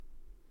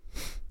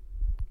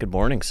Good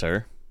morning,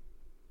 sir.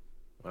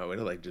 Wow, way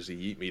to just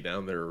eat me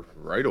down there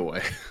right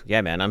away.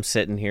 Yeah, man, I'm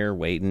sitting here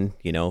waiting,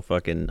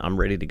 fucking I'm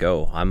ready to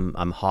go. I'm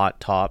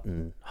hot, taut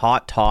and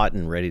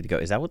ready to go.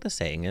 Is that what the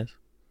saying is?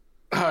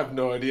 I have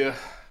no idea.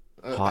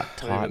 Hot, I don't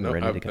taut even and know.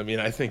 ready to go. I mean,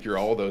 I think you're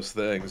all those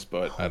things,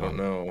 but I Hold don't on.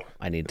 know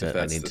I need if to I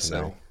that's need the to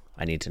know. same.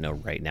 I need to know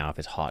right now if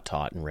it's hot,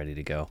 taut and ready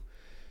to go.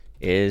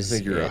 I Is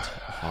think you're a it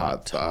hot,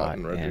 hot thought taut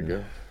and ready to and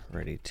go.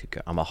 ready to go?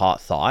 I'm a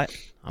hot thought.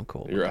 I'm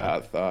cool with You're a that.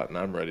 hot thought, and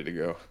I'm ready to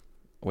go.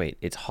 Wait,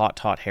 it's hot,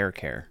 taut hair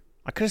care.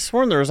 I could have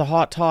sworn there was a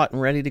hot, taut and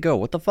ready to go.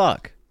 What the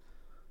fuck?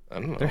 I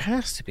don't There know.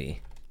 has to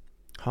be.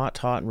 Hot,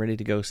 taut, and ready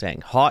to go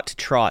saying. Hot to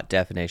trot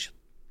definition.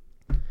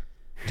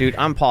 Dude,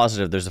 I'm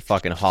positive there's a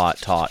fucking hot,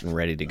 taut, and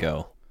ready to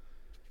go.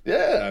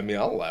 Yeah, I mean,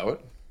 I'll allow it.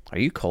 Are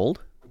you cold?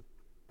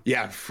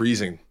 Yeah, I'm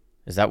freezing.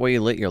 Is that why you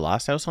lit your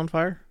last house on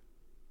fire?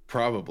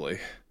 Probably.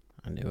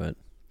 I knew it.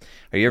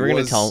 Are you ever It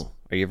gonna was- tell?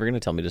 Are you ever gonna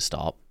tell me to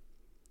stop?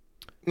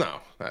 No.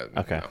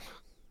 Okay. No.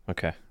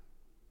 Okay.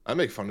 I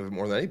make fun of it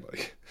more than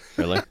anybody.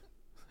 Really?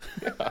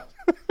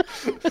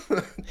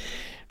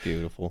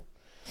 Beautiful.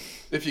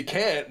 If you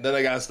can't, then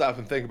I gotta stop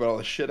and think about all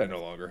the shit I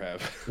no longer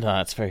have. No,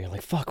 that's fair. You're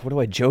like, fuck. What do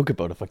I joke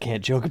about if I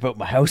can't joke about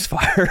my house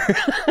fire?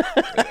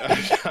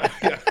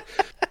 Yeah.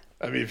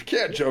 I mean, if you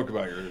can't joke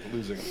about your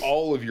losing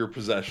all of your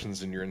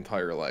possessions in your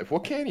entire life,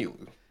 what can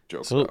you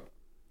joke So, about?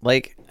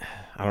 like,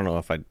 I don't know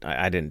if I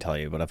didn't tell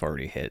you, but I've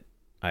already hit.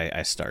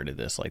 I started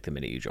this like the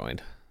minute you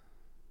joined.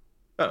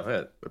 Oh,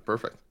 yeah, they're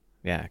perfect.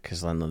 Yeah,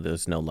 because then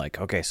there's no like,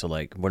 okay, so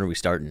like, when are we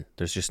starting?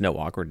 There's just no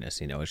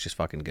awkwardness, It's just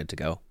fucking good to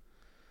go.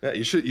 Yeah,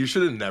 you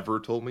should have never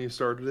told me you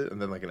started it,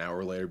 and then like an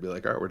hour later be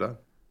like, all right, we're done.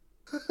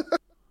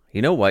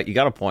 You know what? You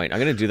got a point. I'm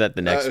gonna do that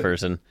the next Uh,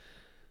 person.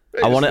 Hey,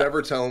 I just wanna-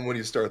 never tell them when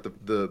you start the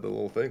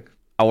little thing.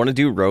 I want to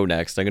do Row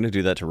next. I'm gonna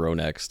do that to Row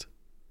next.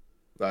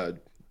 I'm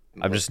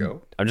I'm just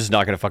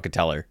not gonna fucking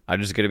tell her.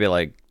 I'm just gonna be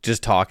like,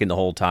 just talking the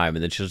whole time,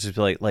 and then she'll just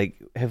be like,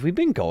 have we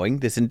been going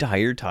this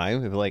entire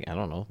time? I'll be like, I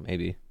don't know,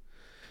 maybe.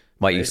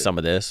 Might use Maybe. some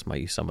of this.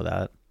 Might use some of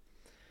that.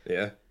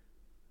 Yeah,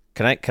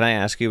 Can I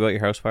ask you about your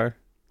house fire?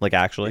 Like,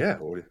 actually? yeah.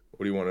 What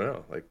do you want to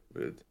know?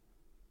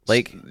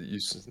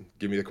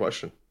 Give me the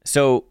question.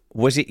 So,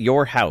 was it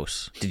your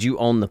house? Did you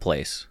own the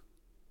place?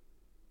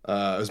 It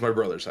was my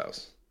brother's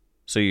house.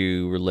 So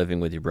you were living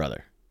with your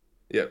brother?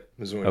 Yep,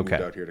 this is when we Okay.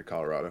 moved out here to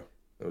Colorado.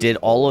 It was Did a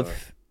all whole,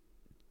 of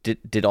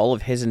did all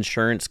of his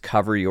insurance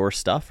cover your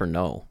stuff or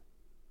no?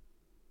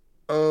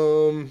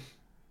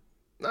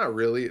 Not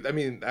really. I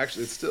mean,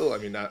 actually, it's still. I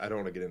mean, I don't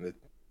want to get into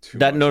too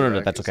That much no, of no, that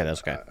no. That's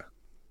 'cause, okay.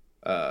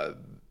 That's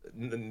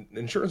okay.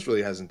 Insurance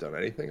really hasn't done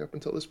anything up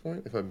until this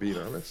point, if I'm being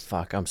honest.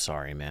 Fuck. I'm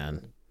sorry,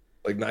 man.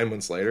 Like 9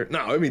 months later. No,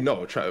 I mean,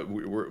 no.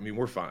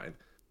 We're fine.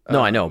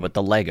 No, I know, but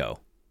the Lego,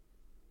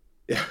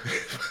 Yeah.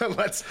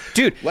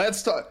 dude.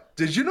 Let's talk.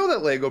 Did you know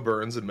that Lego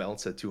burns and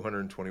melts at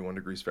 221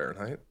 degrees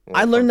Fahrenheit? Well,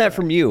 I learned fun that fact.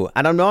 from you,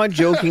 and I'm not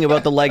joking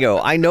about the Lego.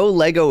 I know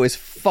Lego is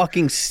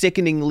fucking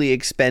sickeningly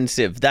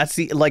expensive. That's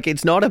the like.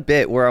 It's not a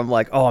bit where I'm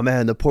like, oh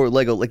man, the poor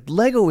Lego. Like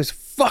Lego is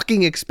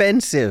fucking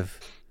expensive.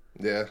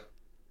 Yeah.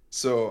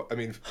 So, I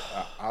mean,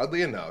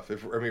 oddly enough,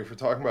 if we're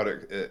talking about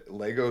it,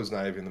 Lego is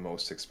not even the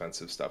most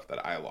expensive stuff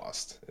that I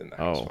lost in the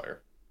house Oh.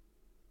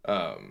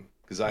 fire.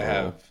 Because I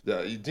have.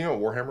 Do you know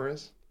what Warhammer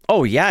is?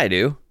 Oh yeah, I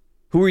do.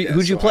 Yeah,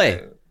 Who'd you so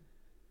play?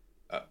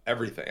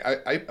 Everything.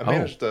 I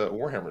managed a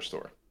Warhammer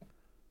store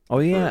Oh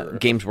yeah, for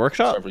Games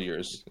Workshop, several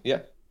years. Yeah,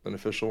 an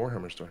official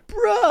Warhammer store.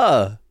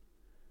 bruh.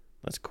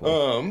 That's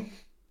cool.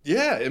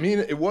 Yeah, I mean,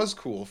 it was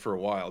cool for a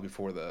while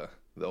before the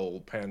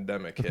old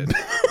pandemic hit.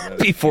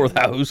 Before the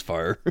house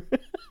fire.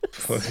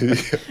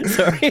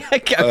 Sorry,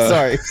 I'm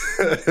sorry.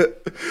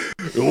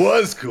 It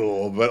was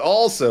cool, but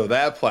also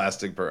that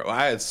plastic burn.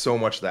 I had so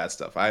much of that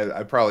stuff.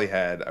 I probably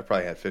had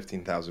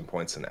 15,000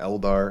 points in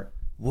Eldar.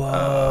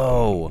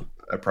 Whoa.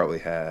 I probably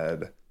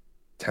had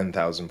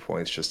 10,000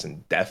 points just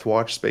in Death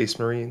Watch Space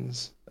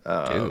Marines.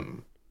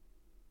 Dude.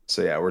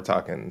 So yeah, we're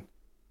talking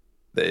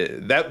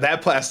that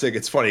plastic.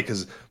 It's funny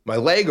because my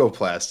Lego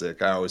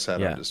plastic I always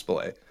had Yeah. on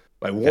display.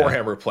 My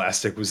Warhammer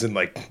plastic was in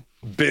like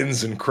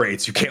bins and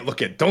crates. You can't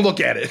look at. Don't look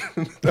at it.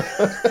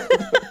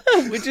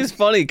 Which is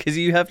funny because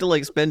you have to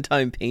like spend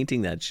time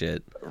painting that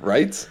shit.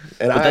 Right?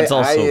 And But that's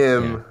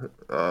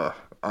also-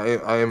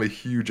 I am a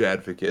huge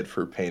advocate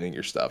for painting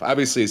your stuff.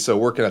 Obviously, so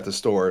working at the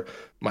store,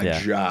 my Yeah.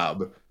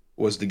 job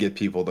was to get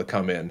people to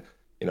come in,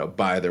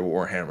 buy their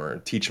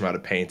Warhammer, teach them how to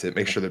paint it,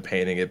 make sure they're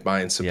painting it,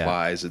 buying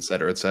supplies, et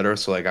cetera, et cetera.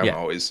 So like I'm Yeah.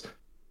 always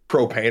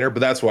pro painter, but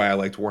that's why I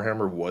liked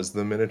Warhammer was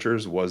the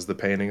miniatures, was the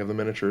painting of the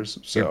miniatures.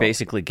 So You're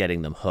basically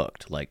getting them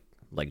hooked, like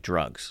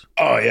drugs.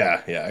 oh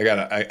yeah,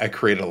 I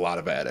created a lot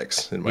of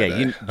addicts in my Yeah, day.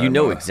 you I'm,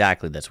 know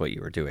exactly that's what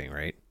you were doing,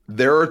 right?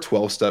 There are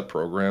 12-step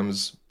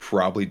programs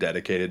probably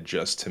dedicated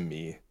just to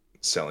me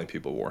selling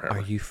people Warhammer.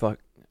 Are you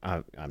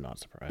I'm not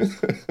surprised.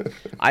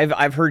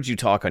 I've heard you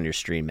talk on your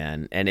stream,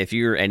 man, and if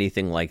you're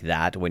anything like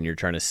that when you're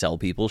trying to sell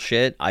people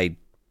shit,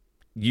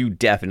 you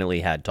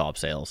definitely had top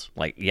sales.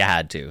 Like you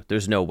had to.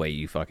 There's no way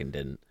you fucking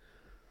didn't.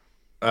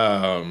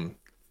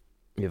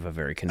 You have a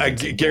very I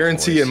convincing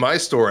guarantee voice. in my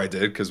store I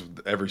did, because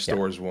every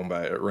store is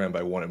ran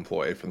by one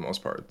employee for the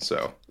most part.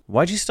 So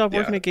Why'd you stop yeah.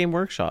 working at Game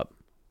Workshop?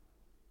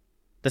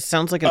 That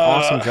sounds like an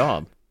awesome Uh,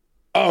 job.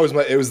 oh,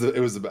 it was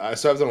the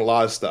so I've done a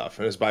lot of stuff,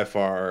 and it's by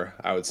far,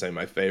 I would say,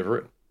 my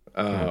favorite.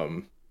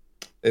 Mhm.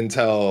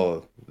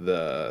 Until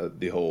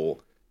the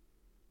whole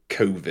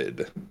COVID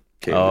came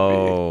to be.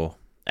 Oh,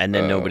 and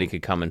then nobody Um,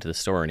 could come into the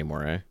store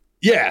anymore, eh?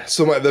 yeah,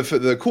 so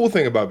the cool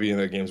thing about being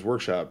a Games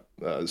Workshop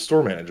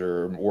store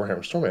manager or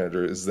Warhammer store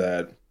manager is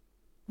that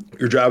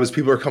your job is,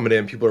 people are coming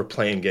in, people are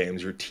playing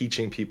games, you're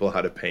teaching people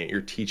how to paint, you're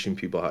teaching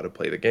people how to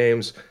play the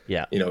games,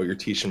 Yeah. you're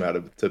teaching them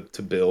how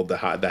to build the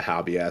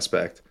hobby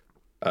aspect.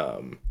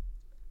 Um,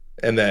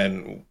 and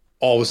then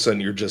all of a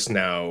sudden you're just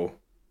now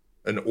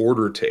an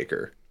order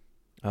taker.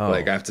 Oh,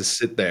 Like, I have to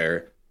sit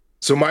there.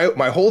 So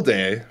my whole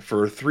day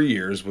for 3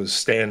 years was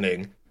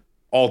standing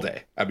all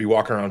day. I'd be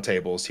walking around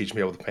tables, teaching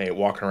people to paint,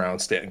 walking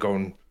around,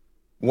 going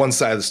one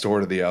side of the store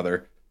to the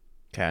other.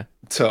 okay.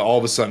 To all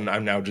of a sudden,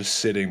 I'm now just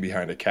sitting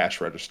behind a cash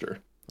register.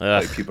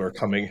 Ugh. Like, people are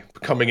coming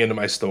into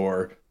my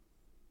store.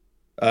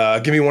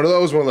 Give me one of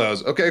those, one of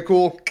those. Okay,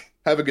 cool.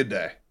 Have a good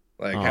day.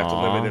 Like, have to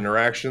limit Aw.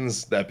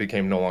 interactions. That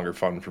became no longer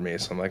fun for me.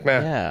 So I'm like,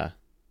 man, Yeah,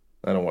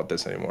 I don't want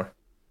this anymore.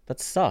 that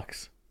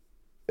sucks.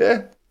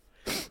 Yeah.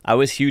 I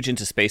was huge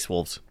into Space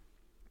Wolves.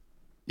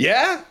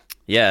 Yeah.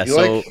 Yeah, You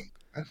so like?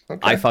 I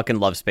Okay. fucking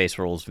love Space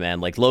Wolves, man.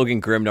 Like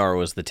Logan Grimnar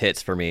was the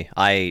tits for me.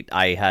 I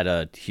had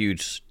a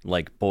huge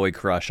like boy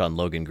crush on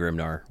Logan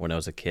Grimnar when I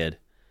was a kid.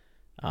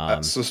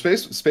 So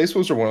Space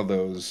Wolves are one of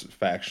those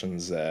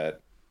factions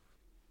that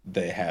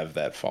they have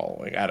that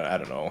following. I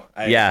don't know.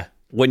 Yeah,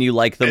 when you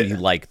like them, it- you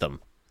like them.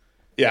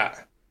 Yeah.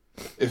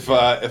 If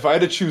I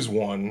had to choose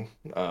one,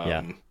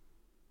 Yeah.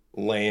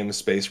 lame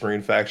Space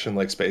Marine faction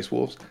like Space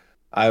Wolves,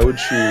 I would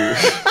choose.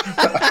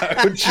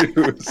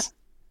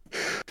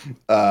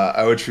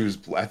 I would choose.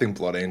 I think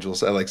Blood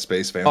Angels. I like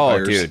Space Oh,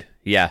 Vampires. dude.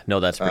 Yeah, no,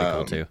 that's pretty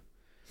cool Um, too.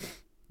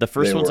 The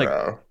first They ones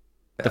were,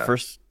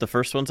 the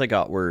first ones I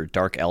got were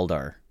Dark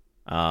Eldar.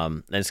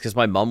 And it's because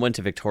my mom went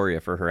to Victoria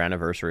for her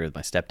anniversary with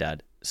my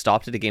stepdad,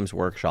 stopped at a Games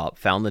Workshop,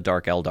 found the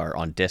Dark Eldar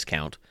on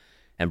discount,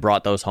 and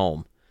brought those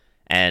home.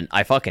 And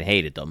I fucking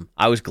hated them.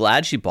 I was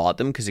glad she bought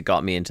them because it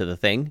got me into the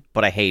thing,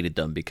 but I hated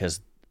them because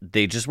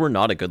they just were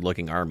not a good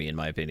looking army, in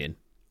my opinion.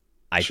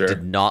 I Sure.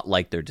 did not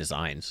like their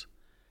designs.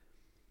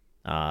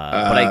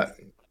 But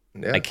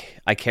yeah.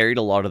 I carried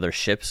a lot of their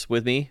ships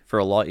with me for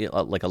a lot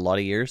of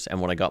years,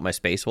 and when I got my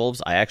Space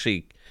Wolves, I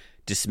actually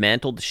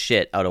dismantled the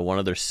shit out of one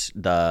of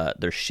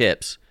their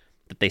ships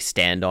that they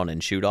stand on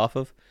and shoot off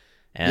of,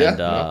 and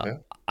Yeah.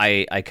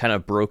 I kind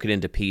of broke it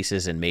into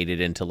pieces and made it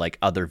into like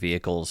other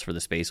vehicles for the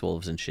Space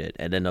Wolves and shit.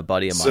 And then a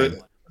buddy of mine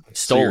So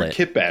stole you're a it.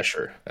 Kit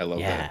Basher. I love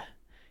Yeah, that.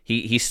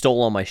 he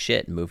stole all my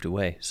shit and moved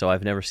away, so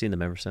I've never seen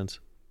them ever since.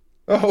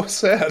 Oh,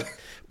 sad.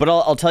 But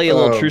I'll tell you a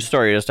little Um, true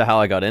story as to how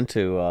I got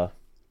into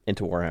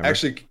Warhammer.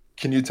 Actually,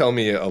 can you tell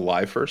me a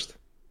lie first?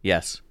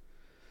 Yes.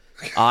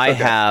 I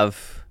Okay.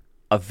 have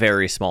a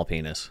very small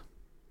penis.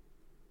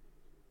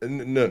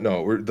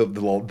 No. We're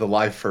the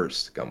lie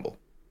first, Gumble.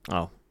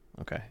 Oh,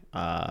 okay.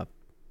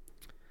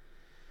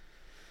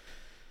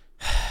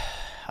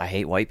 I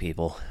hate white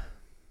people.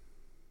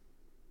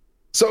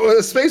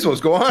 So Space Wolves,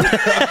 go on.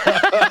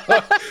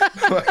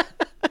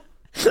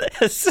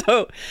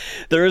 So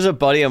there was a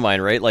buddy of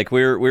mine, right? Like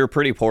we were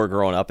pretty poor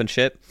growing up and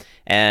shit.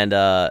 And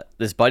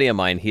this buddy of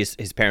mine, his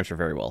parents were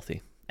very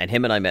wealthy. And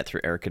him and I met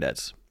through Air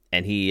Cadets.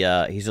 And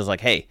he's just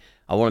like, hey,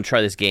 I want to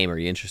try this game. Are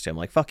you interested? I'm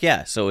like, fuck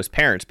yeah. So his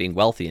parents, being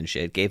wealthy and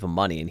shit, gave him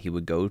money, and he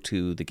would go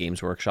to the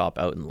Games Workshop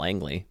out in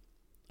Langley,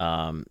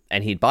 and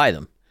he'd buy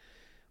them.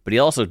 But he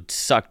also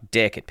sucked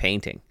dick at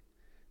painting.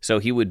 So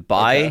he would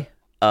buy,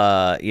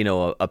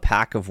 a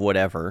pack of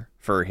whatever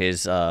for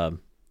his.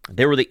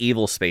 They were the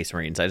evil Space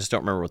Marines. I just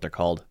don't remember what they're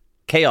called.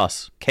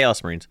 Chaos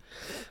Marines.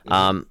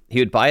 He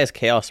would buy his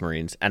Chaos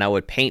Marines, and I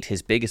would paint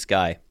his biggest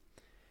guy.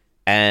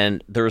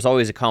 And there was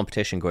always a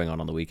competition going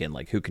on the weekend,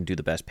 like who can do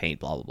the best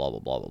paint, blah, blah, blah, blah,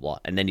 blah, blah, blah.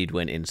 And then you'd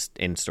win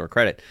in-store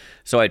credit.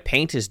 So I'd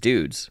paint his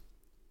dudes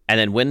and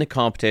then win the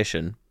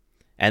competition,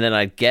 and then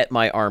I'd get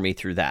my army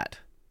through that.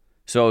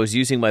 So I was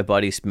using my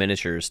buddy's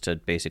miniatures to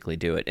basically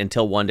do it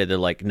until one day they're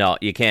like, no,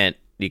 you can't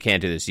do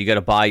this. You got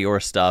to buy your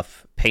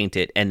stuff, paint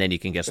it, and then you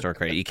can get store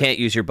credit. You can't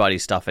use your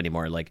buddy's stuff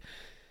anymore. Like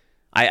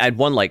I'd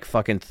won like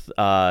fucking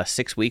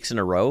 6 weeks in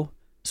a row.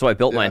 So I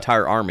built my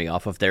entire army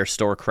off of their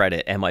store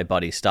credit and my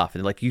buddy's stuff. And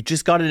they're like, you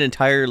just got an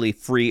entirely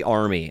free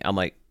army. I'm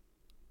like,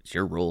 it's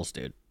your rules,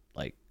 dude.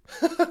 Like,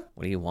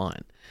 what do you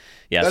want?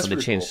 Yeah, That's so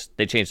pretty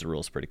they changed the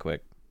rules pretty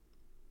quick.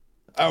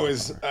 I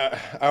always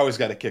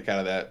got a kick out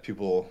of that.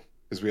 People,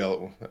 because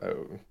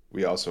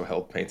we also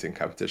held painting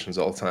competitions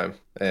all the time.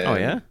 And Oh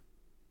yeah?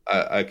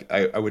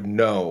 I would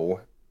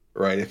know,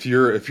 right? If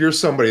you're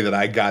somebody that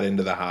I got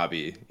into the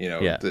hobby,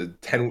 Yeah.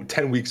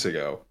 10 weeks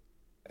ago,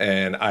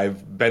 and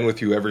I've been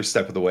with you every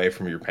step of the way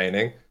from your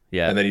painting.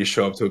 Yeah. And then you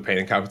show up to a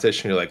painting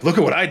competition, you're like, look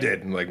at what I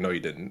did. I'm like, no, you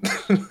didn't.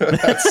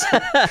 That's...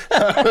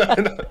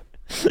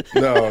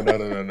 No.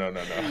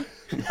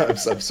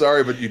 I'm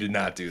sorry, but you did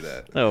not do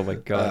that. Oh my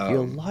god,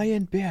 you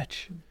lying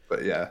bitch.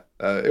 But yeah,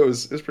 it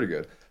was pretty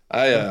good.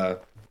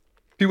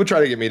 People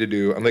try to get me to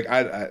do. I'm like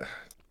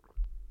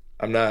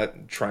I'm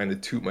not trying to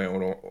toot my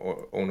own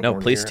No,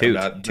 horn please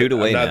here. toot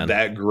away, I'm not man.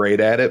 that great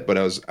at it, but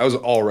I was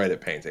all right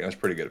at painting. I was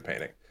pretty good at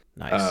painting.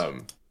 Nice.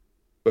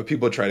 But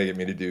people try to get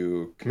me to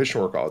do commission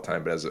work all the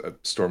time, but as a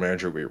store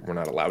manager, we're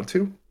not allowed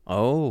to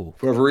Oh,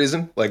 for whatever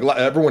reason. Like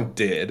everyone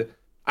did,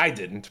 I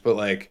didn't, but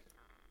like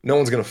no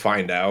one's gonna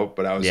find out.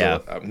 But I was yeah.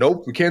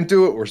 nope, we can't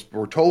do it.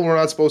 We're told we're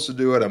not supposed to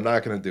do it. I'm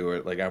not gonna do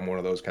it. Like I'm one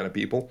of those kind of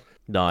people.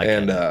 No, I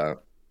And get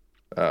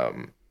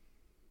it.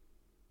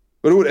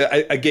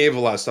 but I gave a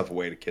lot of stuff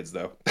away to kids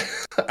though.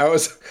 I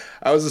was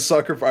a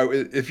sucker for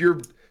if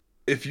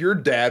your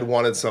dad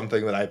wanted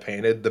something that I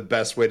painted, the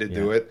best way to Yeah.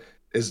 do it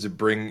is to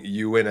bring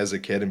you in as a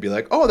kid and be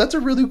like, "Oh, that's a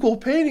really cool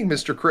painting,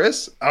 Mr.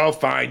 Chris. Oh,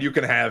 fine, you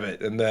can have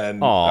it." And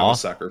then Aw. I'm a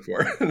sucker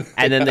for it.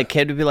 And then the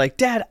kid would be like,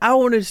 "Dad, I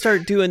want to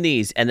start doing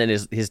these." And then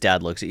his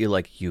dad looks at you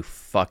like, "You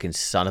fucking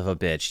son of a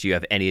bitch. Do you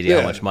have any idea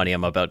how Yeah. much money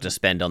I'm about to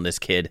spend on this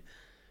kid?"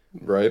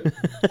 Right?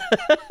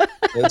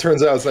 And it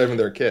turns out it's not even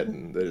their kid.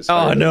 And they just Oh,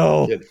 hired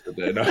no. a kid for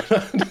the day.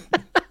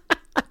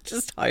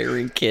 Just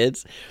hiring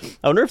kids.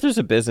 I wonder if there's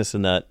a business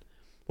in that.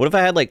 What if I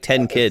had like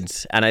 10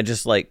 kids and I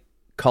just like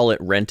call it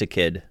Rent a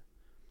Kid?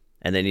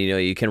 And then,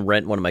 you can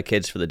rent one of my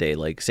kids for the day.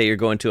 Like, say you're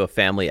going to a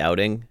family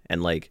outing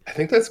and like, I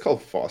think that's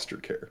called foster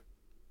care.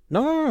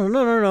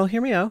 no.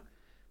 Hear me out.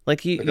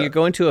 Like you're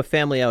going to a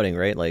family outing,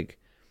 right? Like,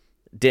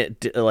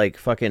 like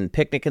fucking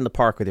picnic in the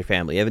park with your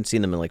family. You haven't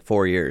seen them in like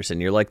 4 years,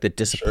 and you're like the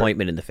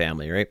disappointment in the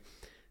family, right?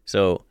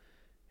 So,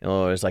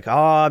 it's like,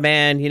 oh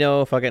man,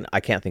 fucking, I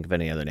can't think of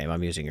any other name.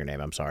 I'm using your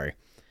name. I'm sorry.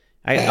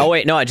 Oh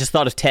wait, no, I just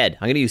thought of Ted.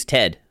 I'm gonna use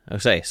Ted.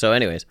 Okay, so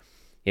anyways,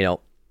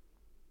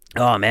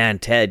 oh man,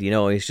 Ted,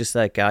 he's just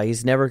that guy.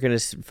 He's never gonna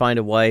find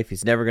a wife.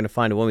 He's never gonna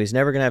find a woman. He's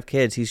never gonna have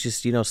kids. He's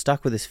just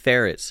stuck with his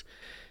ferrets.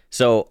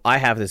 So I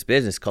have this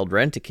business called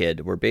Rent a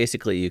Kid, where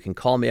basically you can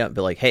call me up and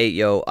be like, "Hey,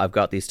 yo, I've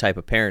got these type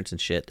of parents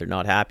and shit. They're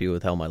not happy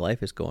with how my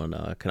life is going.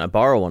 Can I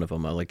borrow one of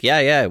them?" I'm like,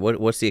 "Yeah.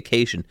 What's the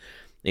occasion?"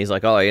 And he's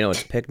like, "Oh,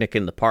 it's a picnic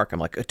in the park." I'm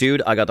like,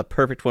 "Dude, I got the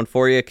perfect one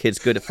for you. Kid's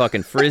good at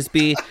fucking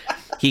frisbee.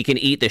 He can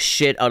eat the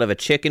shit out of a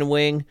chicken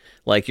wing.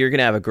 Like, you're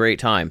gonna have a great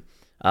time.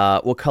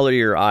 What color are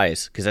your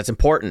eyes? Because that's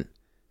important."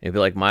 And he'd be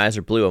like, "My eyes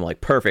are blue." I'm like,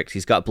 "Perfect.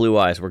 He's got blue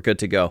eyes. We're good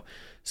to go."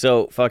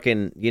 So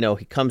fucking,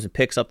 he comes and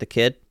picks up the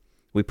kid.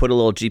 We put a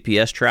little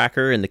GPS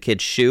tracker in the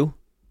kid's shoe.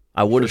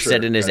 I would have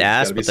said in his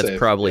ass, Gotta be but that's safe.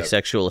 probably Yep.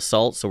 sexual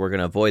assault, so we're going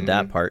to avoid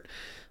that part.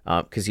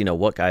 Because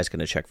what guy's going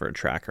to check for a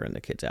tracker in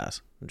the kid's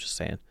ass? I'm just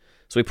saying.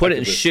 So we put it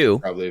in shoe.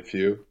 Probably a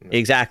few.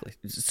 Exactly.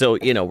 So,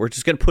 we're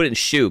just going to put it in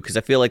shoe because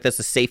I feel like that's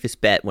the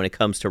safest bet when it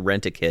comes to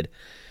Rent a Kid.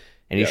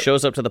 And he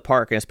shows up to the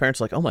park and his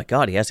parents are like, "Oh my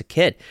God, he has a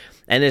kid."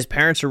 And his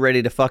parents are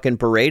ready to fucking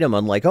berate him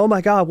on like, "Oh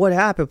my God, what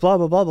happened? Blah,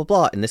 blah, blah, blah,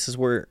 blah." And this is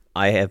where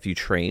I have you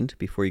trained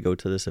before you go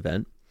to this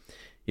event.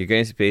 You're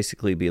going to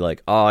basically be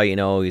like, "Oh,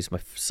 he's my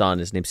son.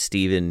 His name's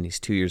Steven. He's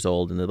 2 years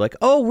old." And they're like,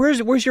 "Oh,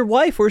 where's your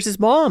wife? Where's his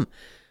mom?"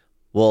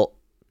 Well,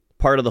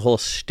 part of the whole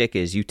shtick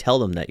is you tell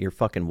them that your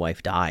fucking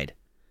wife died.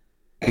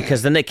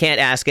 Because then they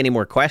can't ask any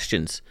more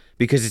questions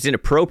because it's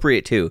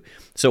inappropriate to.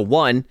 So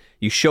one,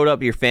 you showed up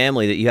to your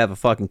family that you have a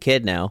fucking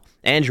kid now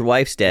and your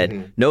wife's dead.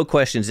 Mm-hmm. No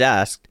questions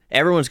asked.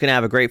 Everyone's going to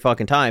have a great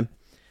fucking time.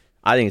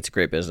 I think it's a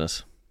great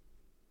business.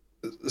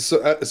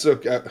 So out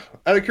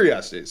of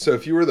curiosity, so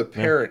if you were the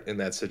parent in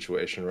that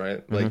situation,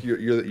 right? Like you're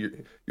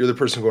the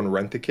person going to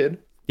rent the kid.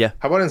 Yeah.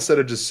 How about instead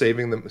of just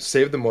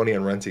save the money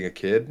on renting a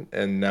kid,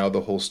 and now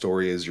the whole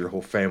story is your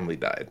whole family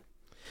died?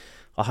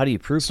 Well, how do you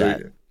prove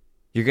that?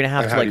 You're gonna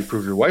have to how do you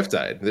prove your wife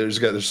died? There's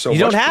so you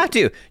much. Don't have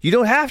to. You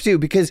don't have to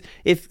because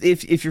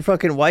if your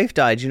fucking wife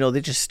died,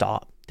 they just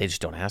stop. They just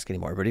don't ask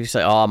anymore. But if you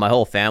say, "Oh, my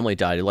whole family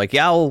died," you're like,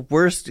 "Yeah, well,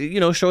 where's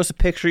show us a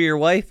picture of your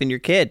wife and your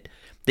kid."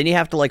 Then you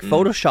have to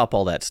Photoshop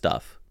all that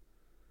stuff.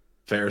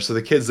 Fair. So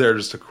the kid's there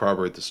just to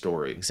corroborate the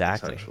story.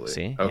 Exactly.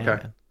 See? Okay.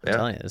 I'm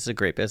telling you, this is a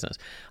great business.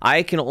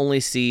 I can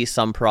only see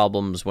some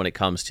problems when it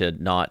comes to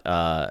not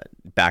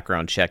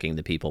background checking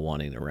the people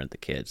wanting to rent the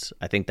kids.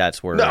 I think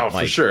that's where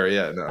for sure.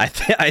 Yeah. No. I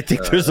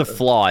think there's a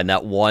flaw in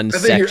that one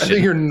section. I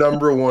think your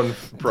number one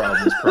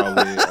problem is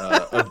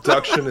probably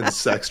abduction and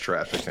sex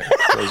trafficking.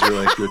 Those are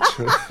like your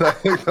two. I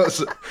think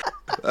those.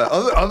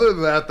 Other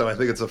than that, though, I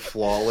think it's a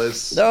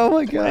flawless. Oh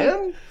my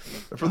God.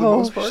 For the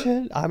most part.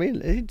 Shit. I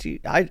mean,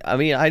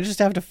 I just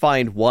have to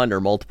find one or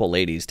multiple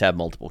ladies to have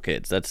multiple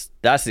kids.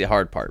 That's the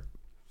hard part.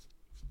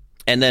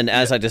 And then,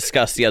 as I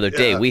discussed the other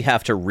day, we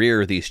have to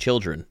rear these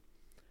children.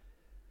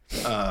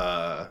 It's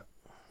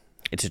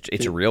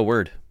a real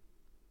word.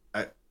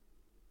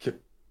 Can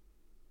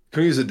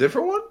we use a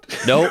different one?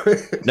 Nope.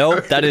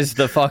 That is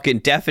the fucking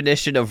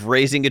definition of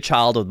raising a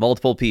child with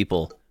multiple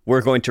people.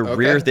 We're going to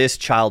rear this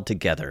child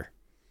together.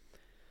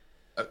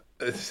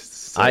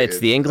 It's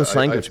the English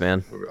language,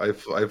 man.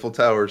 Eiffel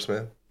Towers,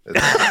 man.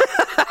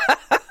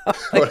 Oh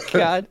my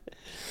God.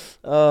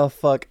 Oh,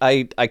 fuck.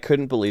 I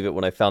couldn't believe it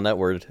when I found that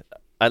word.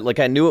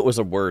 I knew it was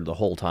a word the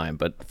whole time,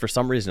 but for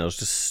some reason it was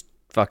just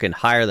fucking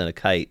higher than a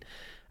kite.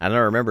 And I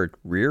remembered,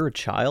 rear a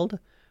child?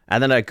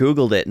 And then I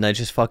Googled it, and I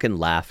just fucking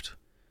laughed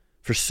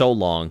for so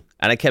long.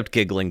 And I kept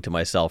giggling to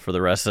myself for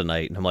the rest of the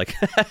night. And I'm like,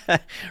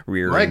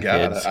 rearing My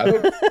God, kids.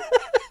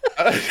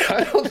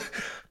 I don't.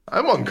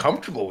 I'm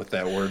uncomfortable with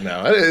that word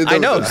now. I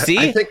know, see?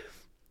 I think,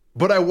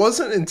 but I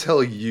wasn't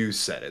until you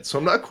said it, so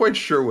I'm not quite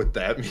sure what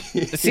that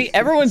means. See,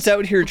 everyone's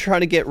out here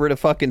trying to get rid of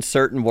fucking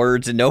certain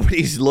words, and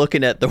nobody's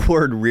looking at the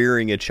word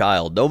rearing a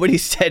child. Nobody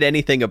said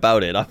anything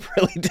about it. I'm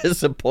really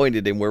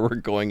disappointed in where we're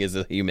going as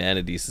a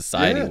humanity,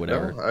 society,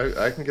 whatever. No,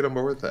 I can get on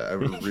board with that.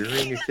 I'm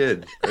rearing a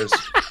kid.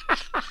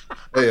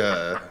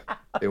 Hey,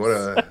 you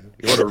wanna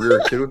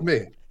rear a kid with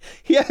me?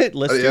 Yeah,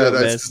 let's do it,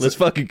 man. Let's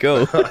fucking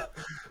go.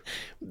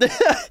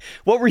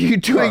 What were you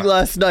doing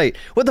last night?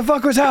 What the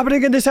fuck was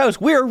happening in this house?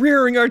 We're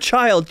rearing our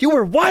child. You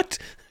were what?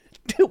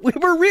 We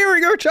were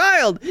rearing our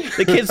child.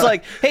 The kid's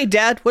like, hey,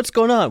 Dad, what's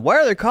going on? Why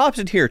are there cops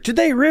in here? Did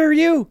they rear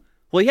you?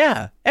 Well,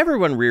 yeah,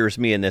 everyone rears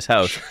me in this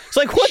house. It's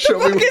like, what the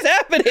fuck is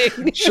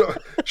happening?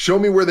 Show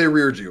me where they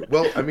reared you.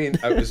 Well, I mean,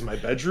 it was my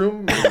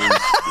bedroom. It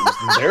was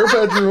in their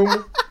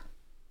bedroom.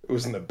 It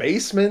was in the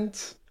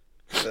basement.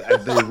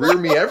 They rear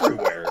me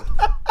everywhere.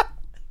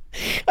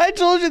 I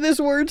told you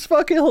this word's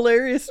fucking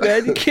hilarious,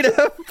 man. You can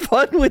have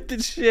fun with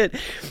this shit.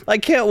 I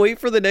can't wait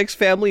for the next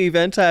family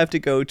event I have to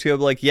go to.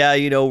 I'm like, yeah,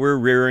 we're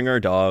rearing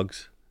our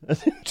dogs.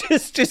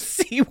 just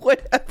see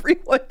what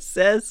everyone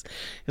says.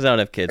 Because I don't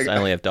have kids. I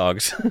only have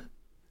dogs.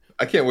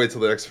 I can't wait till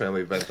the next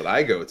family event that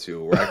I go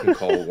to where I can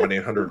call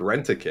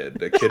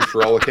 1-800-RENT-A-KID, a kid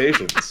for all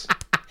occasions.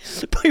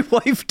 My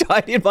wife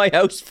died in my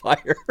house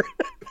fire.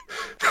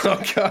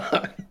 Oh,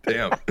 God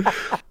damn.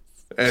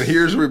 And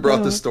here's where we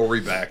brought the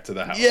story back to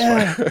the house.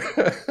 Yeah.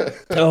 Right?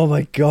 Oh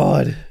my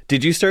God.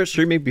 Did you start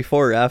streaming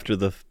before or after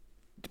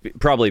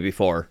probably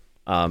before.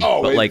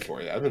 Way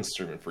before. Yeah, I've been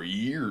streaming for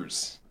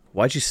years.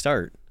 Why'd you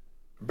start?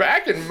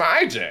 Back in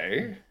my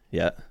day.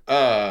 Yeah.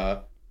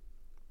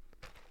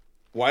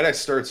 Why'd I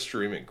start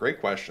streaming?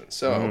 Great question.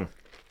 So,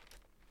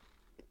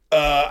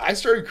 I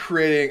started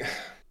creating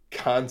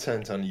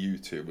content on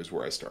YouTube is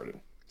where I started.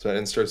 So I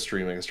didn't start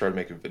streaming. I started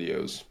making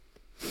videos.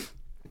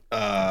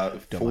 For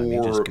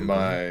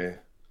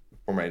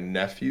my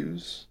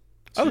nephews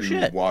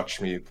to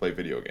watch me play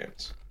video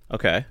games.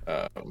 Okay.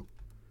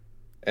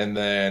 And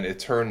then it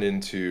turned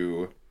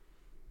into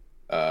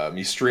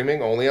me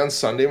streaming only on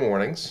Sunday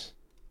mornings.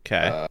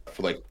 Okay.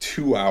 For like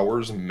 2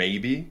 hours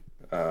maybe,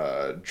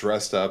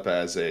 dressed up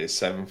as a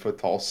 7-foot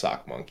tall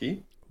sock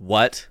monkey.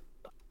 What?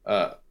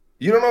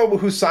 You don't know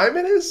who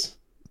Simon is?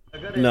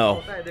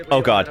 No.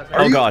 Oh God.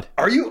 God.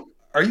 Are you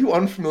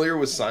unfamiliar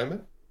with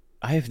Simon?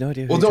 I have no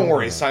idea. Well, don't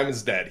worry.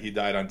 Simon's dead. He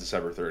died on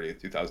December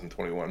 30th,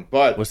 2021.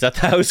 But was that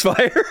the house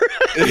fire?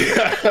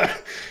 Yeah.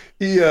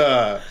 He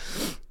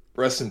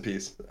rest in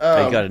peace. He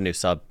got a new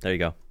sub. There you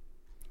go.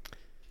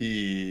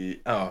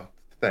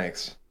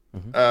 Thanks.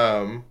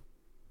 Mm-hmm.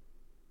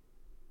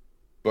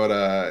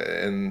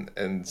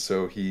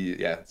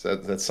 So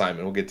that's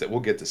Simon. We'll get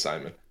to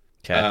Simon.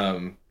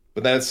 Okay.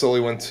 But then it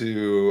slowly went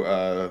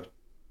to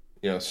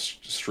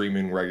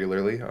streaming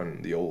regularly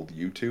on the old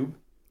YouTube.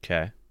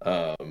 Okay.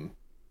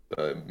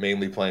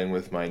 Mainly playing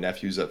with my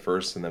nephews at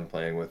first, and then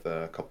playing with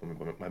a couple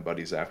of my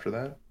buddies after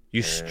that.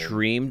 You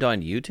streamed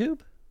on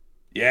YouTube?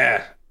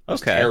 Yeah. It was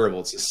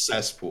terrible. It's a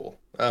cesspool.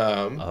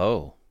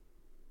 So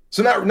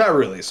not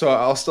really. So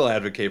I'll still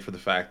advocate for the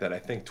fact that I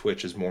think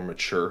Twitch is more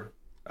mature,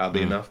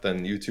 oddly enough,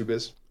 than YouTube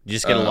is. You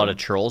just get a lot of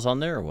trolls on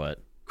there, or what?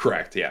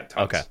 Correct. Yeah.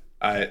 Tons. Okay.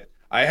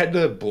 I had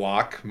to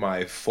block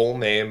my full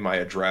name, my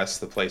address,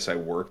 the place I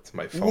worked,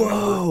 my phone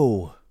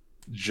number,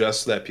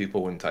 just so that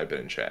people wouldn't type it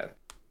in chat.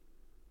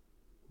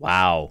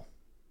 Wow.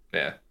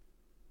 Yeah.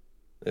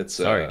 It's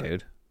sorry,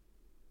 dude.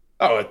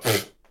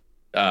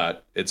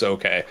 It's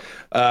okay.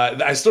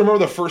 I still remember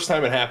the first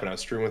time it happened. I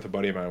was streaming with a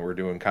buddy of mine. We were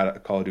doing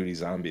Call of Duty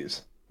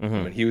Zombies.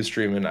 Mm-hmm. When he was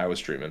streaming, I was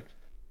streaming.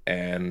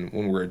 And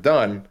when we were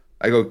done,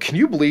 I go, "Can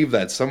you believe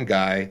that some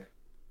guy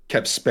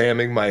kept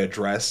spamming my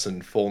address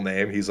and full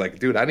name?" He's like,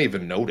 "Dude, I didn't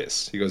even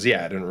notice." He goes,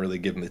 "Yeah, I didn't really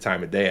give him the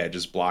time of day. I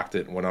just blocked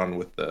it and went on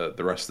with the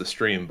rest of the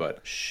stream."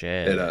 But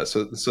shit.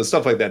 So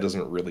stuff like that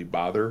doesn't really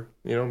bother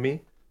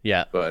me.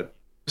 Yeah. But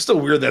it's still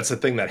weird that's a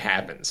thing that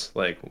happens.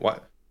 Like,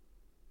 what?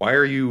 Why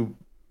are you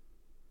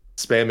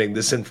spamming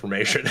this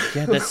information?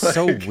 Yeah, that's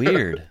so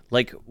weird.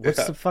 Like,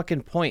 what's the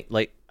fucking point?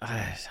 Like,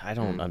 I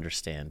don't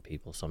understand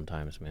people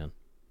sometimes, man.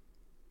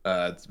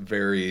 It's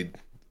very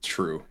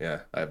true.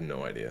 Yeah, I have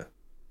no idea.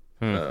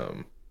 But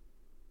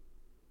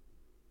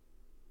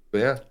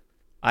yeah.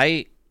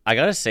 I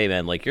gotta say,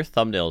 man, like, your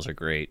thumbnails are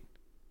great.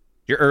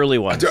 Your early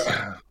ones.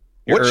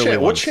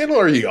 What channel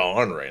are you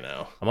on right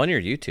now? I'm on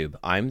your YouTube.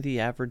 I'm the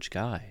average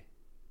guy.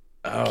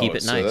 Oh, keep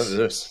it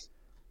nice.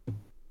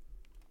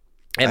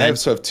 I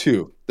also have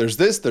two. There's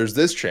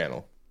this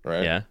channel,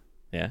 right?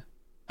 Yeah.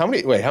 How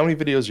many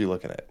videos are you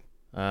looking at?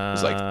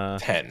 It's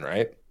like 10,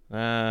 right?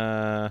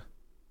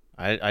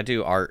 I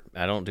do art.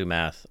 I don't do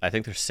math. I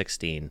think there's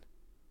 16.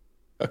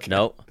 Okay.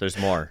 No, there's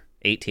more.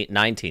 18,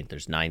 19.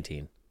 There's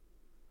 19.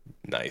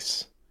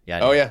 Nice. Yeah.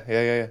 Oh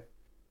yeah.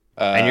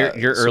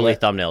 And your early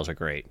thumbnails are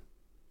great.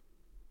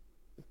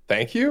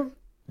 Thank you.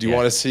 Do you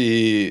want to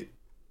see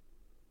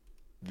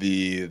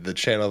the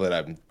channel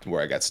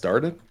where I got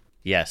started?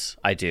 Yes,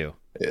 I do.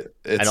 It's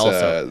and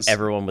also,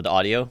 everyone with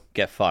audio,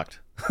 get fucked.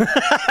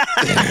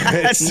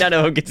 None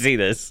of them can see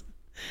this.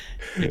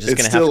 You're just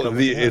it's gonna still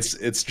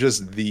it's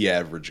just the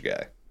average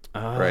guy,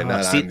 right?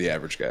 Not I'm the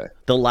average guy.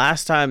 The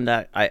last time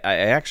that I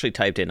actually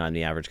typed in "I'm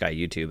the average guy"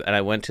 YouTube, and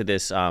I went to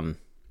this how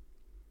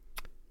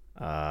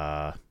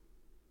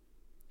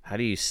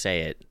do you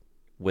say it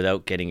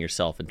without getting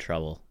yourself in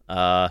trouble?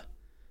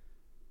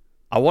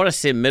 I want to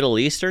say Middle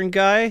Eastern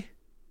guy.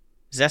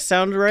 Does that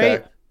sound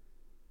right? Okay.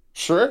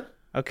 Sure.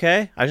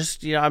 Okay.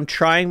 I'm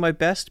trying my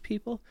best,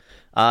 people.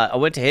 I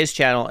went to his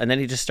channel, and then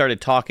he just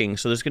started talking.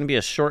 So there's going to be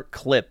a short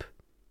clip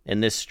in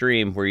this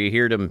stream where you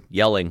heard him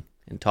yelling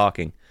and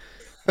talking.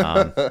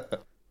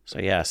 So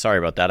yeah, sorry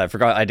about that. I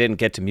forgot I didn't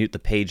get to mute the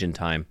page in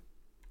time.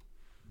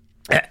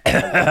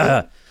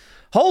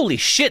 Holy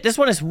shit, this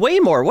one is way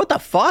more. What the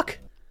fuck?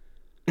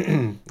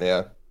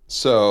 Yeah.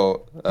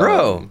 So,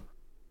 bro.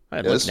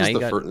 Yeah, this was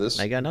the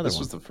first. I got another one. This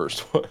was the first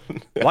one.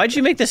 Why'd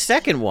you make the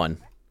second one?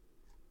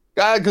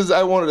 Because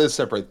I wanted to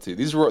separate the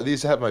two.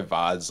 These have my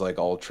VODs like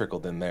all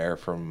trickled in there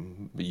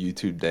from the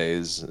YouTube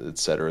days, et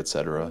cetera, et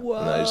cetera. Whoa,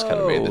 and I just kind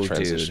of made the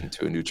transition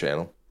to a new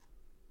channel.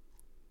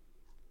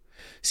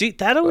 See,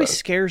 that always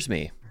scares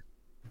me.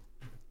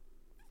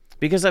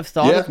 Because I've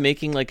thought of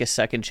making like a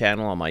second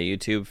channel on my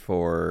YouTube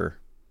for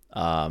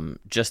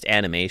just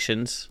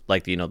animations,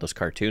 like those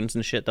cartoons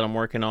and shit that I'm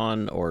working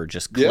on, or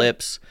just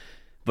clips.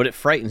 But it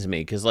frightens me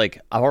because like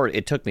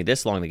it took me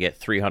this long to get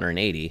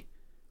 380.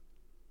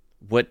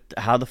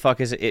 How the fuck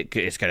is it?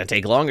 It's gonna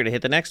take longer to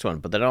hit the next one.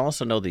 But then I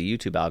also know the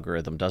YouTube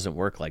algorithm doesn't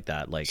work like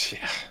that. Like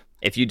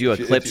if you do a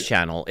clips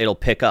channel, it'll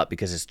pick up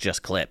because it's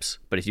just clips.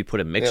 But if you put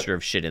a mixture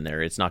of shit in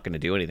there, it's not going to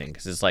do anything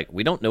because it's like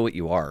we don't know what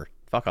you are.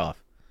 Fuck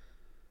off.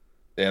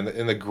 And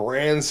in the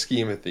grand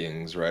scheme of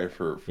things, right?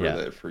 For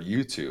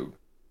YouTube,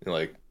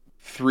 like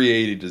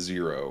 380 to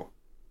 0,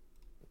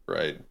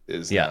 right,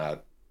 is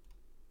not.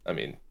 I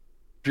mean,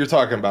 if you're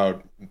talking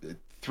about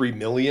 3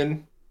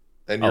 million,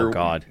 and oh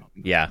god,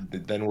 yeah,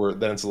 then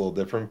it's a little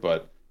different.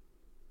 But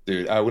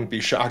dude, I wouldn't be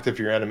shocked if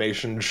your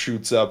animation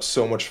shoots up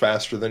so much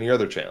faster than your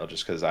other channel,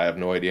 just because I have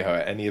no idea how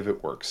any of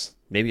it works.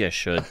 Maybe I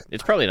should.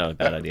 It's probably not a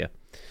bad idea,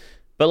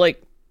 but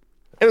like,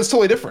 and it's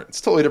totally different. It's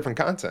totally different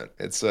content.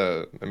 It's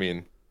I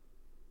mean,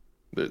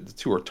 the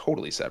two are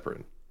totally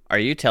separate. Are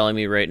you telling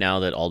me right now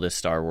that all this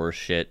Star Wars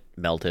shit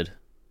melted?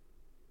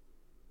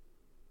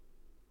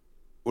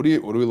 What are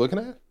we looking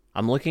at?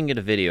 I'm looking at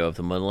a video of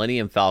the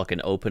Millennium Falcon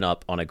open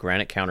up on a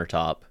granite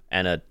countertop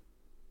and a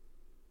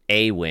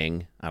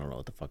A-wing. I don't know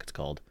what the fuck it's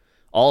called.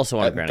 Also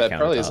on a granite countertop. That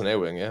probably is an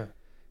A-wing, yeah.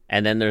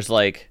 And then there's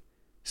like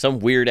some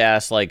weird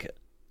ass like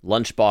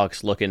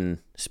lunchbox looking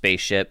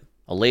spaceship,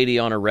 a lady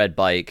on a red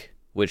bike,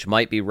 which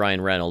might be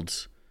Ryan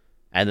Reynolds.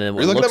 And then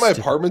are you looking at my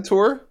apartment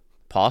tour?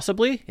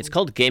 Possibly. It's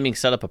called Gaming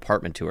Setup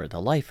Apartment Tour.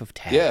 The Life of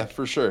Tag. Yeah,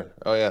 for sure.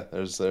 Oh yeah,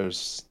 there's.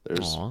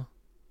 Aww.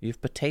 You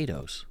have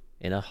potatoes.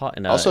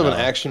 Also have an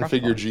action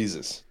figure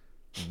Jesus.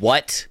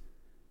 What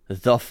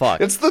the fuck?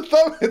 It's the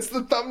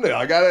thumbnail.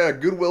 I got it at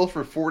Goodwill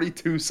for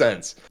 42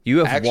 cents. You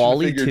have action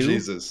Wally figure too?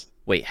 Jesus.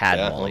 Wait,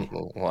 Wally.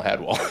 Well,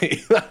 had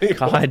Wally.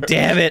 God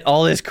damn it!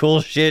 All this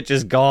cool shit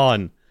just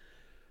gone.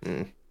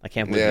 I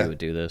can't believe you would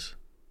do this.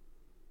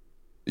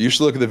 You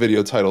should look at the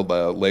video titled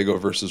 "Lego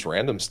versus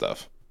Random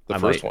Stuff." The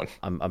first one.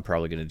 I'm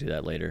probably gonna do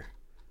that later.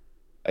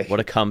 What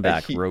a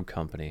comeback, Rogue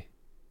Company.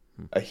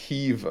 I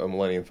heave a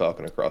Millennium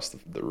Falcon across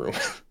the room.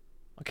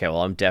 Okay,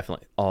 well, I'm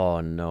definitely... Oh,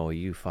 no,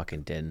 you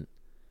fucking didn't.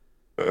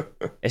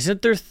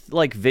 Isn't there,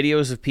 like,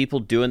 videos of people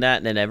doing that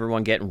and then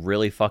everyone getting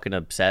really fucking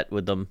upset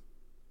with them?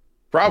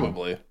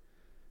 Probably.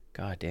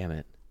 God damn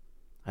it.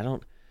 I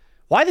don't...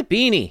 Why the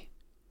beanie?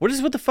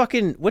 What's with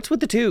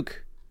the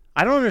toque?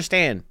 I don't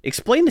understand.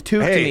 Explain the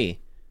toque to me.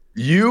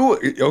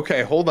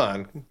 Okay, hold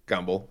on,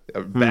 Gumbel.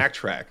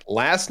 Backtrack.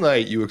 Last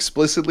night, you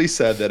explicitly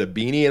said that a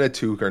beanie and a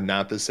toque are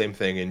not the same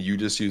thing, and you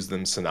just use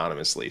them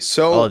synonymously.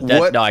 So,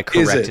 I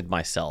corrected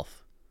myself.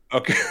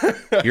 Okay.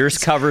 Yours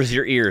covers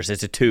your ears.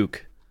 It's a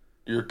toque.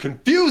 You're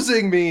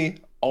confusing me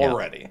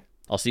already. Yeah.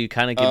 Also, you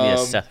kind of give me a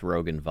Seth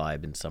Rogen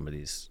vibe in some of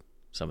these.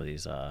 So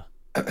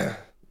the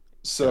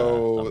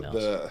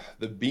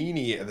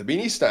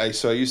beanie style.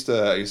 So I used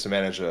to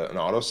manage an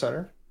auto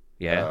center.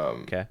 Yeah.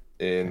 Okay.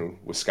 In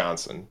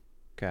Wisconsin.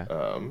 Okay.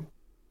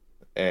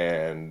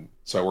 And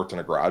so I worked in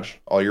a garage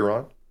all year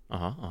round.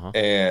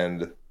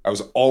 And I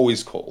was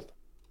always cold.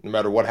 No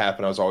matter what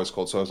happened, I was always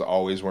cold. So I was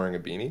always wearing a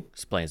beanie.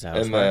 Explains how.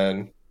 And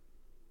then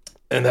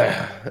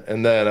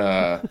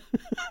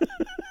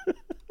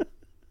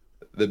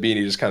the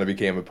beanie just kind of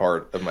became a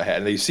part of my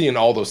head. And you see in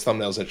all those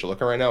thumbnails that you're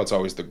looking at right now, it's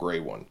always the gray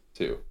one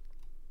too.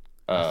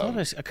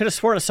 I could have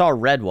sworn I saw a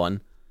red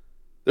one.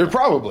 They're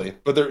probably,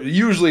 but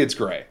usually it's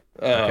gray.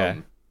 Okay.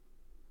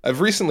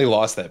 I've recently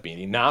lost that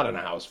beanie, not in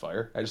a house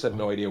fire. I just have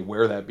no idea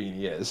where that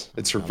beanie is.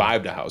 It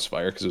survived a house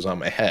fire because it was on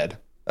my head.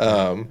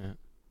 But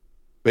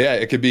yeah,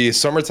 it could be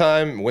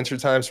summertime,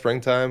 wintertime,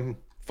 springtime,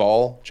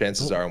 fall.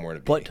 Chances are I'm wearing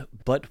a beanie.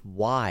 But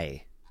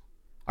why?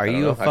 Are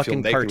you a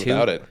fucking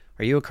cartoon? Are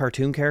Are you a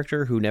cartoon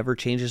character who never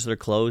changes their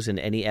clothes in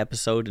any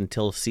episode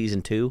until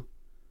season 2?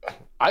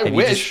 I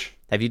wish.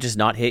 Have you just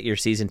not hit your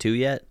season 2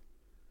 yet?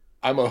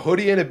 I'm a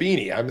hoodie and a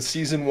beanie. I'm a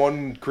season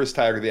 1 Chris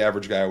Tiger, the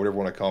average guy, whatever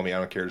you want to call me. I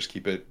don't care. Just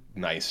keep it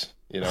nice.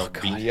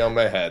 Beanie on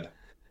my head.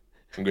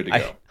 I'm good to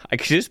go. I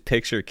could just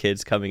picture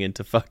kids coming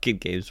into fucking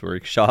Games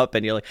Workshop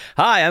and you're like,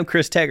 hi, I'm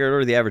Chris Tiger,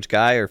 or the average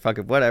guy, or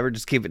fucking whatever.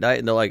 Just keep it nice.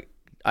 And they're like,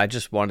 I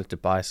just wanted to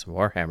buy some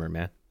Warhammer,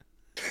 man.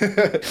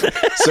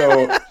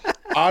 So,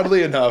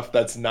 oddly enough,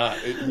 that's not.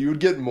 You would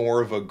get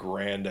more of a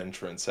grand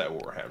entrance at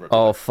Warhammer.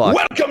 Oh, fuck.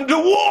 Welcome to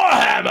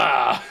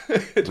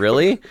Warhammer!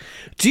 Really?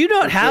 Do you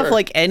not have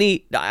like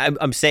any?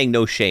 I'm saying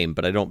no shame,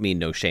 but I don't mean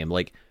no shame.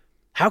 Like,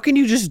 how can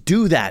you just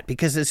do that?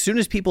 Because as soon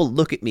as people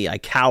look at me, I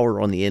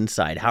cower on the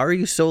inside. How are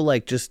you so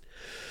like just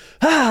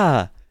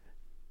what's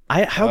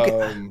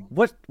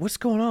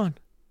going on?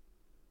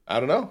 I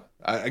don't know.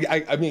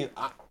 I mean,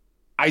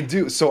 I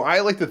do. So I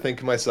like to think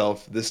of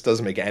myself. This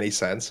doesn't make any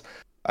sense.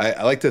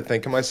 I like to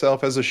think of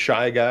myself as a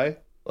shy guy.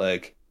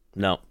 Like,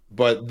 no.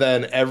 But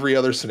then every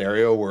other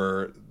scenario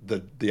where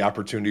the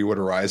opportunity would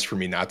arise for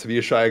me not to be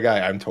a shy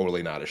guy, I'm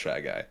totally not a shy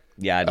guy.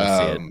 Yeah, I don't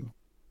see it.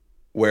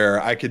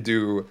 Where I could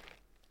do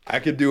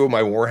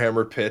my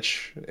Warhammer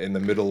pitch in the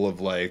middle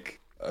of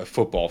like a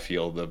football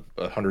field of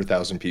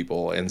 100,000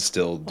 people and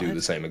still do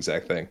the same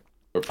exact thing.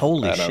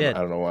 Holy shit. I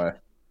don't know why.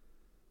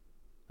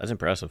 That's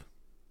impressive.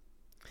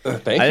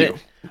 Thank you.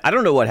 I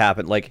don't know what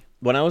happened. Like,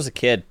 when I was a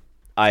kid,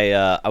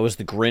 I was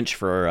the Grinch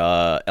for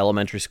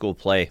elementary school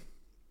play.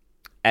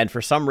 And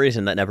for some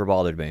reason, that never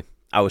bothered me.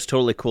 I was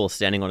totally cool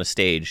standing on a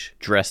stage,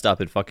 dressed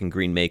up in fucking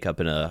green makeup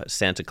in a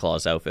Santa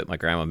Claus outfit my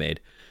grandma made.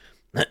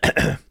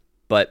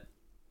 But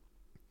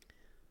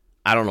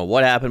I don't know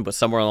what happened, but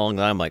somewhere along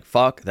the line, I'm like,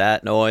 fuck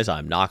that noise.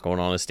 I'm not going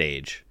on a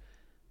stage.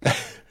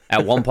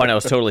 At one point, I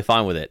was totally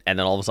fine with it. And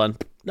then all of a sudden,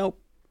 nope,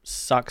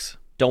 sucks.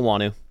 Don't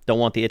want to. Don't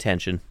want the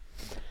attention.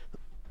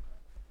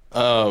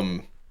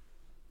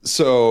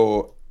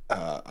 So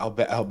I'll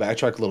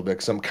backtrack a little bit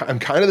because I'm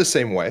kind of the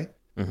same way.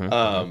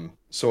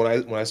 So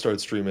when I started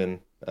streaming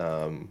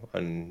on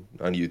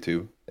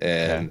YouTube,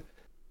 and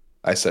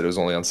I said it was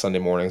only on Sunday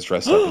mornings,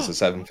 dressed up as a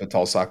 7-foot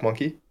tall sock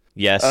monkey.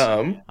 Yes,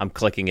 I'm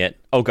clicking it.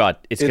 Oh god,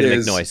 it's gonna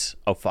make noise.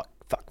 Oh fuck.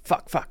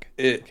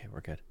 Okay,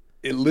 we're good.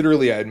 It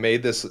literally, I had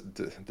made this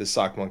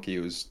sock monkey.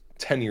 It was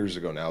 10 years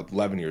ago now,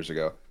 11 years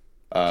ago,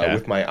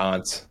 with my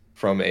aunt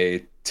from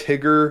a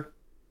Tigger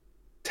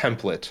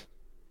template.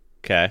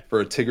 Okay. For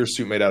a Tigger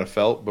suit made out of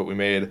felt, but we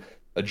made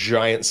a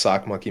giant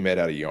sock monkey made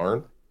out of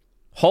yarn.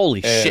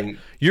 Holy shit!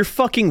 You're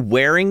fucking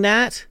wearing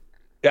that?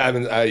 Yeah,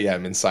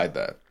 I'm inside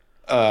that.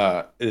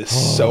 It is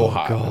so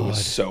hot. God. It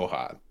was so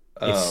hot.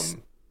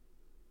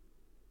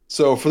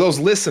 So for those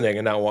listening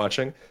and not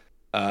watching,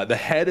 the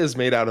head is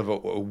made out of a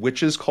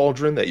witch's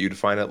cauldron that you'd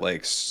find at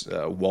like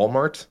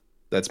Walmart.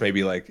 That's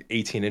maybe like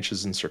 18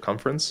 inches in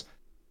circumference,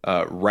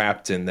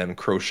 wrapped in then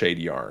crocheted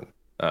yarn.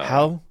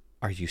 How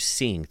are you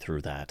seeing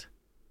through that?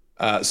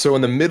 So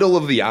in the middle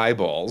of the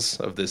eyeballs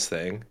of this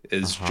thing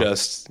is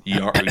just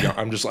yarn.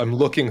 I'm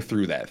looking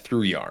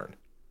through yarn.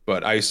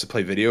 But I used to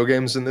play video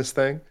games in this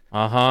thing.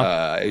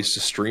 I used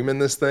to stream in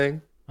this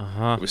thing.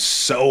 It was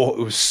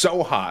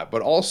so hot.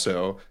 But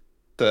also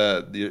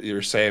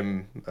your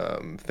same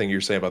thing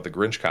you're saying about the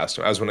Grinch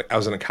costume. I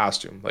was in a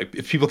costume. Like,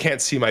 if people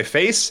can't see my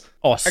face,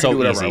 I can do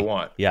whatever I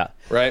want. Yeah.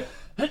 Right?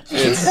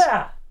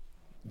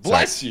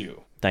 Bless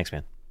you. Thanks,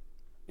 man.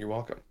 You're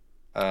welcome.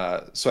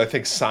 So I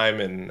think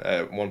Simon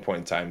at one point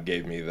in time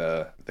gave me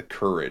the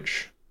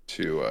courage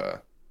to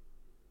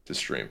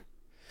stream.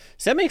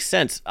 So that makes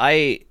sense.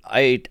 I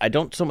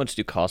don't so much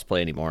do cosplay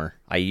anymore.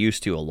 I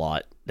used to a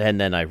lot. And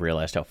then I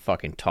realized how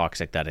fucking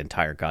toxic that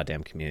entire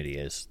goddamn community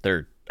is.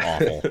 They're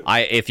awful.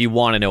 If you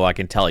want to know, I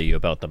can tell you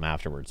about them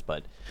afterwards.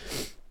 But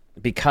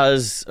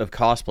because of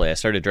cosplay, I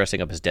started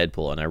dressing up as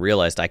Deadpool, and I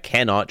realized I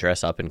cannot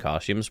dress up in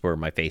costumes where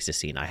my face is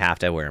seen. I have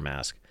to wear a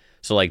mask.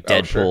 So like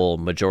Deadpool,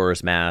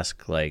 Majora's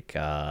Mask, like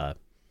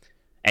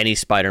any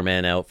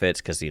Spider-Man outfits,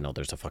 because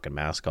there's a fucking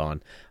mask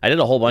on. I did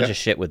a whole bunch of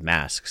shit with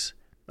masks.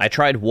 I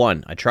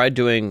tried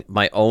doing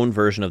my own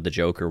version of the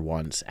Joker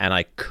once, and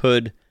I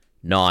could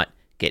not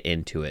get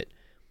into it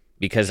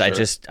because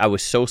I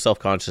was so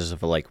self-conscious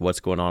of like what's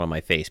going on my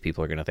face.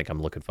 People are gonna think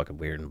I'm looking fucking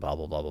weird and blah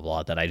blah blah blah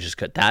blah. That I just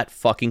cut that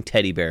fucking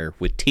teddy bear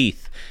with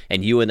teeth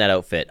and you in that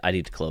outfit. I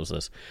need to close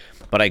this,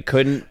 but I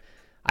couldn't.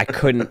 I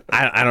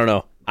don't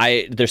know.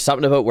 There's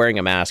something about wearing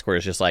a mask where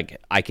it's just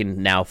like I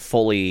can now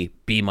fully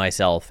be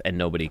myself and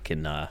nobody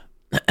can.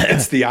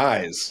 It's the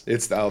eyes.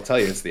 I'll tell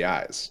you, it's the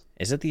eyes.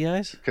 Is it the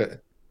eyes?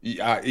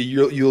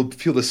 You'll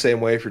feel the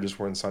same way if you're just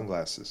wearing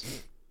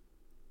sunglasses.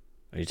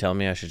 Are you telling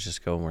me I should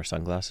just go and wear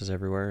sunglasses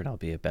everywhere and I'll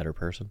be a better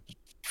person?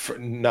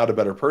 Not a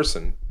better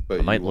person,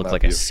 but I might look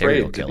like a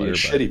serial killer.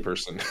 To be a shitty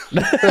person.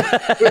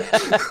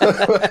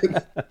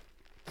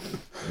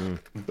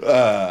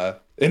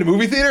 In a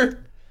movie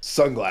theater,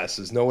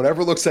 sunglasses. No one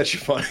ever looks at you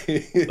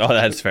funny. Oh,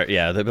 that's fair.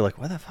 Yeah, they'll be like,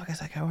 "Why the fuck is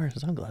that guy wearing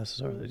sunglasses?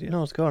 Do you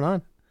know what's going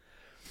on?"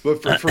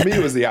 But for me,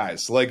 it was the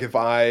eyes. Like if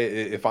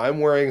I'm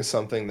wearing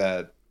something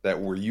that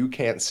where you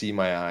can't see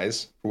my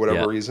eyes for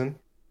whatever reason,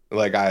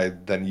 like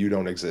then you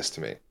don't exist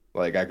to me.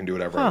 Like I can do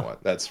whatever I Huh.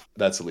 want. That's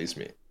at least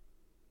me.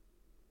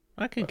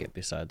 I can get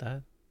beside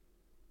that.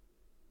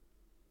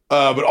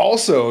 But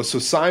also, so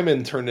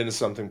Simon turned into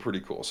something pretty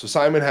cool. So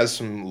Simon has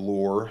some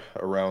lore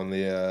around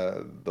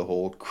the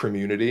whole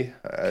community,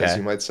 as you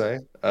Okay. might say.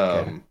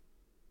 Okay.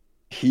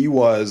 He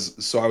was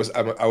so I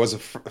was a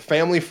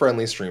family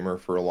friendly streamer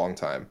for a long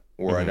time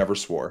where I Hmm. never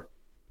swore.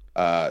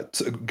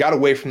 Got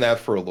away from that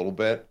for a little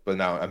bit, but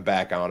now I'm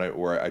back on it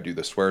where I do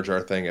the swear jar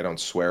thing. I don't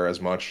swear as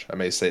much. I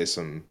may say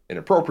some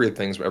inappropriate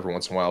things every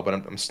once in a while, but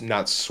I'm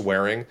not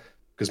swearing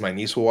because my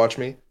niece will watch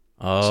me,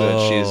 so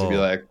that she doesn't be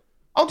Oh. like,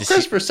 "Uncle Does she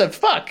Christopher said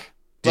fuck."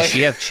 does Like,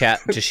 she have chat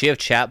does she have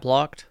chat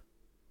blocked?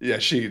 yeah,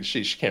 she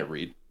can't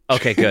read.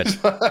 Okay, good.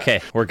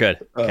 Okay, we're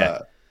good. Okay. Uh,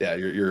 yeah,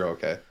 you're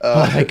okay.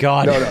 Oh my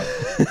god. No,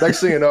 no. Next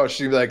thing you know,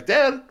 she'd be like,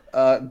 "Dad,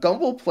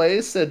 Gumball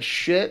Play said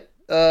shit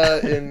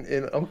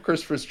in Uncle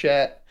Christopher's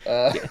chat."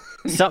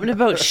 Something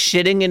about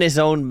shitting in his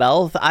own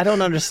mouth? I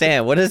don't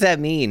understand. What does that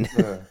mean?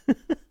 uh,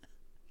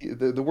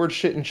 the word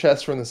shit and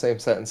chest are in the same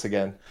sentence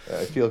again.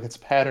 I feel like it's a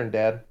pattern,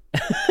 Dad.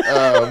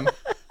 Um,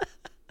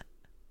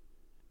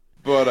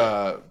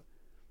 but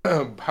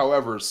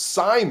however,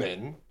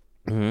 Simon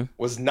Hmm.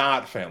 was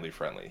not family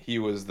friendly. He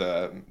was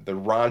the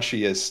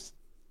raunchiest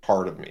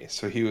part of me.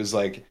 So he was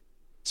like,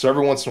 so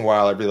every once in a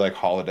while, every like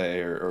holiday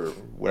or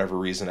whatever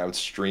reason, I would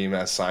stream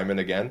as Simon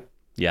again,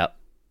 Yep.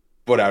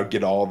 but I would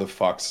get all the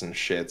fucks and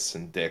shits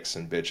and dicks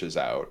and bitches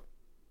out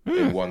Hmm.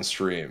 in one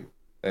stream.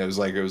 And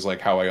it was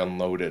like how I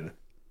unloaded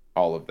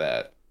all of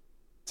that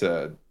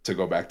to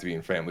go back to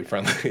being family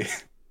friendly.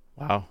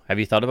 Wow. Have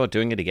you thought about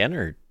doing it again,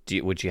 or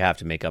would you have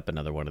to make up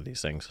another one of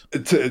these things?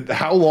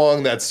 How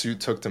long that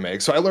suit took to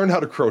make. So I learned how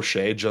to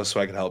crochet just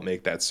so I could help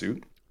make that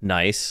suit.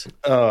 Nice.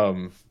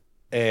 Um,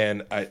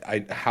 and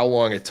I how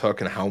long it took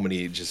and how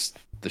many just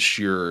the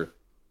sheer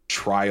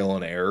trial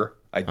and error.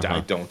 I Uh-huh. I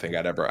don't think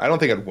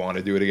I'd want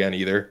to do it again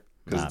either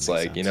because Nah, it's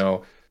makes like,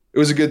 sense. it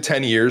was a good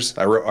 10 years.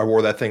 I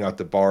wore that thing out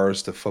to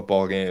bars, to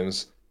football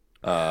games.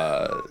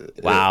 Uh,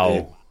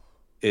 Wow.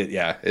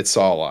 yeah, it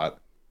saw a lot.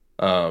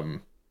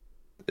 Um,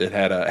 it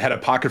had a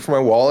pocket for my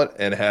wallet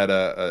and had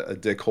a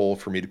dick hole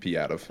for me to pee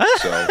out of.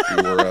 So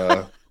we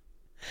were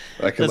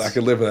I That's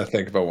could live in that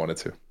thing if I wanted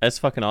to. that's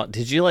fucking aw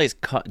did you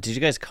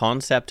guys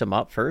concept him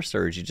up first,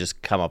 or did you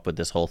just come up with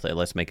this whole thing?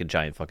 Let's make a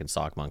giant fucking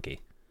sock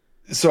monkey.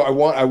 So I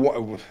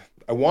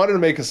wanted to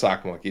make a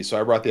sock monkey, so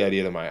I brought the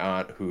idea to my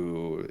aunt,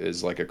 who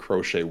is like a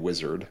crochet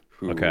wizard.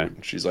 Who Okay.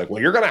 she's like,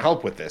 "Well, you're gonna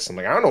help with this." I'm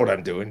like, "I don't know what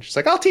I'm doing." She's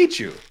like, "I'll teach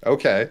you."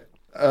 Okay.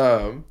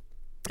 Um,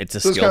 It's a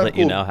so it's skill kind that of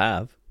you cool. now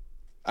have.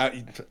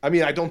 I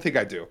mean, I don't think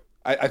I do.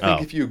 I think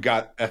Oh, if you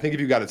got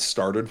it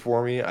started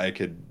for me, I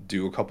could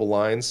do a couple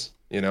lines.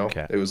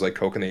 okay. It was like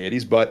Coke in the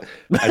 '80s, but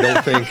I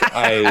don't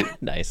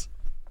think Nice.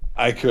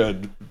 I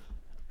could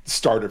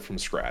start it from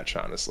scratch,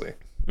 honestly.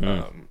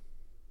 Mm.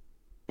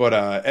 But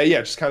yeah,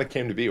 it just kind of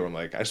came to be where I'm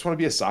like, I just want to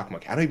be a sock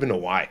monkey. I don't even know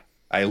why.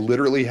 I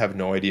literally have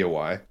no idea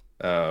why.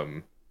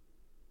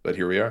 But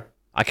here we are.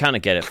 I kind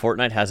of get it.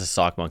 Fortnite has a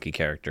sock monkey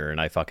character,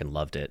 and I fucking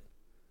loved it.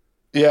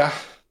 Yeah,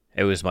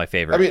 It was my I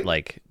favorite,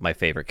 mean, my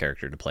favorite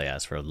character to play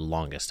as for the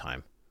longest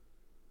time.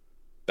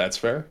 that's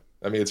fair.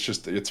 I mean,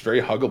 it's very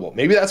huggable.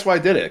 Maybe that's why I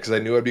did it because I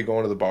knew I'd be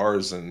going to the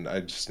bars, and I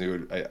just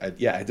knew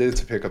yeah, I did it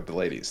to pick up the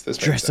ladies. This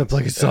makes Dressed up sense.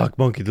 like a sock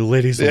monkey, the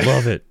ladies will Yeah.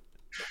 love it.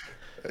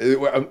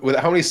 With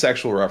how many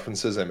sexual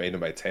references I made to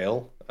my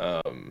tail,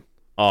 Oh,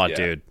 yeah,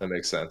 dude, that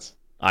makes sense.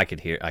 I can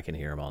hear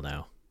them all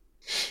now.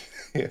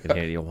 Yeah. I can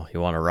hear you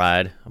want to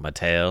ride on my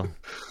tail?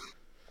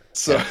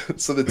 So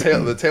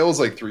the tail was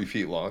like 3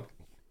 feet long.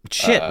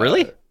 Shit,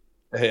 really?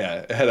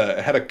 Yeah, it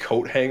had a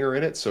coat hanger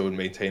in it so it would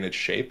maintain its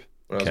shape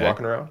when I was Okay.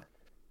 walking around.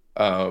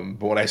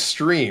 But when I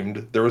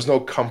streamed, there was no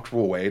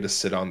comfortable way to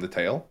sit on the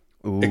tail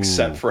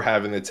except Ooh. for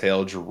having the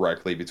tail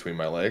directly between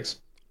my legs.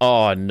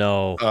 Oh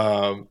no.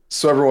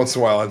 So every once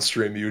in a while on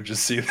stream, you would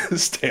just see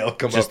this tail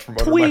come Just up from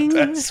under twing.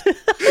 my desk.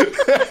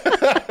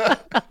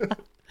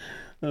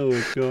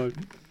 Oh god.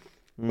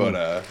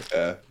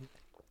 But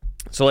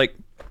So like,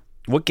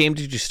 what game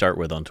did you start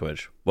with on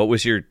Twitch? What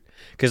was your?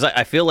 Because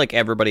I feel like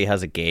everybody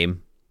has a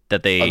game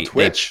that on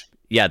Twitch,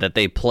 that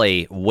they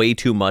play way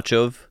too much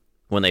of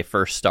when they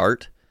first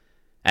start,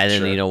 and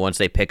then Sure. once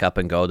they pick up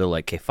and go, they're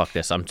like, "Okay, fuck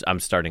this. I'm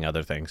starting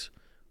other things."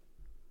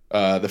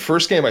 the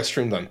first game I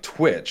streamed on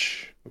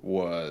Twitch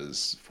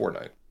was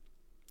Fortnite.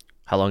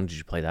 How long did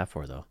you play that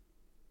for, though?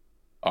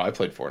 Oh, I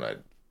played Fortnite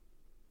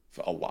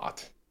a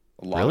lot,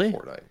 Really? of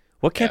Fortnite.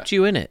 What kept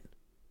you in it?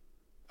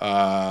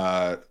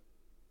 Uh,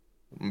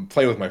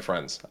 Play with my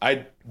friends.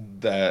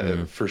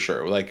 For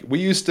sure. Like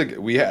we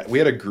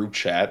had a group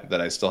chat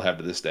that I still have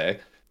to this day.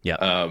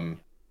 Yeah.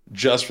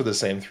 Just for the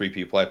same three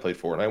people I played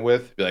Fortnite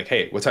with. Be like,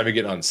 hey, what time are you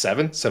getting on?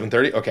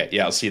 7:30? Okay,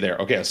 yeah, I'll see you there.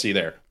 Okay, I'll see you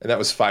there. And that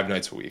was 5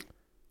 nights a week.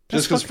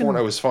 That's Just because fucking-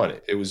 Fortnite was fun.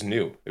 It was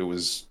new. It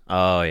was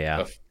Oh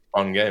yeah. a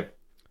fun game.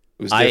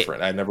 It was I-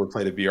 different. I'd never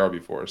played a VR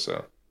before,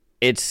 so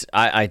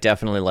I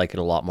definitely like it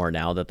a lot more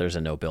now that there's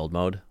a no build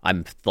mode.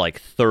 I'm like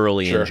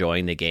thoroughly Sure.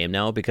 enjoying the game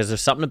now because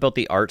there's something about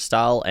the art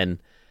style, and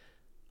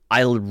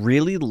I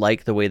really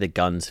like the way the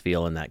guns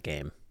feel in that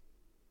game.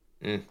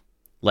 Mm.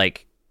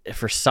 Like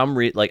for some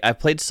reason, like I've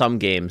played some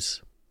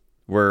games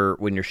where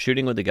when you're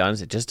shooting with the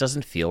guns, it just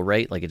doesn't feel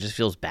right. Like it just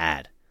feels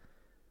bad.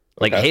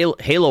 Like Okay.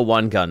 Halo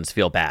 1 guns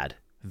feel bad.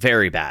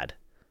 Very bad.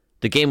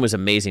 The game was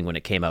amazing when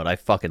it came out. I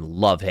fucking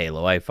love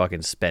Halo. I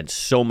fucking spent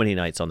so many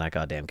nights on that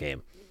goddamn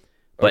game.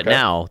 But Okay.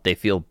 now they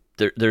feel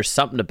there's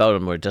something about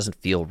them where it doesn't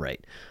feel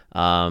right.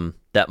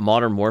 That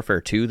Modern Warfare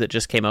 2 that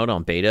just came out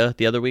on beta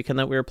the other weekend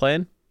that we were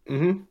playing,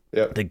 Mm-hmm.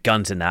 Yeah. the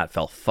guns in that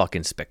felt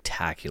fucking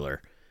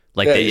spectacular.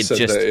 Like Yeah, they, you it said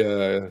just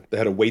they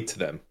had a weight to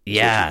them. Is what you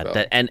yeah, felt.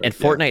 that and Yeah.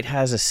 Fortnite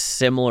has a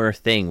similar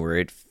thing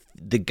where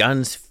the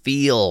guns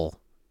feel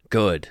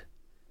good.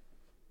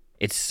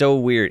 It's so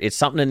weird. It's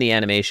something in the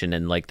animation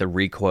and like the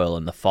recoil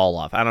and the fall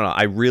off. I don't know.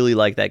 I really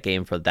like that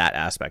game for that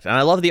aspect, and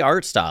I love the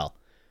art style.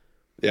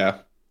 Yeah.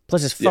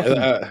 Plus, it's Yeah.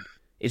 fucking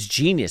it's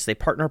genius. They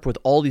partner up with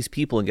all these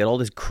people and get all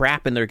this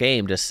crap in their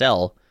game to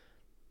sell.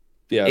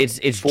 Yeah. It's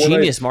Fortnite,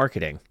 genius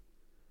marketing.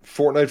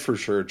 Fortnite for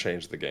sure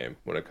changed the game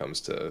when it comes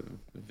to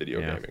video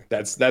Yeah. gaming.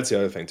 That's the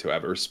other thing too. I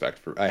had a respect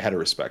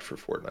for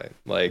Fortnite.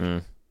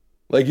 Mm.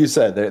 Like you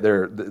said,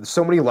 there's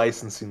so many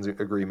licensing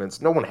agreements.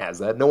 No one has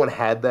that. No one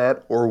had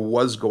that or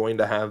was going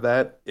to have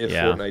that if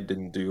Yeah. Fortnite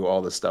didn't do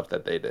all the stuff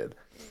that they did.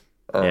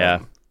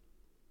 Yeah.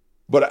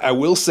 But I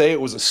will say it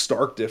was a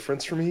stark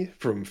difference for me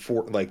from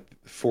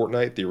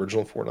Fortnite, the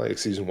original Fortnite, like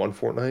season one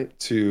Fortnite,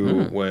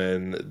 to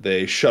when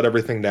they shut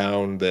everything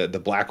down. The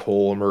black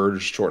hole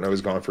emerged. Fortnite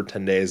was gone for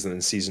 10 days, and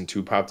then season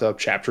two popped up,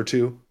 chapter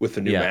 2 with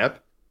the new Yeah. map.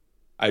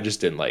 I just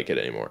didn't like it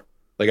anymore.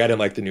 Like I didn't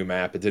like the new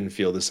map. It didn't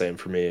feel the same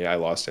for me. I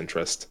lost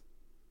interest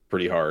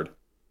pretty hard.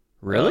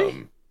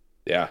 Really?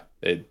 Yeah,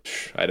 I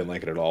didn't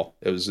like it at all.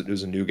 It was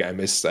a new game.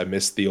 I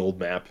missed the old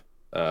map.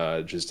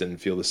 It just didn't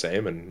feel the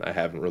same, and I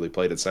haven't really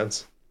played it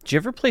since. Did you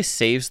ever play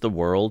Saves the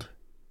World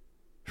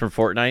from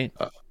Fortnite?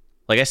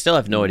 Like, I still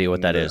have no idea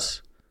what that no.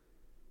 is.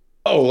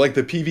 Oh, like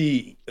the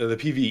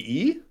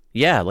PvE?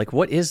 Yeah, like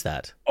what is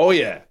that? Oh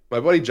yeah,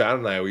 my buddy John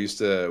and I we used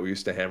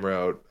to hammer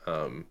out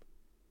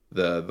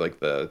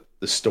the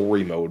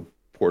story mode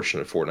portion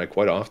of Fortnite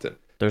quite often.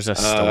 There's a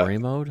story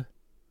mode?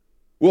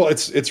 Well,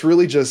 it's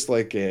really just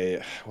like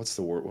a what's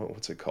the word?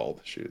 What's it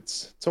called? Shoot,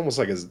 it's almost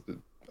like a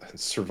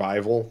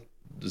survival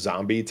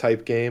zombie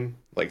type game,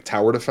 like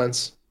tower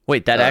defense.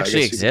 Wait, that I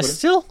actually guess you could put exists it.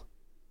 still?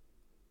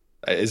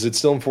 Is it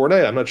still in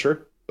Fortnite? I'm not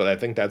sure, but I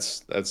think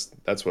that's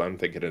what I'm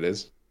thinking it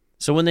is.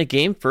 So when the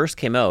game first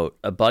came out,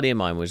 a buddy of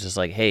mine was just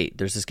like, "Hey,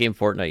 there's this game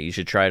Fortnite. You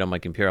should try it on my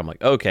computer." I'm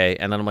like, "Okay."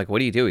 And then I'm like, "What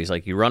do you do?" He's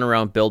like, "You run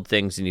around, build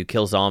things, and you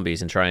kill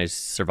zombies and try and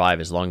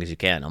survive as long as you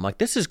can." I'm like,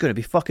 "This is going to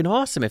be fucking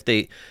awesome if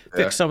they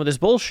fix some of this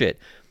bullshit."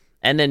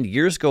 And then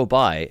years go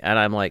by, and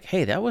I'm like,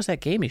 "Hey, that was that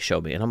game you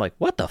showed me." And I'm like,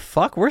 "What the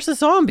fuck? Where's the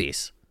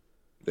zombies?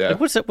 Yeah. Like,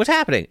 what's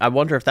happening?" I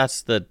wonder if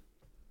that's the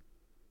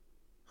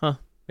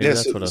maybe Yeah,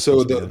 that's what I was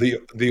so supposed to be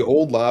doing. the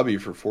old lobby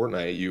for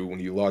Fortnite, when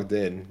you logged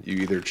in, you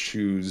either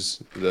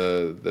choose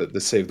the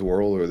save the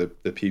world or the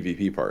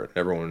PvP part.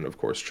 Everyone, of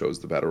course, chose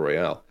the battle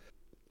royale.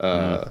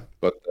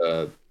 But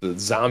the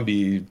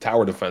zombie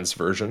tower defense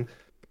version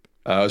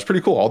was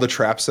pretty cool. All the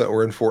traps that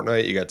were in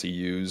Fortnite, you got to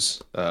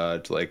use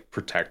to like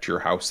protect your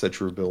house that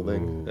you were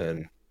building,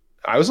 and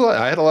I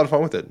had a lot of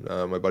fun with it.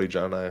 My buddy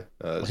John and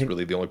I is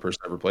really the only person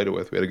I ever played it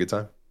with. We had a good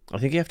time. I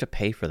think you have to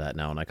pay for that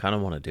now, and I kind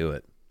of want to do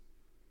it.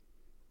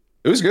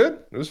 It was good.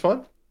 It was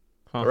fun.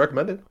 Huh. I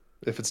recommend it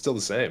if it's still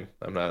the same.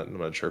 I'm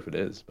not sure if it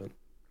is, but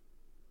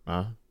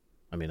I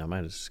mean, I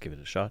might just give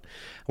it a shot.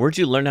 Where'd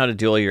you learn how to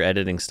do all your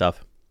editing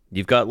stuff?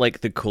 You've got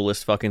like the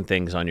coolest fucking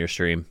things on your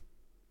stream.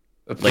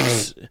 Like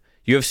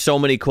you have so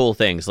many cool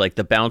things, like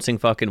the bouncing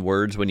fucking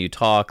words when you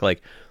talk.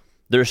 Like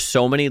there's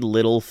so many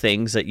little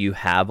things that you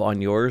have on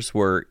yours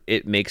where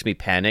it makes me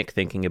panic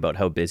thinking about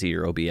how busy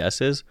your OBS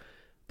is.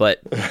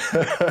 But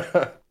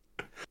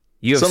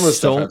you have some of the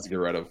stuff I so. have to get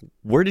rid of.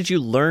 Where did you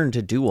learn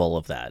to do all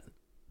of that?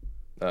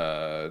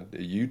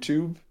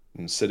 YouTube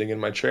and sitting in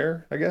my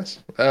chair, I guess.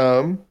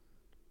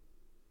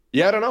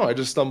 Yeah, I don't know. I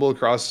just stumble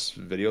across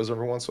videos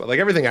every once in a while. Like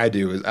everything I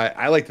do is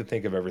I like to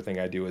think of everything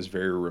I do as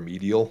very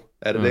remedial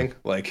editing.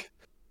 Like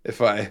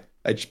if I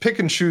just pick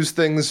and choose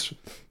things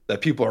that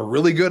people are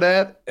really good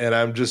at and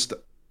I'm just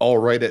all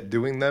right at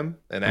doing them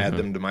and add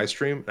them to my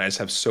stream. And I just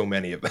have so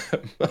many of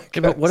them. Okay,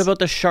 but what about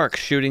the shark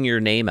shooting your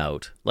name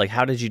out? Like,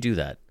 how did you do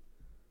that?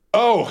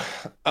 Oh,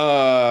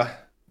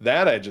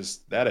 that I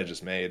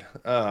just made.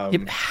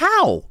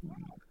 How?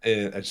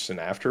 It's just in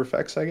After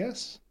Effects, I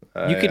guess.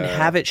 You can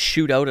have it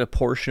shoot out a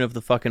portion of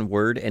the fucking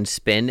word and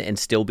spin and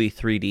still be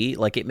 3D.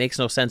 Like, it makes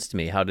no sense to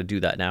me how to do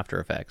that in After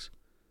Effects.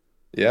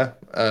 Yeah.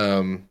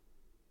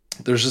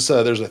 There's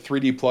there's a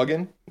 3D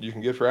plugin you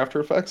can get for After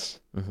Effects.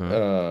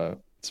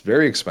 It's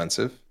very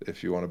expensive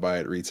if you want to buy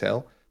it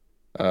retail.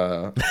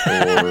 Or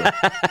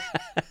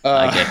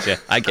I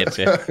get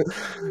you.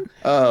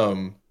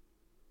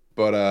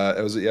 But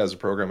it was a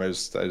program I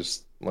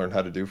just learned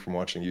how to do from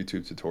watching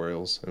YouTube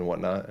tutorials and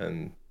whatnot.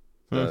 And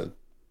the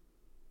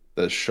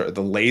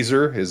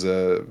laser is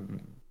a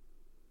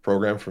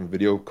program from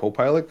Video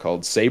Copilot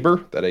called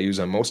Saber that I use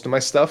on most of my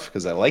stuff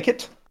because I like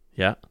it.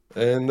 Yeah.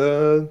 And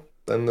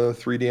then the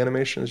 3D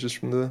animation is just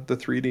from the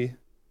 3D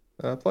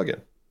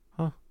plugin.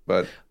 Huh.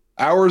 But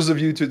hours of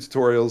YouTube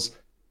tutorials,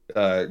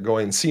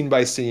 going scene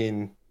by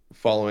scene,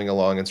 following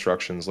along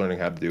instructions, learning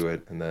how to do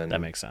it, and then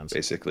That makes sense.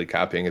 basically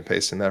copying and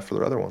pasting that for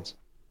the other ones.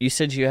 You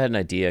said you had an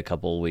idea a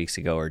couple of weeks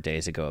ago or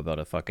days ago about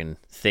a fucking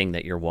thing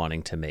that you're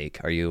wanting to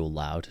make. Are you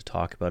allowed to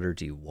talk about it, or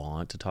do you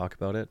want to talk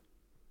about it?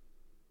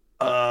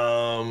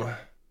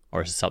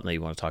 Or is it something that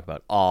you want to talk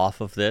about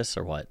off of this,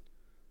 or what?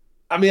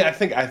 I mean, I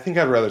think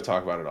I'd rather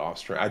talk about it off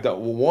stream. I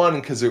don't, one,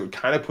 because it would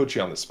kind of put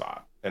you on the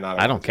spot, and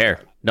I don't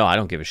care. No, I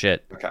don't give a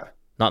shit. Okay.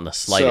 Not in the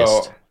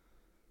slightest. So,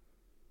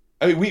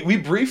 I mean, we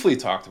briefly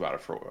talked about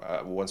it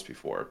for once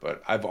before,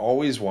 but I've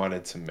always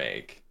wanted to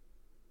make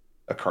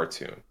a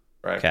cartoon,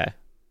 right? Okay.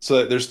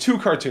 So there's two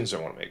cartoons I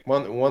want to make.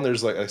 One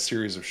there's like a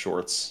series of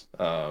shorts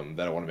that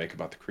I want to make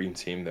about the Cream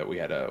Team that we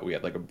had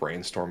like a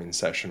brainstorming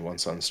session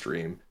once on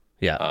stream.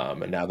 Yeah.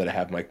 And now that I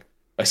have my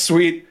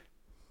sweet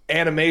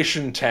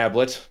animation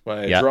tablet,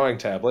 my drawing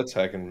tablet,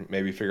 I can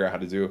maybe figure out how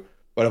to do.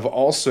 But I've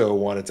also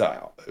wanted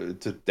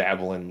to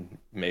dabble in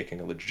making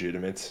a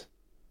legitimate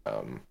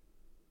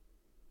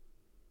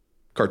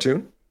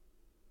cartoon,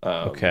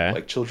 Okay.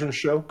 like children's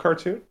show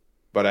cartoon.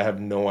 But I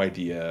have no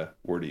idea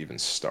where to even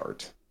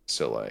start.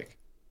 So like,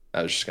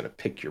 I was just gonna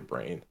pick your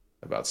brain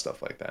about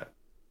stuff like that.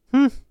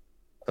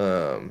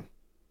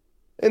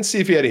 And see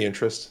if you had any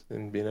interest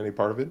in being any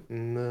part of it,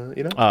 and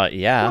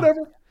Yeah.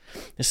 whatever.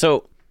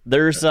 So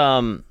there's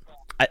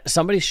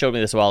somebody showed me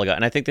this a while ago,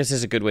 and I think this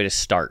is a good way to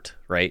start,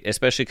 right?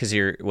 Especially because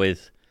you're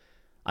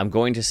I'm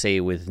going to say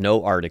with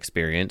no art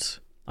experience.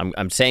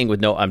 I'm saying with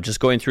no. I'm just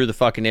going through the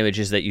fucking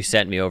images that you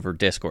sent me over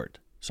Discord.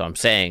 So I'm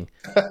saying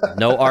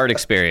no art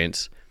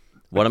experience.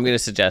 What I'm going to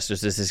suggest is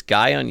there's this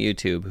guy on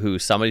YouTube who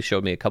somebody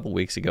showed me a couple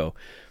weeks ago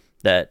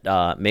that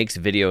makes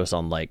videos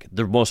on like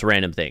the most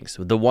random things.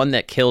 The one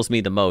that kills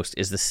me the most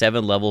is the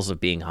 7 levels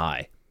of being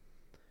high.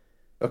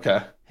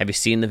 Okay. Have you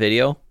seen the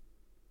video?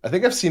 I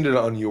think I've seen it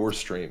on your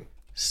stream.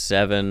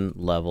 7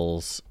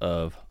 levels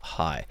of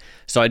high.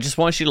 So I just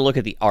want you to look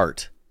at the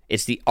art.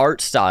 It's the art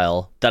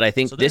style that I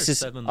think this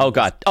is. Oh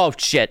god. Oh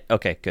shit.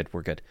 Okay, good.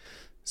 We're good.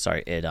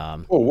 Sorry. It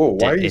Whoa.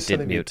 Why are you it did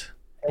sending mute.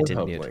 It did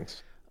mute.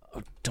 links?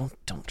 Oh,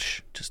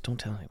 just don't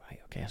tell anybody.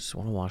 Okay, I just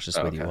want to watch this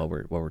with you while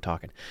we're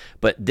talking.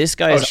 But this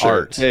guy's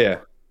art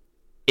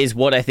is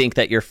what I think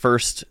that your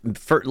first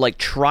like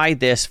try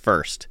this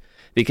first,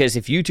 because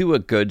if you do a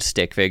good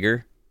stick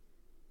figure,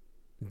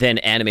 then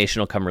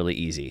animation will come really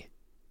easy,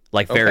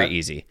 like very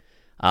easy.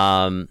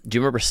 Do you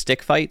remember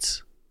stick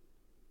fights?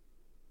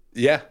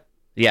 Yeah.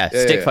 Yeah,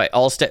 stick fight,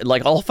 all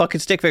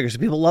fucking stick figures.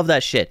 People love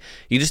that shit.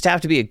 You just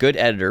have to be a good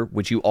editor,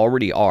 which you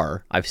already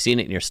are. I've seen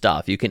it in your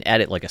stuff. You can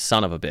edit like a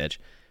son of a bitch.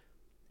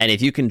 And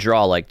if you can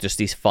draw like just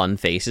these fun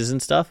faces and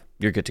stuff,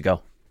 you're good to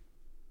go.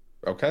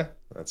 Okay,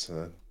 that's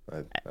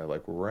I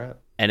like where we're at.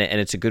 And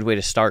it's a good way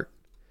to start.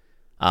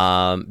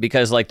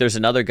 Because like there's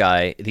another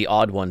guy, the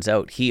Odd Ones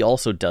Out. He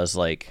also does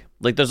like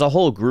there's a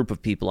whole group of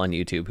people on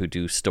YouTube who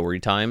do story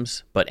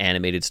times, but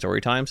animated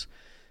story times.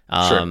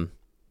 Sure.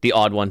 The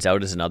Odd Ones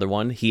Out is another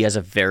one. He has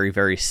a very,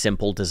 very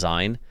simple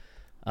design.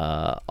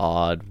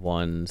 Odd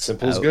Ones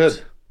Simple's Out.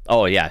 good.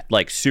 Oh, yeah.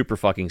 Like, super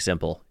fucking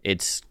simple.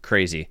 It's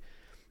crazy.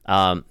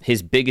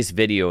 His biggest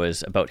video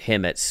is about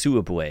him at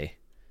Suabue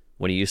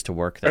when he used to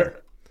work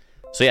there.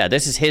 So, yeah,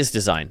 this is his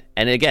design.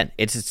 And again,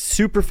 it's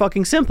super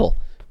fucking simple.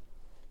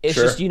 It's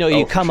just,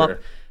 you come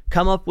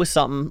up with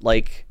something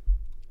like...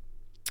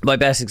 My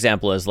best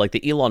example is like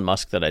the Elon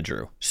Musk that I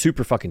drew.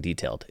 Super fucking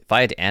detailed. If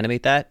I had to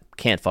animate that,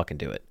 can't fucking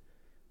do it.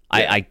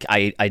 Yeah.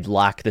 I'd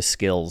lack the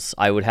skills.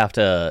 I would have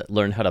to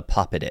learn how to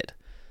puppet it.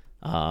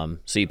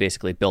 So you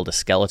basically build a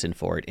skeleton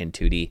for it in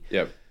 2D.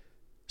 Yep.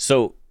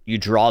 So you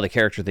draw the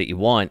character that you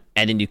want,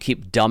 and then you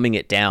keep dumbing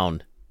it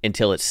down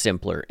until it's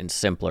simpler and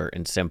simpler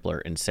and simpler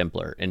and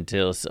simpler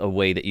until it's a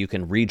way that you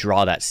can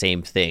redraw that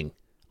same thing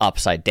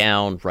upside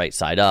down, right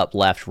side up,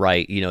 left,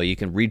 right. You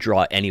can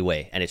redraw it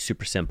anyway, and it's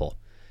super simple.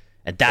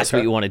 And that's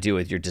what you want to do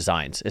with your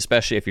designs,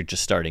 especially if you're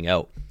just starting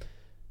out.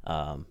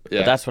 But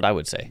that's what I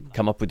would say.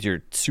 Come up with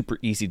your super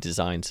easy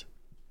designs.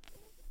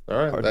 All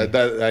right,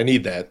 I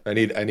need that. I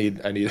need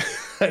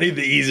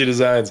the easy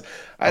designs.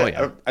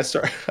 I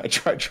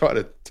tried drawing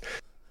it.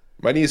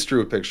 My niece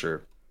drew a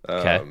picture.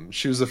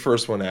 She was the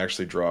first one to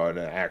actually draw an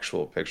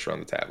actual picture on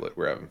the tablet.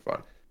 We're having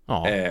fun.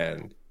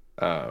 Aww.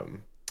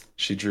 And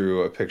she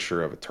drew a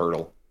picture of a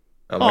turtle.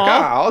 I'm like,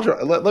 I'll draw.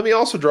 Let me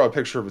also draw a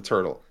picture of a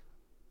turtle.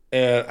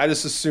 And I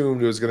just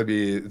assumed it was going to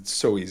be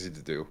so easy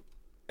to do.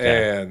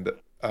 Okay. And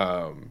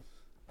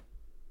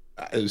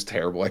it was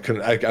terrible. I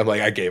couldn't. I'm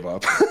like, I gave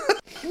up.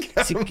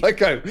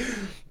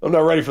 I'm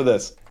not ready for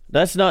this.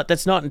 That's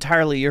not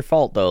entirely your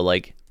fault though.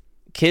 Like,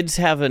 kids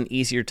have an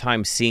easier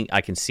time seeing. I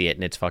can see it,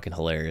 and it's fucking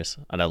hilarious,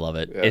 and I love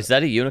it. Yeah. Is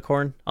that a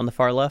unicorn on the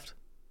far left?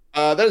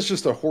 That is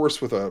just a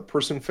horse with a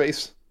person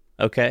face.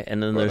 Okay,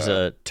 and then there's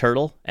a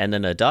turtle, and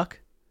then a duck.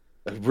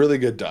 A really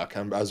good duck.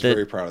 I was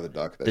very proud of the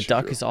duck. The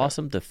duck is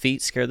awesome. The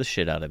feet scare the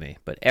shit out of me,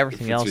 but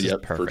everything else is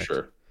perfect. For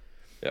sure.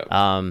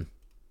 Yeah.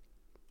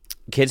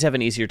 Kids have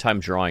an easier time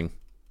drawing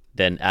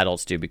than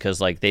adults do because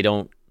like they're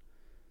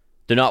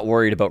not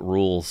worried about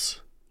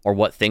rules or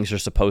what things are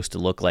supposed to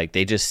look like.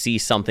 They just see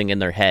something in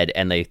their head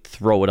and they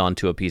throw it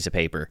onto a piece of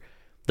paper.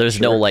 There's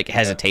no like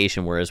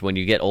hesitation. Whereas when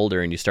you get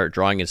older and you start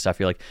drawing and stuff,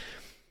 you're like,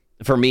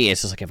 for me,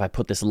 it's just like, if I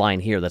put this line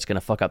here, that's going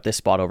to fuck up this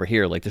spot over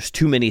here. Like, there's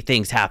too many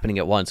things happening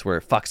at once where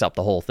it fucks up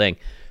the whole thing.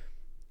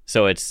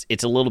 So it's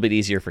a little bit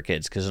easier for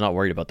kids because they're not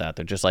worried about that.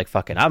 They're just like,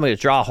 fucking, I'm going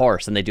to draw a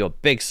horse. And they do a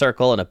big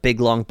circle and a big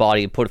long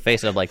body and put a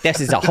face. And I'm like,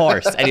 this is a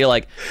horse. And you're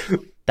like,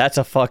 that's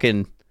a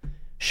fucking,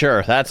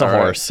 sure, that's a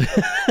horse.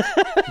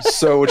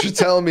 So what you're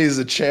telling me is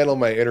to channel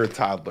my inner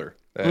toddler.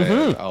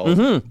 And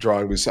I'll draw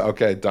and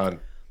okay, done.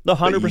 No,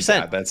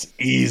 100%. That's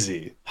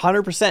easy.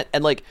 100%.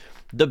 And like,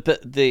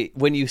 the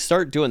when you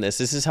start doing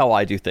this is how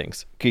I do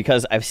things,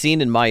 because I've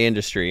seen in my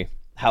industry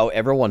how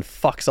everyone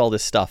fucks all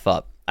this stuff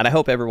up. And I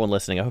hope everyone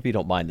listening, I hope you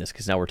don't mind this,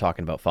 because now we're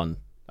talking about fun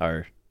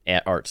or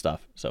art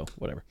stuff, so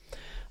whatever.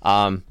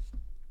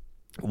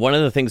 One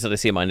of the things that I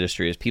see in my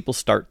industry is people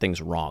start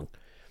things wrong.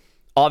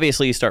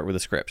 Obviously, you start with a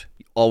script.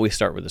 You always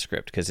start with a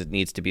script because it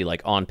needs to be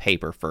like on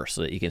paper first,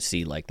 so that you can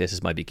see like, this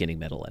is my beginning,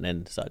 middle, and end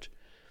and such.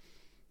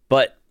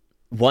 But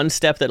one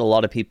step that a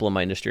lot of people in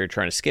my industry are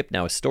trying to skip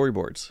now is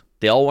storyboards.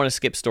 They all want to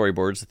skip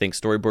storyboards. They think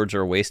storyboards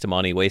are a waste of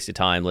money, waste of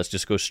time. Let's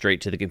just go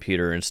straight to the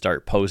computer and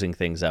start posing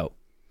things out.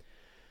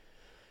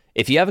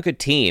 If you have a good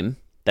team,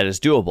 that is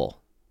doable.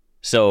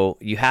 So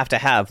you have to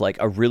have like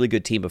a really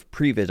good team of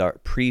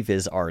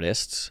previs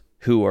artists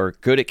who are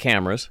good at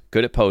cameras,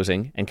 good at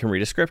posing, and can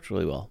read a script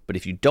really well. But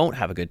if you don't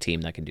have a good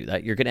team that can do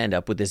that, you're going to end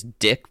up with this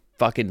dick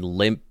fucking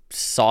limp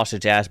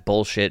sausage ass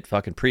bullshit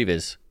fucking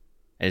previs,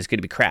 and it's going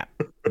to be crap.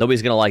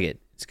 Nobody's going to like it.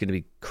 It's going to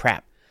be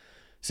crap.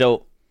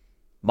 So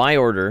my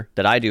order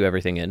that I do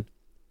everything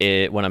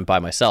in when I'm by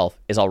myself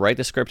is I'll write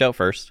the script out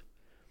first,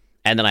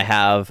 and then I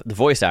have the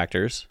voice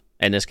actors.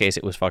 In this case,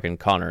 it was fucking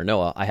Connor and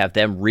Noah. I have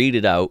them read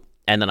it out,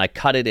 and then I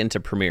cut it into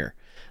Premiere,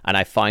 and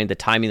I find the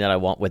timing that I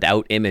want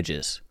without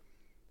images.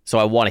 So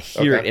I want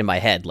to hear it in my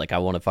head. Like, I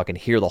want to fucking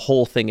hear the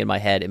whole thing in my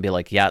head and be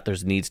like, yeah, there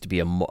needs to be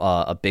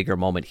a bigger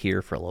moment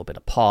here for a little bit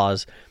of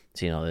pause.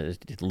 So, you know, a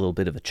little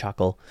bit of a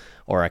chuckle.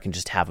 Or I can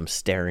just have them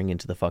staring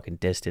into the fucking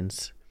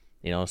distance,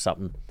 you know,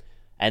 something.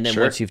 And then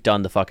once you've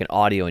done the fucking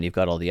audio and you've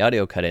got all the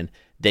audio cut in,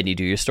 then you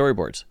do your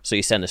storyboards. So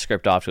you send the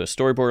script off to a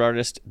storyboard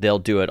artist. They'll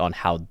do it on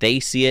how they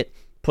see it,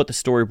 put the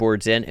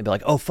storyboards in, and be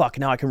like, oh, fuck,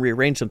 now I can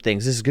rearrange some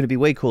things. This is going to be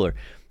way cooler.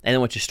 And then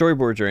once your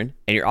storyboards are in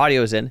and your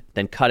audio is in,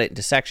 then cut it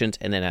into sections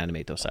and then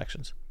animate those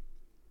sections.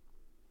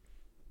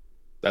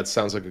 That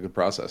sounds like a good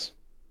process.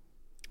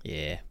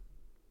 Yeah.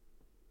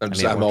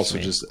 I'm also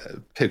just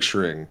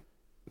picturing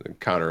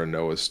Connor and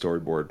Noah's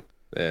storyboard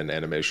and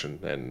animation,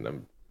 and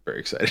I'm very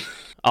excited.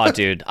 Oh,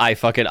 dude, I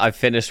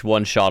finished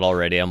one shot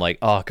already. I'm like,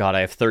 oh, God,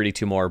 I have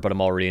 32 more, but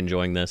I'm already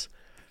enjoying this.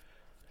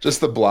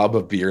 Just the blob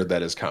of beard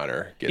that is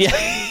Connor.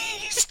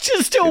 He's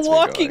just a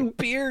walking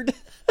beard.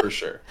 For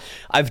sure.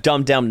 I've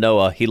dumbed down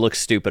Noah. He looks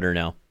stupider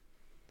now.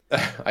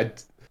 I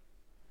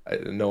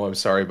know, I'm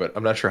sorry, but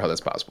I'm not sure how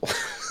that's possible.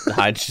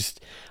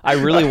 I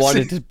really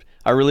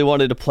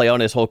wanted to play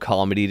on his whole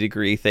comedy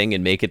degree thing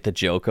and make it the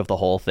joke of the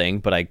whole thing,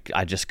 but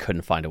I just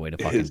couldn't find a way to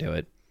fucking do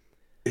it.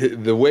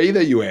 The way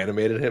that you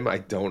animated him, I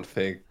don't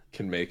think you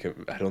can make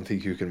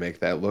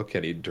that look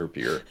any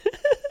derpier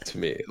to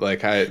me.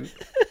 Like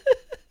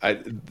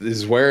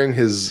he's wearing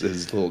his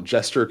little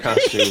jester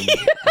costume.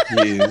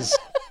 He's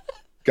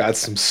got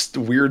some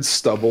weird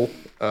stubble,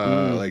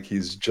 like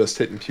he's just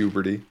hitting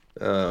puberty.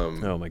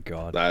 Oh my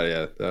God.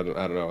 I don't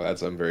know.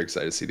 I'm very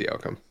excited to see the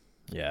outcome.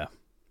 Yeah.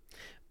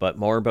 But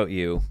more about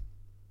you.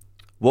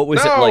 What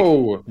was it like?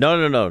 No.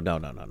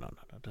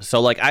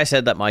 So like I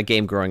said that my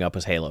game growing up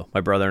was Halo.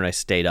 My brother and I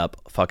stayed up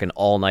fucking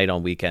all night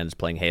on weekends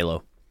playing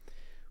Halo.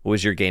 What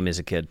was your game as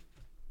a kid?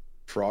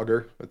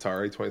 Frogger,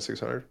 Atari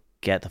 2600.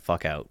 Get the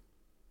fuck out.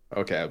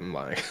 Okay, I'm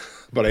lying.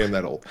 But I am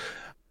that old.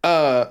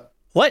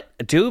 What?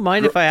 Do you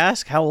mind if I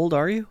ask, how old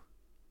are you?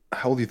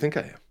 How old do you think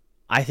I am?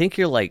 I think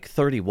you're like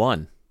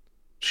 31.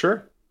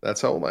 Sure.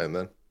 That's how old I am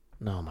then.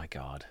 Oh my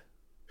God.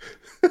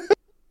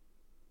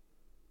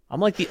 I'm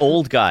like the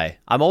old guy.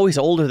 I'm always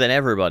older than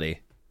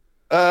everybody.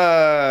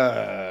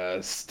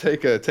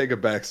 Take a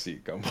back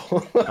seat,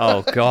 Gumball.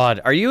 Oh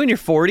God. Are you in your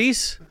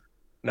 40s?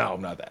 No,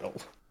 I'm not that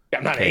old.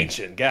 I'm not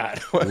ancient,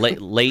 God. late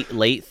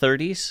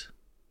 30s?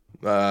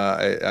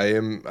 I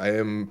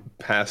am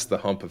past the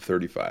hump of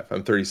 35.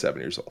 I'm 37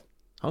 years old.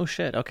 Oh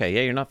shit. Okay,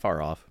 yeah, you're not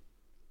far off.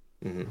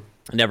 Mm-hmm.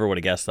 I never would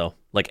have guessed though.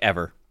 Like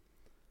ever.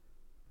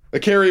 I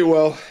carry it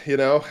well, you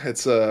know.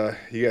 It's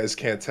you guys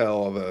can't tell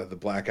all the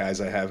black eyes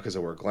I have because I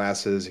wear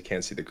glasses. You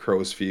can't see the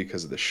crow's feet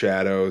because of the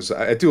shadows.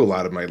 I do a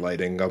lot of my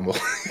lighting.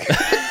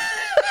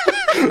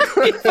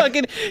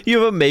 You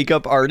have a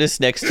makeup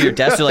artist next to your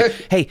desk. You're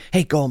like,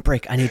 hey, go on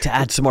break. I need to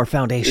add some more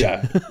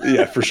foundation.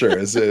 Yeah, for sure.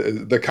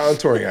 The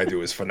contouring I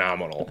do is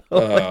phenomenal.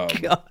 Oh my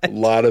God. A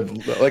lot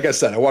of, like I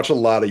said, I watch a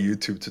lot of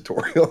YouTube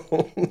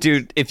tutorials.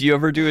 Dude, if you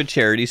ever do a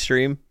charity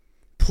stream,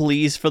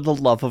 please, for the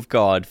love of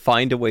God,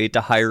 find a way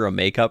to hire a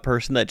makeup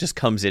person that just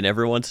comes in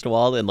every once in a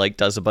while and like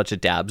does a bunch of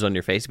dabs on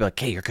your face. Be like,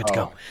 "Hey, you're good to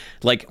go."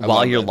 Like I while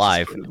love you're that.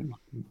 live.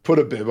 Just put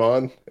a bib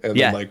on and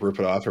Yeah. then like rip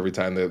it off every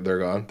time they're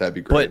gone. That'd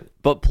be great.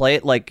 But play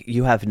it like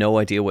you have no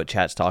idea what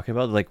chat's talking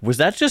about. Like, was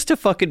that just a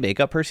fucking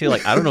makeup person? You're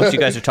like, I don't know what you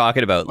guys are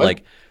talking about.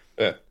 Like,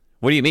 Yeah,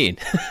 what do you mean?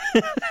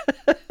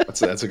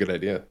 that's a good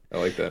idea. I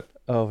like that.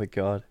 Oh my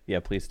god. Yeah,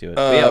 please do it.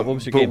 But yeah, what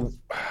was your game?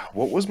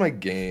 What was my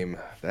game?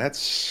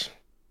 That's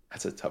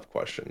a tough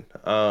question.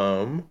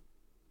 I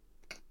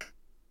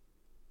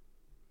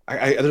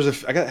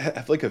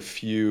have like a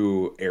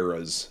few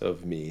eras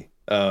of me.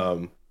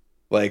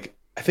 Like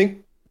I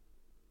think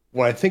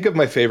when I think of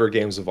my favorite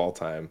games of all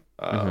time,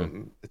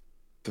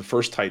 the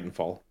first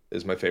Titanfall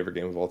is my favorite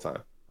game of all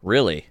time.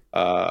 Really?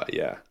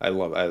 Yeah, I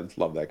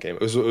love that game.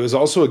 It was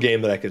also a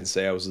game that I can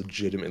say I was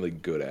legitimately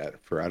good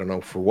at for I don't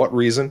know for what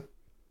reason.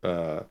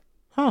 I'm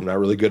not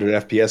really good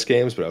at FPS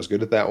games, but I was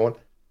good at that one.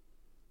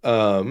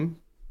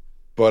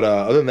 But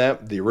other than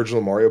that, the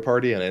original Mario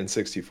Party on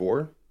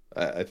N64,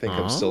 I think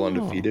I'm still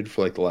undefeated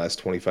for like the last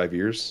 25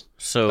 years.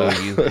 So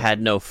you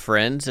had no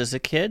friends as a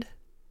kid?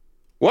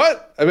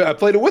 What? I mean, I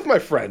played it with my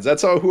friends.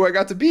 That's who I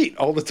got to beat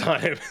all the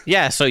time.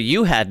 Yeah, so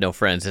you had no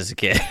friends as a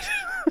kid.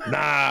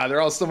 Nah,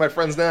 they're all still my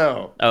friends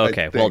now. Oh,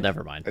 okay, well,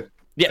 never mind.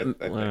 Yeah.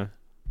 God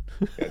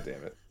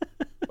damn it.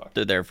 Fuck.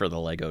 They're there for the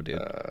Lego, dude.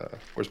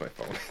 Where's my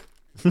phone?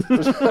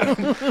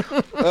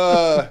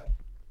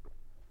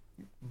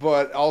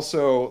 But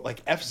also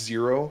like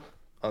F-Zero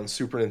on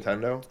Super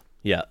Nintendo.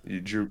 Yeah. Do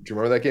you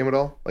remember that game at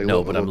all? Like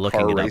No, but I'm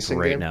looking it up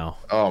right game? now.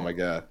 Oh my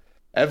god,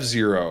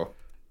 F-Zero.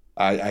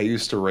 I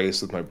used to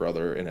race with my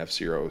brother in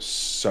F-Zero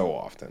so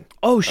often.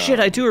 Oh shit,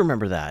 I do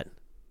remember that.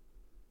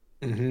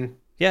 Mm-hmm.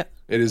 Yeah.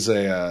 It is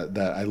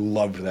that I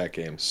loved that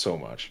game so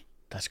much.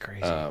 That's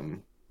crazy.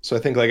 So I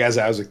think like as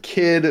I was a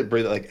kid,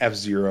 like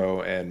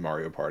F-Zero and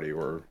Mario Party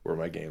were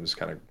my games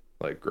kind of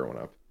like growing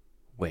up.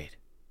 Wait,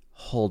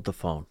 hold the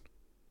phone.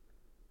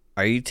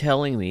 Are you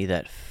telling me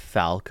that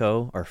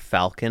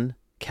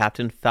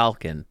Captain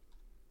Falcon,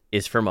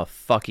 is from a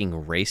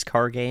fucking race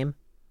car game?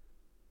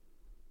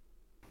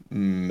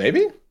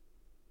 Maybe?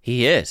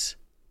 He is.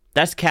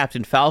 That's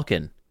Captain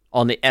Falcon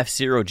on the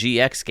F-Zero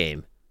GX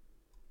game.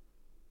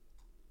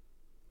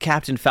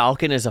 Captain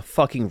Falcon is a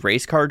fucking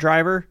race car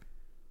driver?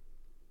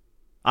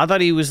 I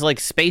thought he was like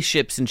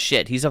spaceships and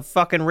shit. He's a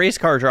fucking race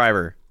car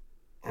driver.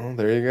 Oh,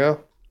 there you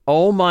go.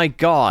 Oh my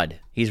god.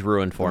 He's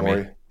ruined for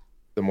me.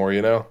 The more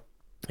you know.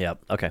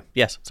 Yep. Okay.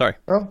 Yes. Sorry.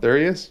 Oh, there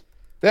he is.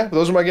 Yeah,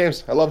 those are my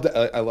games. I loved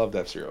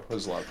F-Zero. It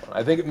was a lot of fun.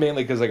 I think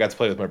mainly because I got to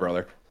play with my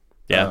brother.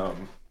 Yeah.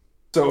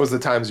 So it was the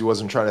times he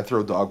wasn't trying to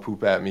throw dog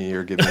poop at me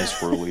or give me a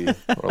swirly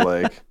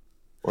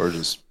or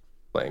just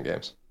playing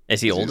games.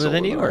 Is he older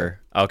than you or?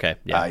 Okay.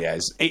 Yeah. Yeah,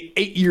 he's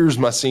 8 years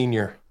my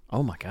senior.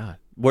 Oh my god.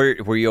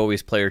 Were you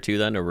always player 2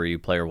 then, or were you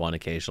player 1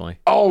 occasionally?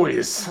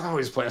 Always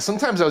player.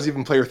 Sometimes I was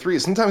even player 3.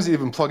 Sometimes I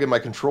even plug in my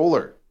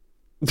controller.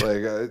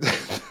 Like,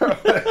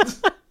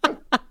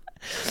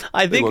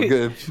 I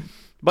think,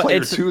 but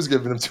player 2 is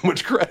giving him too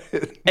much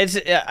credit.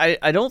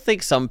 I don't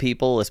think some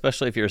people,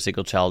 especially if you're a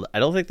single child, I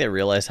don't think they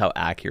realize how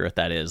accurate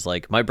that is.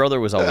 Like my brother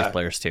was always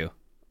players 2.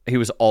 He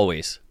was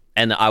always,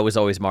 and I was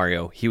always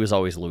Mario. He was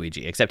always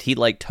Luigi, except he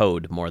liked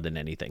Toad more than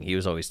anything. He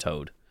was always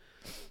Toad.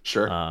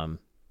 Sure.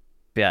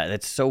 Yeah,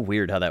 that's so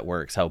weird how that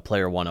works. How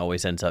player 1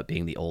 always ends up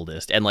being the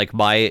oldest, and like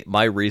my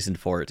reason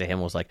for it to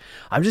him was like,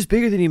 I'm just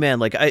bigger than you, man.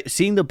 Like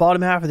seeing the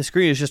bottom half of the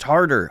screen is just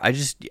harder. I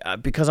just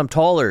because I'm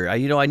taller. I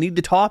need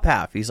the top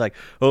half. He's like,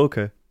 oh,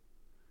 okay.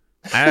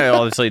 I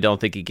obviously don't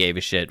think he gave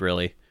a shit,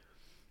 really.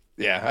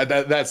 Yeah,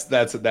 that's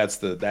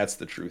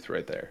the truth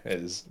right there.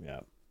 Is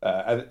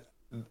yeah.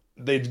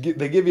 They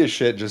give you a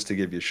shit just to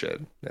give you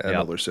shit. An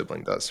older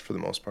sibling does for the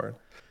most part.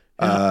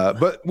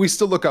 But we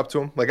still look up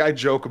to him. Like I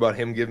joke about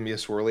him giving me a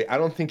swirly. I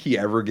don't think he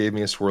ever gave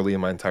me a swirly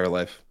in my entire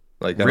life.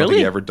 Like I don't think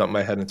he ever dumped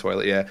my head in a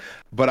toilet. Yeah,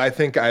 but I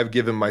think I've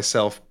given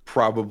myself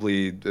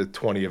probably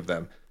 20 of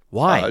them.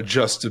 Why?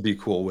 Just to be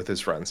cool with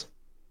his friends.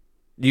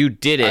 You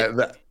did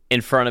it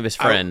in front of his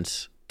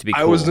friends to be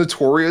cool. I was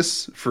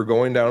notorious for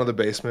going down to the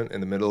basement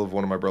in the middle of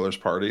one of my brother's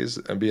parties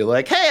and be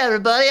like, "Hey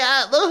everybody,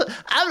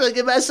 I'm gonna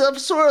give myself a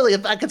swirly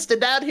if I can stay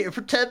down here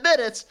for 10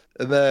 minutes."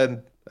 And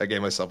then I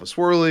gave myself a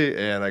swirly,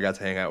 and I got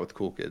to hang out with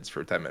cool kids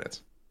for 10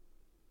 minutes.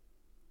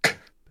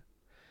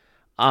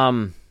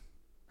 I'm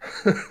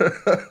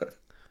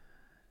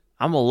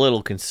a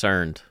little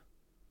concerned.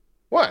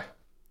 Why?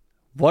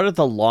 What are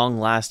the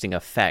long-lasting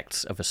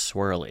effects of a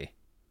swirly?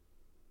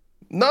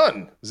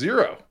 None.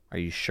 Zero. Are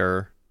you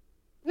sure?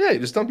 Yeah, you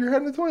just dump your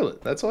head in the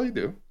toilet. That's all you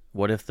do.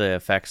 What if the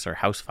effects are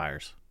house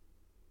fires?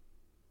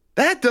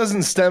 That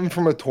doesn't stem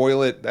from a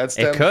toilet. That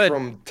stems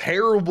from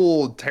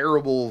terrible,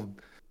 terrible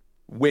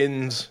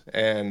winds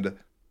and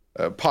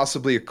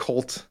possibly a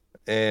cult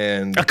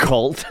and a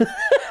cult.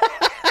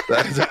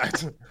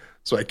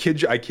 So I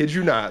kid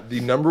you not. The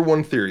number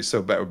one theory.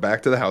 So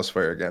back to the house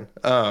fire again.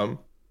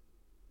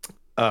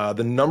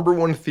 The number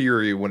one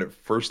theory when it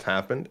first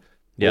happened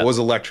was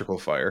electrical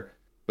fire,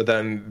 but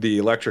then the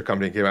electric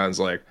company came out and was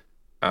like,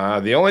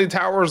 The only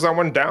towers that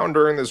went down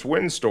during this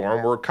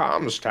windstorm were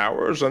comms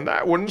towers, and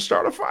that wouldn't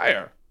start a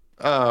fire.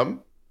 Oh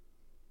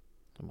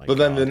my But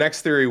then the God.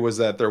 next theory was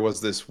that there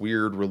was this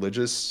weird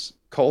religious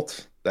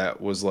cult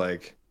that was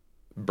like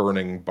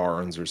burning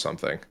barns or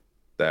something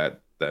that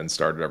then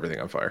started everything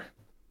on fire.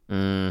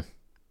 Mm,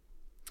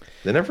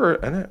 They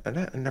never,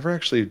 I never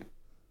actually,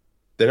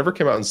 they never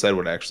came out and said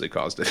what actually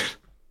caused it.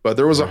 But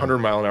there was really?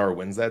 100-mile-an-hour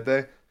winds that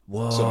day,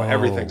 so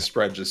everything Whoa.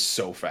 spread just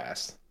so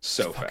fast, It's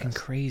so fucking fast.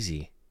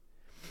 crazy.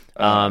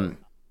 Um,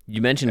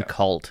 You mentioned yeah.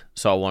 cult,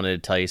 so I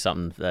wanted to tell you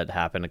something that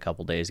happened a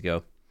couple days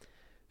ago.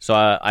 So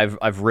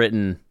I've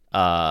written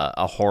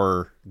a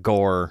horror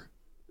gore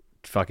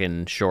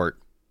fucking short,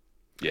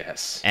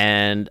 Yes.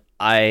 and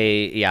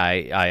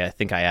I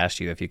think I asked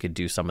you if you could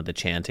do some of the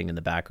chanting in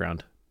the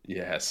background.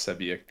 Yes, I'd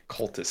be a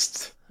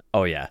cultist.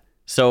 Oh yeah.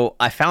 So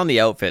I found the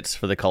outfits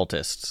for the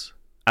cultists,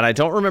 and I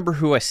don't remember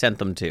who I sent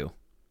them to,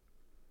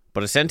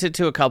 but I sent it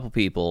to a couple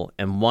people,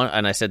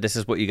 and I said, "This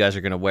is what you guys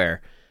are gonna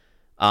wear."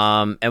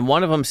 And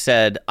one of them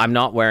said, "I'm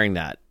not wearing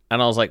that,"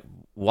 and I was like,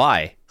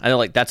 "Why?" And they're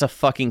like, "That's a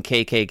fucking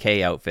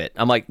KKK outfit."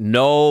 I'm like,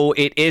 "No,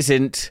 it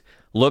isn't.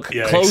 Look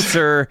Yikes.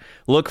 closer.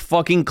 Look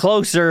fucking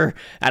closer."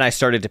 And I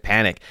started to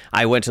panic.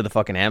 I went to the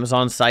fucking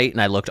Amazon site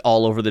and I looked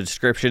all over the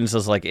descriptions. I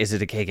was like, "Is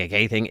it a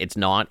KKK thing?" It's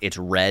not. It's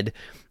red.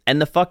 And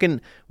the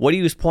fucking what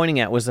he was pointing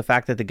at was the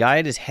fact that the guy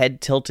had his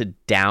head tilted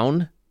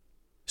down,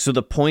 so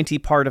the pointy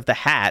part of the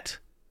hat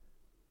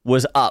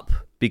was up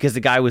because the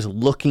guy was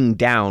looking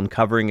down,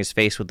 covering his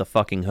face with the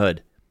fucking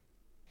hood.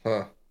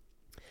 Huh.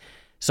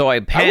 So I I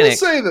will panicked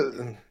say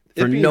that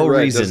for it being no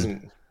red reason.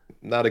 doesn't,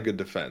 not a good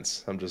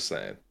defense. I'm just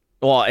saying.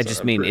 Well, I So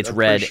just mean it's I'm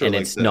pretty red sure, and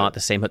like, it's not the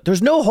same hood.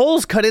 There's no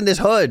holes cut in this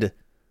hood.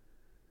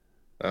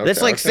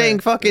 That's like saying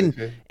fucking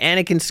okay.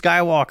 Anakin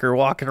Skywalker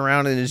walking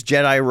around in his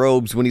Jedi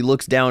robes when he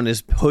looks down,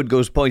 his hood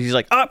goes pointy. He's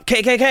like, "Up,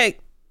 KKK." It's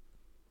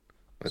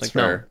That's like,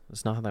 fair. no,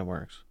 that's not how that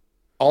works.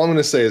 All I'm going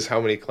to say is, how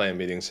many clan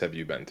meetings have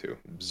you been to?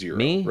 Zero,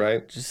 Me,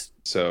 right? just,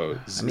 So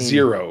I mean,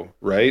 zero,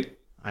 right?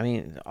 I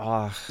mean, I don't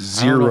know if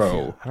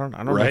Zero, I don't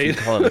know if you right?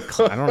 call it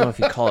I don't know if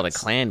you call it a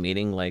clan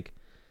meeting. Like,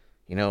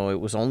 you know, it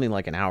was only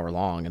like an hour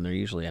long, and they're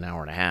usually an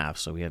hour and a half,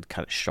 so we had to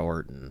cut it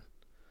short. And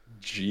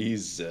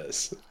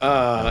Jesus.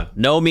 no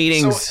So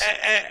meetings.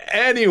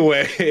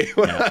 anyway,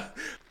 Yeah.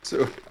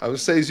 so I would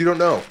say is you don't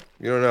know.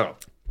 You don't know.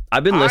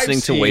 I've been listening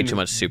I've to way seen too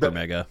much Super ba-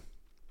 Mega.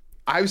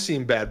 I've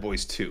seen Bad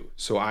Boys 2,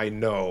 so I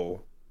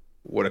know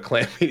what a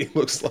clan meeting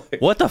looks like.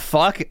 What the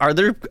fuck? Are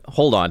there...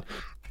 Hold on.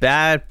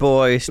 Bad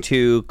Boys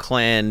 2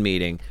 clan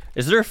meeting.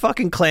 Is there a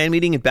fucking clan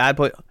meeting in Bad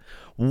Boy?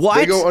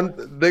 What?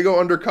 They go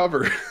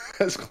undercover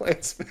as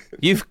clansmen.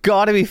 You've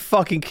got to be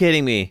fucking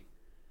kidding me.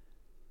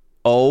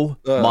 Oh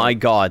my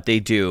god,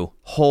 they do.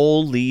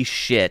 Holy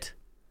shit.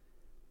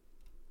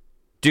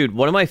 Dude,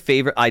 one of my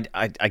favorite...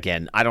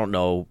 Again, I don't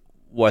know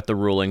what the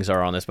rulings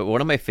are on this, but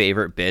one of my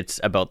favorite bits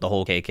about the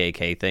whole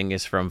KKK thing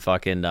is from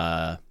fucking...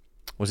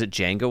 was it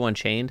Django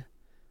Unchained?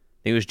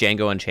 I think it was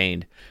Django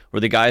Unchained,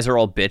 where the guys are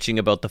all bitching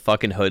about the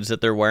fucking hoods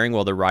that they're wearing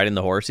while they're riding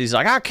the horse. He's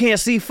like, "I can't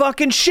see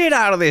fucking shit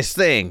out of this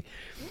thing."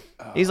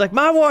 He's like,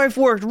 "My wife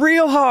worked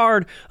real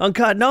hard on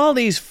cutting all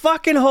these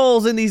fucking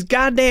holes in these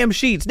goddamn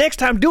sheets. Next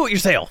time, do it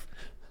yourself."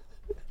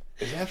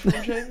 Is that from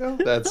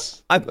Django?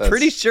 That's I'm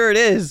pretty sure it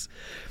is.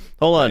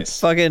 Hold on.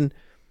 Nice. Fucking,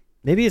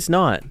 maybe it's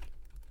not.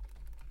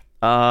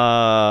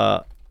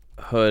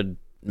 Hood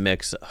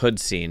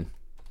scene.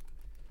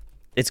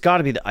 It's got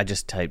to be I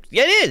just typed.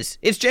 Yeah, it is.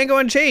 It's Django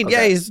Unchained. Yeah,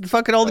 Okay. he's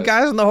fucking all the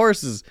guys on the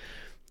horses.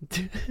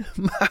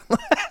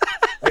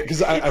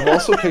 Because I'm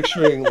also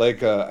picturing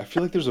like I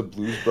feel like there's a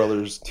Blues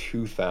Brothers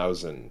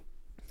 2000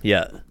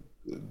 Yeah.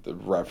 the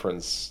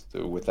reference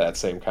with that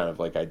same kind of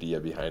like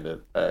idea behind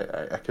it.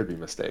 I could be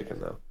mistaken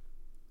though.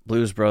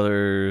 Blues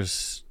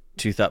Brothers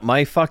 2000.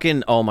 My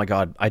fucking, oh my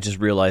god, I just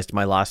realized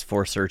my last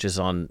 4 searches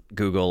on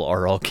Google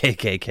are all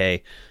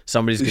KKK.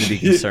 Somebody's gonna be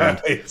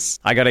concerned. Yes.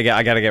 I gotta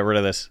get rid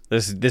of this.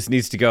 This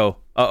needs to go.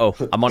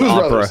 I'm on Blues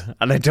Opera Brothers.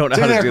 and I don't know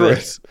Dan how to do Aykroyd.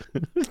 this.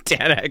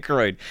 Dan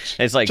Aykroyd.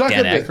 And it's like Chuck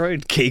Dan Inman.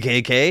 Aykroyd,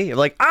 KKK. I'm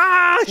like,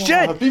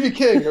 shit. B.B.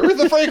 King,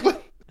 Aretha Franklin,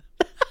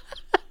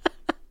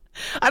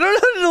 I don't know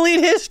how to delete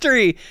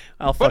history.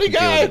 I'll funny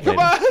fucking deal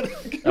guy, with it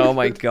come later. on. Oh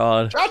my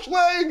god. Josh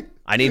Lang.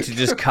 I need to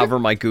just cover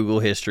my Google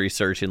history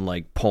search in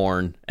like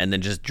porn and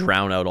then just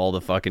drown out all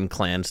the fucking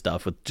clan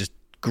stuff with just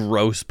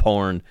gross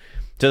porn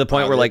to the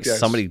point where like yes.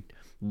 somebody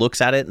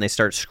looks at it and they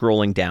start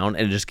scrolling down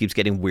and it just keeps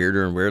getting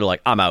weirder and weirder.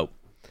 Like, I'm out.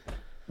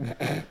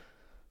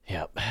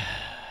 Yep.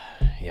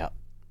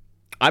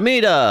 I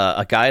made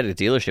a guy at a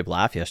dealership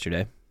laugh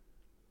yesterday.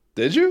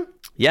 Did you?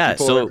 Yeah. You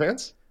pull So their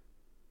pants?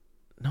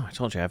 no, I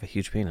told you I have a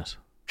huge penis.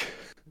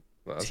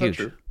 No, It's that's not huge.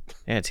 true.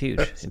 Yeah, it's huge.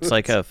 It's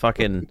like a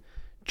fucking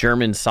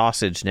German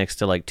sausage next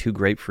to like 2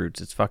 grapefruits.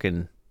 It's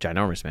fucking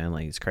ginormous, man.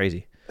 Like, it's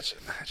crazy.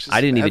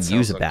 I didn't even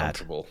use a bat.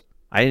 uncomfortable.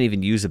 I didn't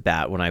even use a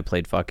bat when I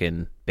played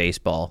fucking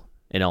baseball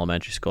in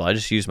elementary school. I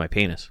just used my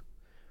penis.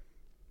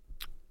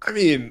 I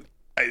mean,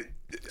 I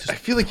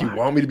feel like you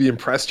want me to be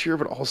impressed here,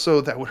 but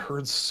also that would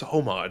hurt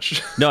so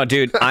much. No,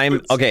 dude,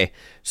 I'm okay.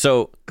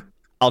 So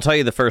I'll tell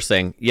you the first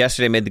thing.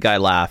 Yesterday made the guy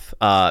laugh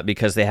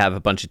because they have a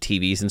bunch of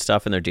TVs and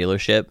stuff in their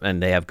dealership,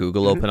 and they have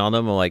Google open on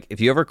them. I'm like,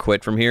 if you ever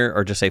quit from here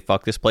or just say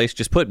fuck this place,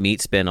 just put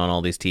meat spin on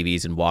all these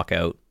TVs and walk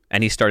out.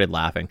 And he started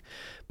laughing.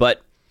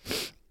 But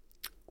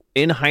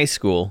in high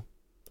school,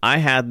 I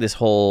had this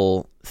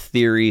whole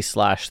theory /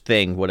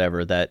 thing,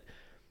 whatever, that,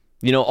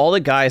 you know, all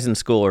the guys in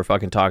school are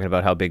fucking talking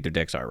about how big their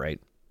dicks are,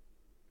 right?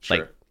 Sure.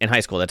 Like, in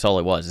high school, that's all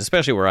it was,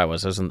 especially where I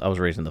was. I was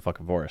raised in the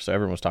fucking forest, so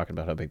everyone was talking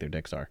about how big their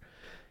dicks are.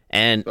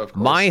 And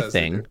my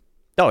thing,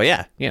 oh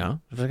yeah, you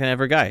know, fucking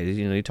every guy,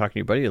 you know, you talk to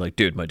your buddy, you're like,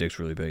 dude, my dick's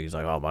really big. He's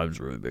like, oh, mine's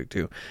really big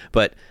too.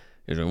 But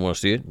you want to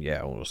see it?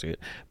 Yeah, I want to see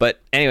it.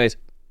 But anyways,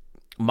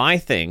 my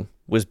thing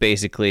was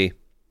basically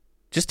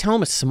just tell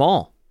him it's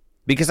small,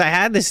 because I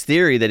had this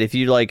theory that if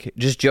you like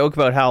just joke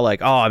about how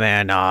like, oh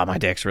man, nah, my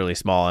dick's really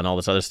small and all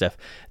this other stuff,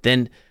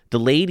 then the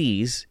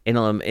ladies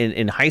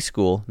in high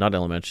school, not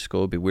elementary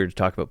school, it'd be weird to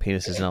talk about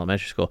penises in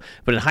elementary school,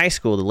 but in high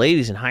school, the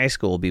ladies in high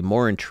school would be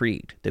more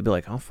intrigued. They'd be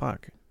like, oh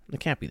fuck, it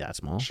can't be that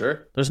small.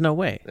 Sure. There's no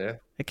way. Yeah.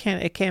 It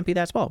can't be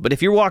that small. But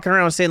if you're walking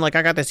around saying like,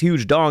 I got this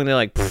huge dong, they're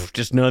like,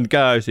 just another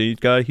guy saying he's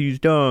got a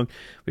huge dong.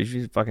 But if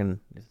you fucking,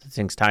 this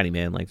thing's tiny,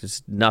 man. Like,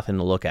 there's nothing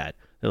to look at.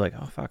 They're like,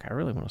 oh fuck, I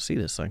really want to see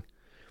this thing.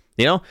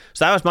 You know?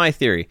 So that was my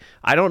theory.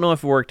 I don't know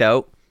if it worked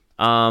out.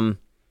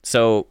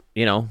 So,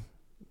 you know,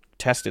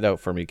 test it out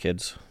for me,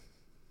 kids.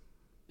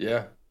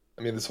 Yeah.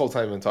 I mean, this whole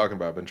time I've been talking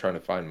about, I've been trying to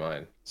find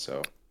mine.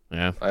 So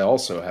yeah. I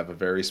also have a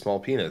very small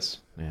penis.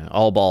 Yeah.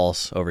 All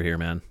balls over here,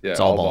 man. Yeah, it's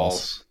all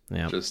balls.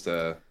 Yeah. Just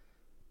 2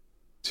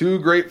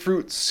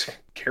 grapefruits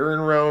carrying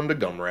around a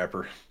gum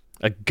wrapper.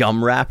 A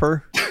gum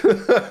wrapper?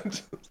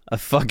 A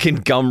fucking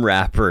gum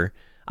wrapper.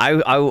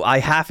 I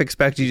half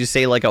expected you to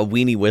say like a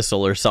weenie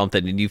whistle or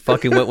something, and you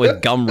fucking went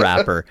with gum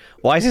wrapper.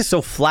 Why is it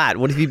so flat?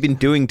 What have you been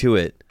doing to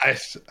it? I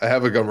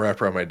have a gum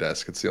wrapper on my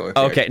desk. It's the only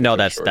thing. Okay, no,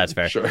 that's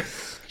fair. Sure.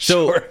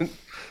 So Sure.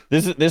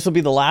 this will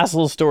be the last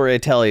little story I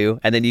tell you,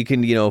 and then you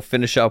can, you know,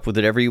 finish up with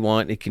whatever you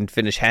want. You can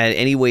finish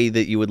any way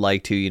that you would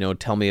like to. You know,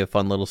 tell me a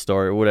fun little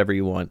story or whatever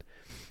you want.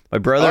 My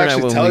brother I'll and I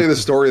actually tell you the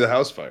story of the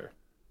house fire.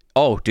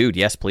 Oh, dude,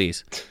 yes,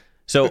 please.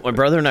 So my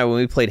brother and I, when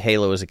we played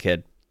Halo as a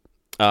kid,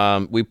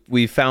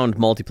 we found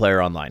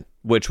multiplayer online,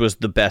 which was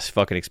the best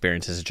fucking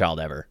experience as a child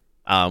ever.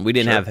 We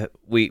didn't have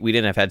we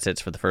didn't have headsets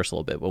for the first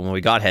little bit, but when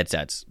we got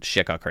headsets,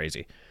 shit got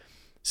crazy.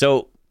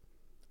 So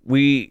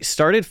we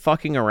started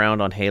fucking around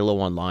on Halo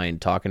Online,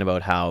 talking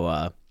about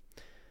how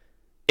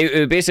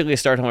it basically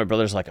started. My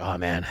brother's like, "Oh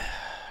man,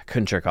 I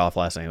couldn't jerk off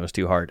last night. It was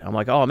too hard." I'm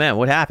like, "Oh man,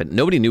 what happened?"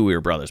 Nobody knew we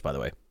were brothers, by the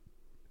way.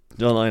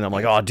 Online, I'm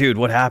like, "Oh dude,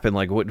 what happened?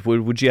 Like, what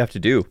would you have to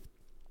do?"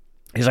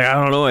 He's like, I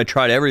don't know. I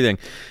tried everything.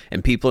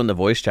 And people in the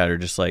voice chat are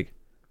just like,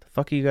 the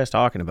fuck are you guys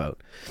talking about?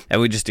 And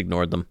we just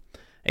ignored them.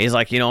 And he's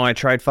like, you know, I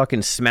tried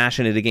fucking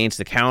smashing it against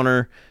the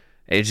counter.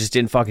 It just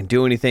didn't fucking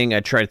do anything. I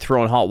tried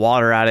throwing hot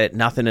water at it.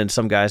 Nothing. And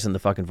some guys in the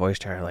fucking voice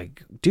chat are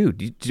like,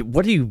 dude,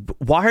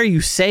 why are you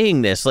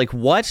saying this? Like,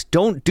 what?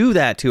 Don't do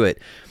that to it.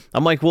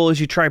 I'm like, well, did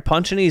you try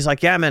punching it? He's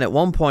like, yeah, man, at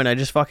one point I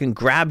just fucking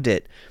grabbed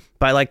it.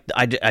 I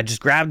just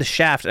grabbed the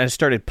shaft and I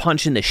started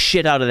punching the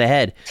shit out of the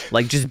head,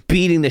 like just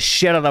beating the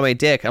shit out of my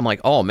dick. I'm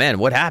like, oh man,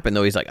 what happened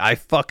though? He's like, I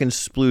fucking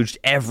splooged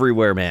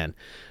everywhere, man.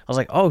 I was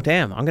like, oh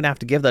damn, I'm gonna have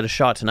to give that a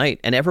shot tonight.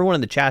 And everyone in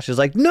the chat is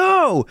like,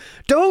 no,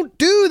 don't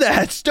do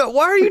that.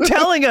 Why are you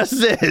telling us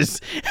this?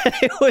 And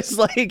it was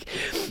like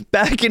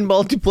back in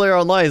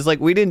multiplayer online. It's like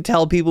we didn't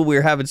tell people we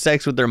were having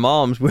sex with their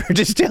moms. We were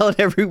just telling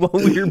everyone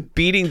we were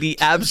beating the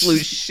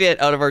absolute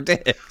shit out of our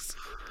dicks.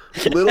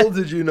 Little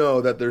did you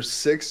know that there's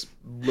 6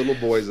 little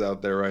boys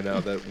out there right now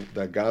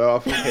that got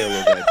off of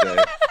Halo that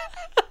day.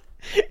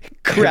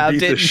 Grabbed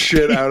beat it. the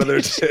shit out of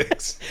their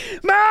dicks.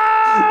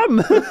 Mom!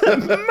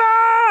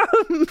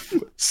 Mom!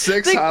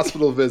 6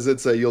 hospital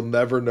visits that you'll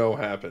never know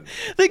happened.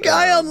 The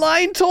guy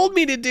online told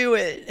me to do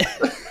it.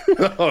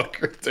 Oh,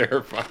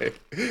 terrifying.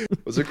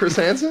 Was it Chris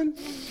Hansen?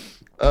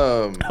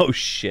 Oh,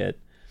 shit.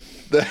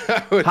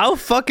 How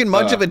fucking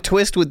much of a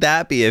twist would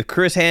that be if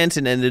Chris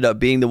Hansen ended up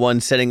being the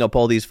one setting up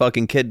all these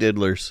fucking kid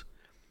diddlers?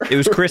 It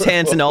was Chris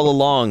Hansen all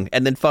along,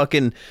 and then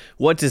fucking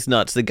what's his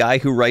nuts? The guy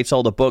who writes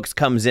all the books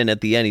comes in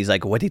at the end. He's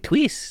like, "What a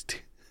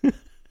twist!"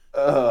 M.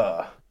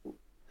 Night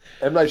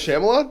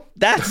Shyamalan?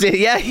 That's it.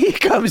 Yeah, he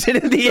comes in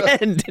at the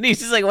end, and he's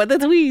just like, "What a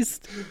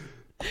twist!"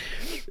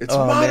 It's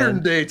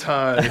modern day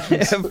time.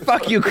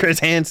 Fuck you, Chris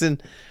Hansen.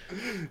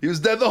 He was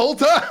dead the whole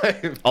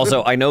time.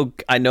 Also, I know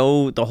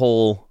the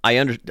whole.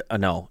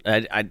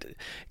 The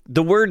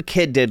word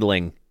kid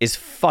diddling is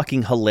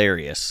fucking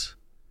hilarious.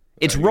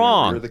 It's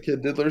wrong. You're the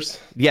kid diddlers?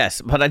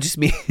 Yes, but I just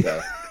mean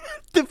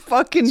the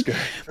fucking.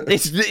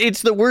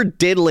 It's the word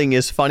diddling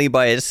is funny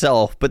by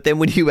itself, but then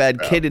when you add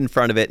kid in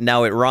front of it,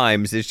 now it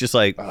rhymes. It's just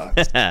like.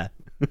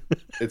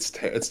 It's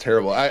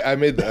terrible. I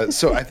made that.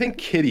 So I think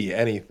kitty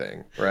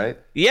anything, right?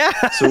 Yeah.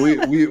 So we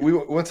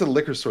went to the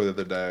liquor store the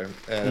other day,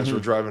 and as we're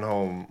driving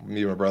home,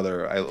 me and my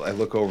brother, I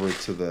look over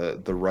to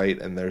the right,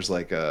 and there's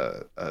like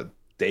a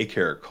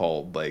daycare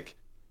called like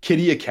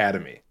Kitty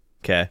Academy.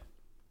 Okay.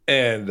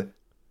 And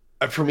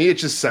for me, it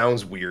just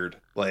sounds weird.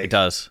 Like it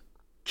does.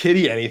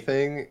 Kitty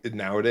anything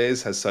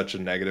nowadays has such a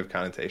negative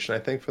connotation, I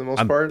think, for the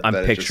most part, I'm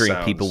that it just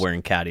picturing people sounds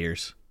wearing cat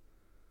ears.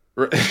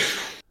 I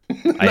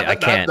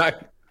not, can't.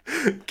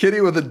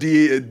 kitty with a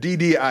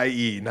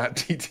DDIE, not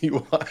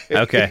TTY.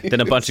 Okay, then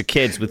a bunch of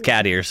kids with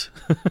cat ears.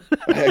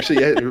 I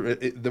actually,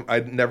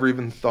 I'd never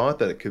even thought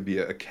that it could be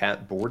a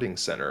cat boarding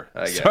center,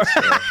 I Sorry.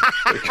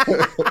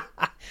 guess.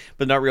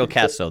 But not real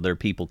cats though, they're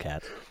people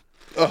cats.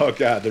 Oh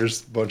god,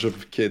 there's a bunch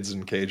of kids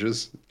in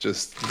cages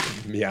just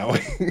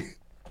meowing.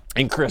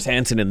 And Chris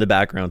Hansen in the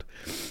background.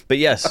 But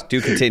yes, do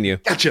continue.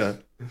 Gotcha.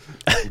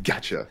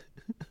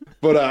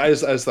 But I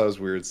just thought it was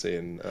weird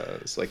seeing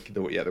it's like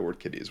the word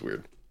kitty is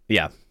weird.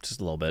 Yeah, just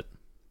a little bit.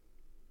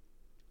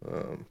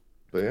 But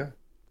yeah.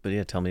 But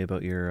yeah, tell me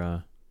about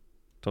your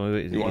tell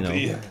me what,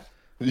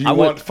 you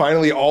want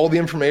finally all the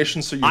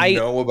information so you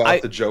know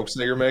about the jokes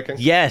that you're making?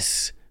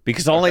 Yes,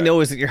 because all I know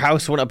is that your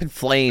house went up in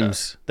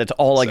flames. Yeah. That's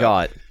all I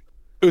got.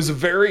 It was a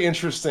very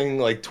interesting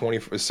like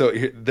 20. So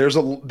there's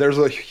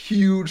a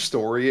huge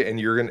story, and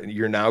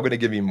you're now gonna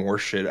give me more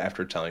shit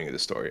after telling you the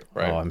story,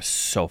 right? Oh, I'm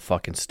so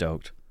fucking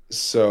stoked.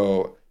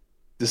 So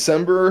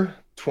December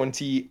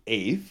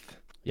 28th.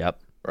 Yep.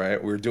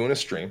 Right, we were doing a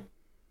stream.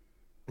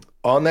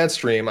 On that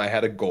stream, I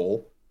had a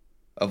goal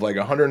of like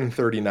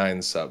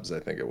 139 subs. I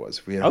think it was.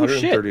 If we had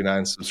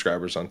 139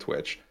 subscribers on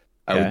Twitch,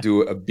 I would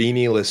do a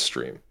beanie-less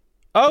stream.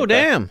 Oh, okay?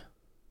 Damn!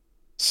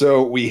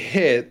 So we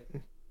hit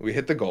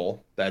the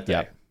goal that day.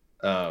 Yep.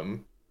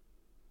 And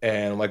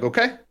I'm like,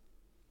 okay,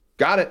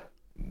 got it.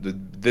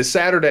 This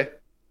Saturday,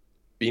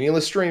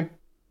 beanie-less stream.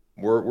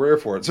 We're here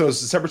for it. So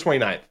it's December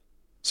 29th.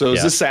 So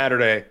it's this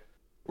Saturday.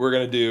 We're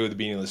gonna do the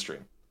beanie-less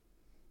stream.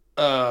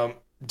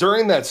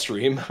 During that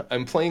stream,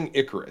 I'm playing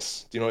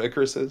Icarus. Do you know what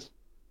Icarus is?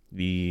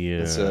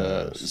 It's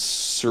a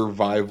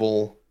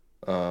survival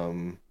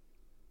game.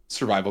 It's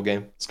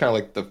kind of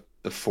like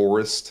the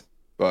Forest,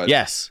 but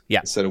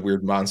instead of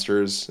weird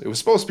monsters, it was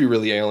supposed to be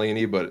really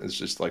alien-y, but it's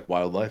just like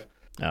wildlife.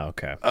 Oh,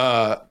 okay.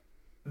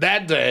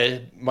 That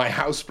day, my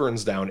house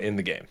burns down in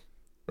the game.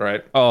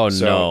 Right? Oh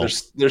no!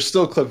 There's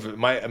still a clip of it.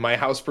 My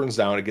house burns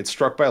down. It gets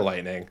struck by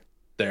lightning.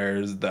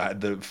 There's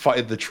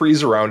the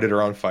trees around it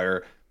are on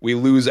fire. We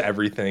lose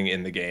everything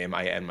in the game.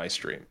 I end my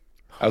stream.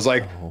 I was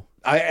like,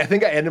 I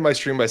think I ended my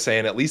stream by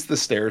saying at least the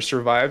stairs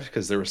survived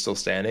because they were still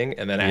standing.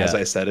 And then as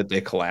I said it,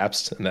 they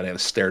collapsed. And then I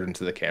stared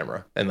into the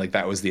camera. And like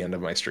that was the end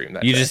of my stream.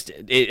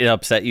 It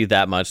upset you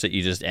that much that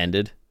you just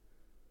ended?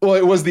 Well,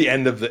 it was the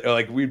end of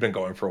we'd been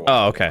going for a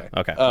while. Oh, okay. Anyway.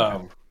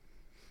 Okay.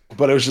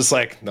 But it was just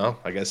like, no,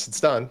 I guess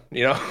it's done.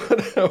 You know,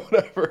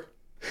 whatever.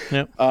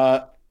 Yep.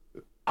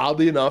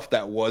 Oddly enough,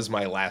 that was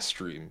my last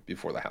stream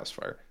before the house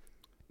fire.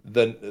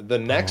 The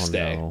next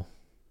day,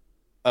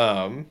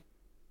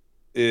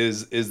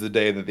 is the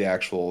day that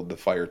the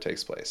fire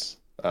takes place.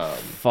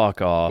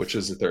 Fuck off. Which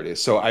is the 30th.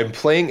 So I'm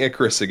playing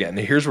Icarus again.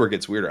 Here's where it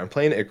gets weirder. I'm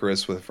playing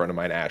Icarus with a friend of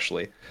mine,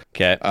 Ashley.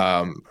 Okay.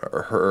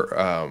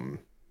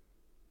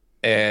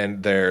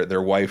 And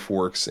their wife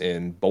works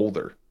in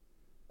Boulder,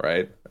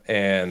 right?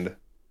 And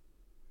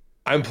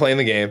I'm playing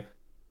the game.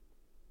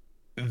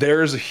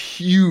 There's a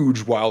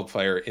huge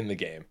wildfire in the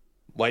game.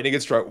 Lightning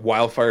gets struck,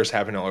 wildfires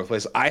happen all over the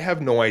place. I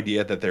have no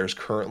idea that there's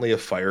currently a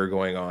fire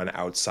going on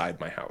outside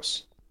my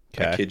house.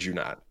 Okay. I kid you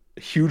not. A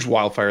huge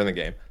wildfire in the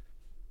game.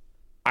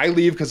 I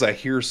leave because I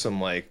hear some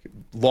like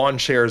lawn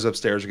chairs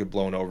upstairs get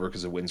blown over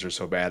because the winds are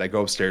so bad. I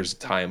go upstairs to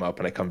tie them up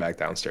and I come back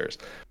downstairs.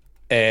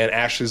 And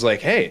Ashley's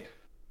like, hey,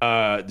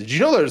 did you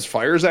know there's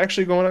fires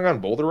actually going on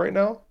Boulder right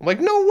now? I'm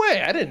like, no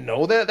way. I didn't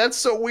know that. That's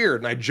so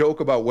weird. And I joke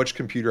about which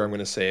computer I'm going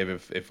to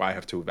save if I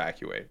have to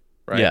evacuate.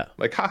 Right? Yeah.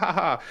 Like, ha ha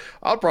ha.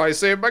 I'll probably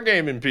save my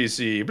gaming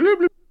PC. Blah,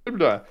 blah,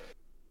 blah,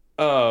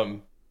 blah.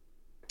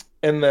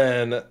 And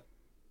then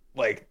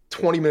like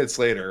 20 minutes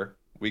later,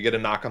 we get a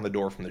knock on the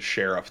door from the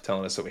sheriff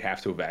telling us that we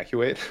have to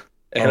evacuate.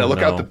 And I look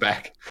out the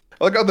back.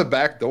 I look out the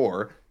back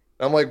door.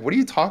 And I'm like, what are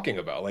you talking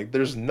about? Like,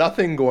 there's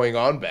nothing going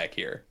on back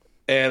here.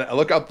 And I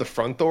look out the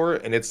front door,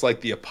 and it's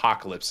like the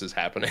apocalypse is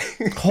happening.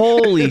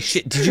 Holy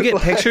shit! Did you get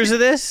pictures of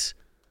this?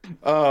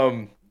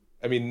 I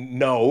mean,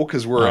 no,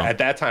 because at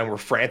that time we're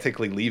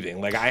frantically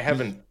leaving. Like, I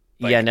haven't.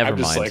 Like, never I'm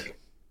just mind. like,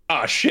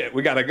 oh shit,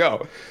 we gotta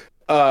go.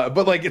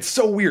 But like, it's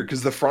so weird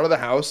because the front of the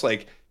house,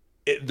 like,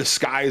 the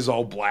sky is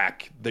all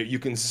black. That you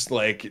can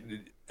like,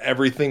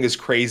 everything is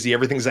crazy.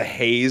 Everything's a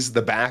haze.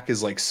 The back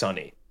is like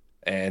sunny,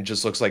 and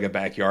just looks like a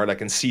backyard. I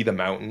can see the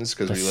mountains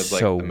because we live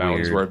like the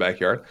mountains were a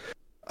backyard.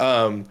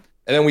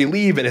 And then we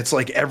leave, and it's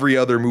like every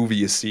other movie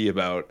you see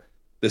about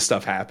this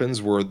stuff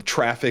happens, where the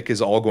traffic is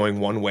all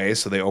going one way,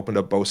 so they opened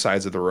up both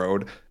sides of the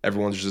road.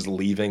 Everyone's just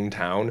leaving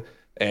town,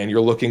 and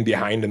you're looking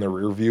behind in the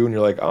rear view, and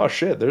you're like, "Oh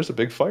shit, there's a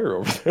big fire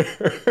over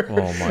there."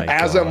 Oh my god!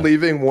 As I'm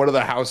leaving, one of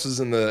the houses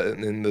in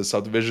the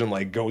subdivision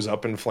like goes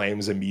up in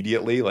flames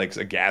immediately, like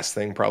a gas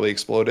thing probably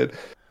exploded.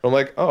 I'm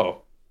like,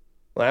 "Oh,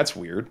 well, that's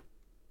weird."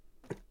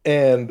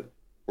 And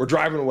we're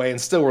driving away,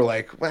 and still we're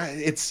like, well,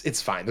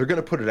 it's fine. They're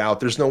gonna put it out.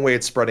 There's no way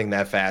it's spreading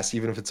that fast,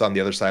 even if it's on the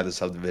other side of the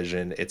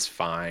subdivision. It's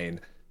fine.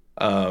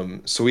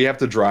 So we have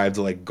to drive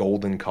to like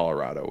Golden,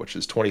 Colorado, which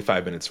is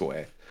 25 minutes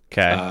away.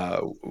 Okay.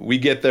 We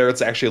get there.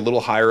 It's actually a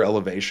little higher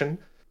elevation.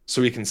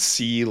 so we can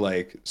see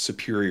like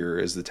Superior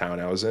is the town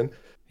I was in.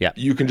 Yeah.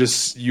 You can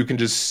just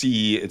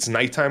see it's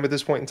nighttime at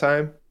this point in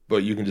time,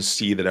 but you can just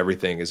see that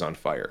everything is on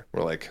fire.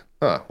 We're like,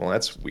 huh, well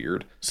that's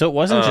weird. So it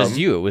wasn't just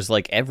you; it was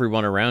like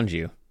everyone around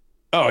you.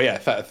 Oh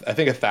yeah, I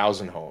think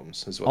 1,000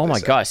 homes is what. Oh they my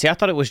said. God! See, I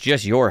thought it was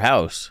just your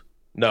house.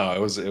 No, it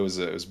was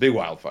a big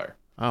wildfire.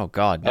 Oh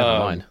God, never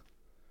mind.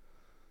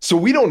 So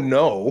we don't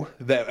know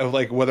that of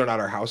like whether or not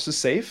our house is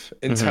safe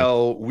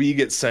until we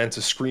get sent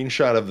a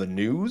screenshot of the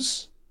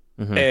news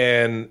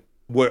and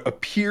what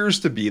appears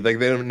to be like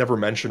they don't never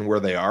mention where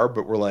they are,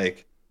 but we're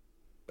like,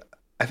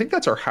 I think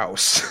that's our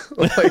house,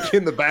 like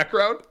in the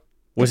background.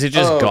 Was it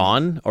just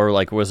gone, or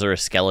like was there a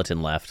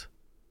skeleton left?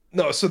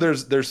 No, so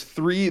there's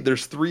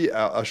three.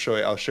 I'll show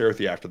you. I'll share with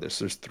you after this.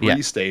 There's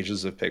three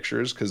stages of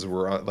pictures because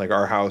we're on, like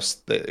our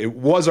house. It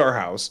was our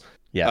house.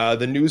 Yeah.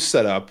 The news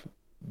set up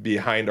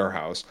behind our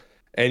house,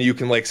 and you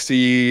can like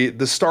see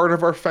the start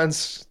of our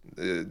fence.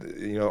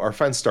 Our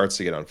fence starts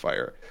to get on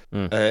fire,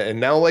 and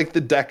now like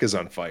the deck is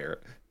on fire,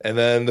 and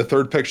then the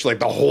third picture, like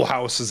the whole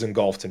house is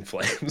engulfed in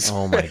flames.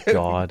 Oh my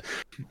God.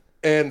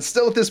 And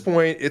still at this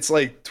point, it's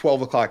like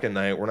 12 o'clock at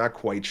night. We're not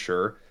quite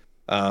sure.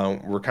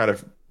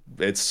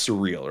 It's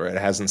surreal, right? It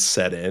hasn't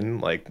set in.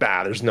 Like,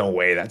 there's no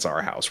way that's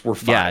our house. We're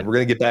fine. Yeah. We're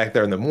going to get back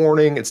there in the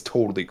morning. It's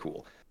totally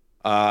cool.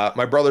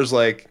 My brother's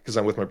like, because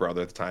I'm with my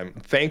brother at the time.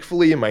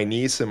 Thankfully, my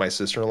niece and my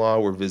sister-in-law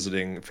were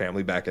visiting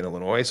family back in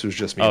Illinois. So it was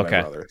just me and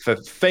my brother.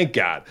 Thank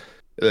God.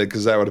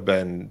 Because that would have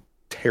been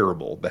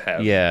terrible to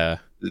have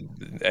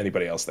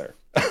anybody else there.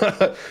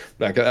 But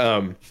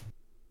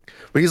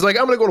he's like,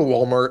 I'm going to go to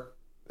Walmart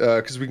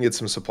because we can get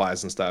some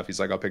supplies and stuff. He's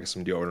like, I'll pick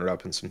some deodorant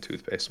up and some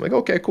toothpaste. I'm like,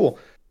 okay, cool.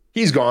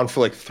 He's gone for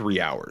like 3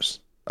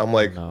 hours. I'm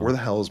like, where the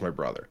hell is my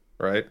brother?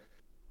 Right.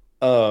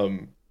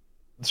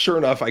 Sure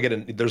enough,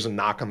 there's a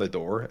knock on the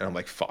door and I'm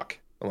like, fuck.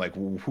 I'm like,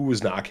 who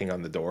is knocking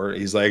on the door?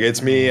 He's like,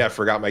 it's me. I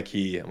forgot my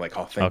key. I'm like,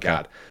 oh, thank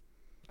God.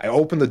 I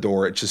open the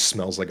door. It just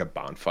smells like a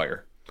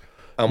bonfire.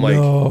 I'm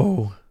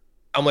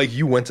like,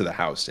 you went to the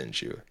house, didn't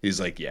you?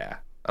 He's like, yeah.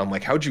 I'm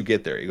like, how'd you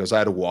get there? He goes, I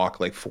had to walk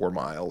like 4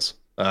 miles.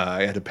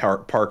 I had to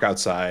park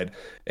outside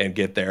and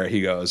get there.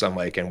 He goes, I'm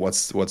like, and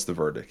what's the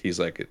verdict? He's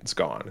like, it's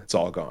gone. It's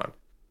all gone.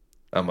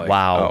 I'm like,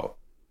 wow. Oh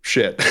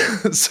shit.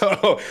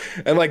 So,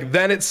 and like,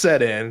 then it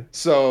set in.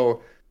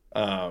 So,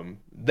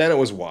 then it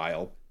was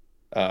wild.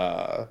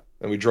 And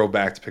we drove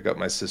back to pick up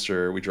my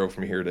sister. We drove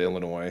from here to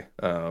Illinois,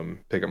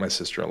 pick up my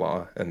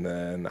sister-in-law. And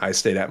then I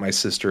stayed at my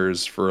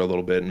sister's for a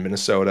little bit in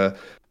Minnesota.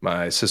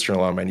 My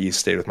sister-in-law and my niece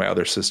stayed with my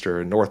other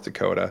sister in North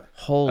Dakota.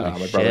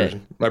 Holy shit.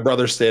 My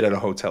brother stayed at a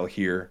hotel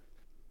here.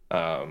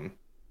 And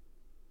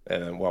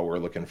then while we're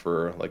looking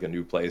for like a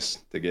new place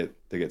to get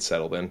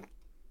settled in.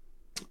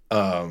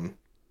 But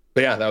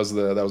yeah, that was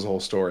the whole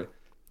story.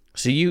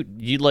 So you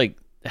like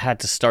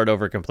had to start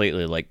over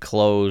completely, like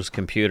clothes,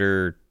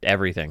 computer,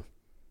 everything.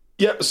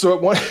 Yeah, so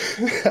at one,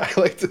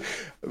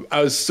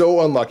 I was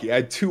so unlucky. I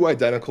had 2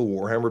 identical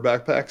Warhammer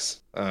backpacks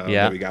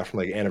that we got from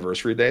like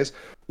anniversary days.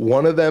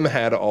 One of them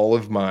had all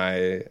of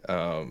my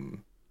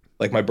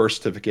like my birth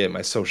certificate,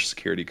 my social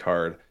security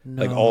card,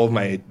 like all of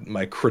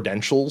my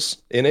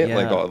credentials in it,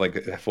 like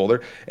a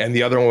folder. And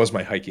the other one was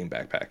my hiking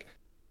backpack.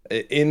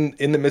 In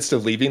the midst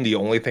of leaving, the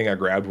only thing I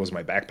grabbed was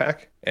my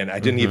backpack, and I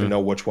didn't even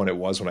know which one it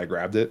was when I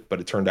grabbed it, but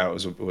it turned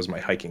out it was my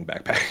hiking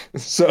backpack.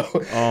 So,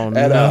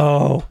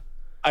 no.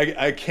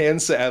 I can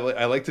say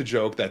I like to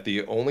joke that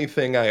the only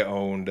thing I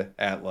owned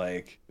at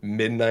like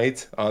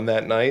midnight on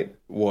that night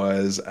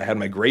was I had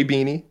my gray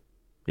beanie,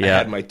 I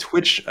had my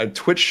Twitch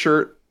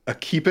shirt, a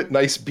Keep It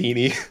Nice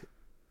beanie,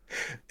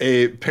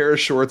 a pair of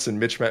shorts, and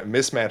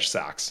mismatched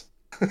socks.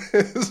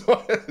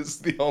 Is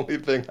the only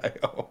thing I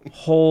own.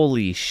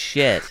 Holy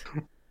shit!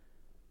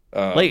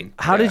 Like,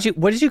 what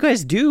did you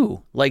guys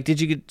do? Like, did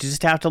you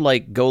just have to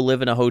like go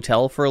live in a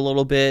hotel for a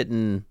little bit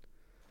and?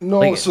 No,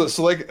 well,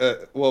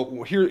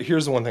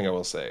 here's the one thing I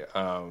will say.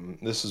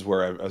 This is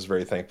where I was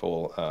very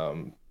thankful.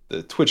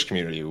 The Twitch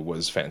community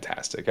was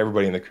fantastic.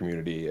 Everybody in the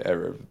community,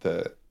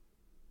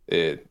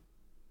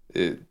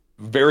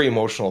 very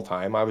emotional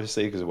time,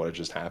 obviously, because of what had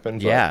just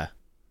happened. But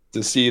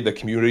to see the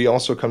community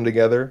also come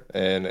together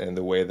and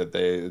the way that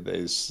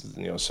they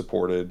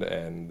supported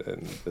and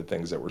the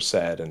things that were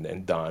said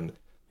and done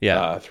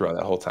throughout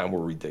that whole time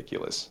were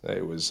ridiculous.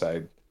 It was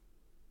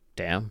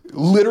Damn.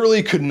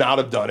 Literally could not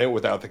have done it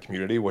without the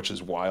community, which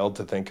is wild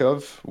to think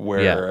of.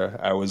 Where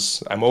I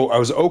was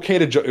okay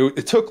to joke.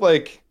 It took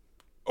like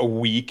a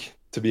week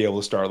to be able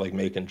to start like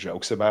making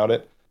jokes about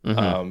it.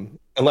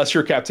 Unless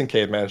you're Captain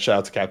Caveman, shout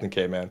out to Captain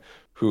Caveman,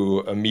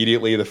 who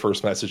immediately the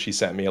first message he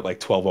sent me at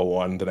like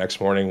 12:01 the next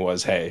morning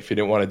was, "Hey, if you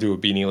didn't want to do a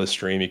beanie-less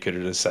stream, you could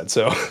have just said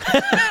so."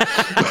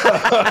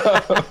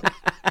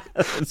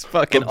 It's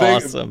fucking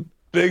awesome.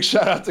 Big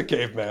shout out to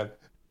Caveman.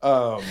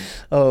 Oh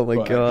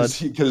my God.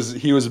 Because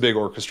he was a big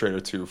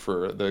orchestrator too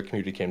for the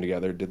community came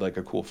together, did like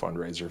a cool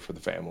fundraiser for the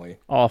family.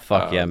 Oh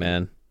fuck yeah,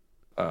 man.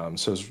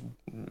 So it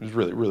was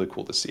really, really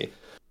cool to see.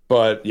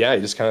 But yeah,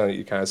 you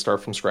kind of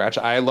start from scratch.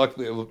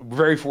 We're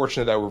very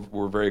fortunate that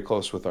we're very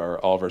close with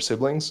all of our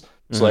siblings.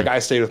 So like I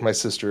stayed with my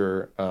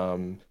sister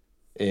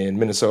in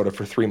Minnesota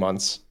for 3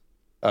 months.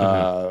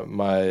 Hmm.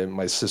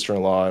 My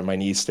sister-in-law and my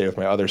niece stayed with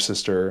my other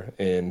sister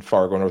in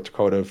Fargo, North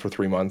Dakota for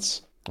 3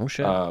 months. Oh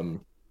shit.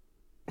 Um,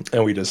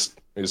 and we just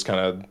kind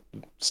of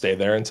stayed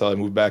there until I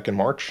moved back in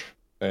March,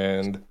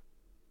 and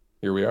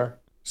here we are.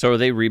 So are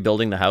they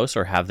rebuilding the house,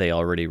 or have they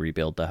already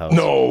rebuilt the house?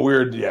 No,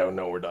 we're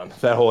done.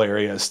 That whole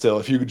area is still,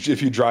 if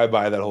you drive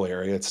by that whole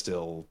area, it's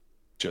still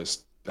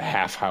just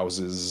half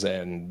houses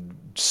and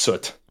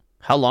soot.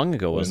 How long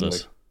ago was And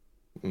like this?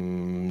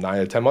 9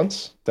 to 10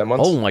 months, 10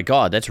 months. Oh my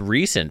god, that's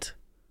recent.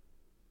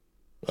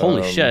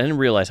 Holy shit, I Um, didn't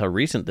realize how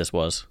recent this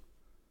was.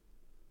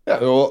 yeah,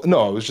 well,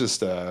 no, it was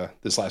just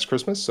this last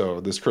Christmas. So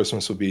this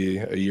Christmas will be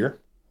a year.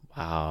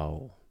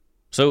 Wow.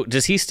 So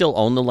does he still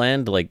own the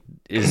land? Like,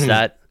 is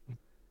that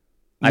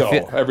I No,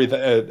 feel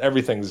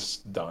everything's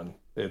done.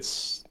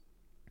 It's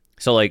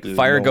so like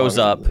fire no goes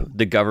up, longer.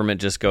 the government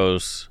just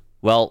goes,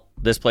 well,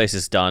 this place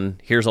is done.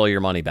 Here's all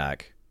your money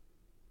back.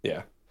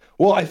 Yeah.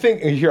 Well, I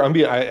think here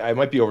I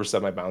might be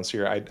overstep my bounds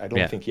here. I don't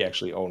Yeah. think he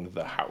actually owned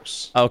the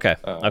house. Okay.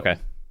 Okay.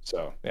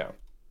 So yeah.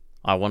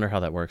 I wonder how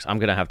that works. I'm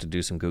gonna have to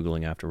do some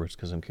googling afterwards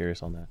because I'm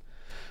curious on that.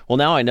 Well,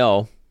 now I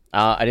know.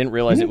 I didn't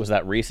realize it was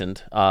that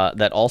recent.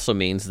 That also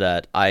means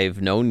that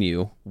I've known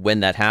you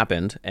when that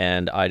happened,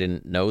 and I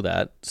didn't know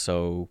that.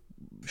 So,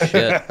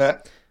 shit,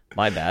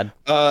 my bad.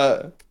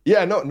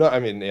 Yeah, no, I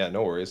mean, yeah,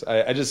 no worries.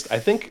 I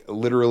think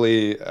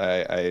literally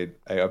I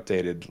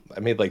updated, I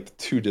made like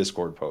two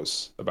Discord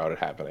posts about it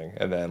happening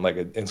and then like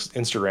an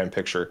Instagram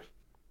picture.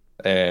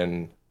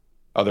 And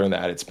other than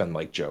that, it's been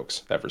like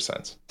jokes ever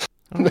since.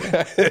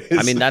 Okay.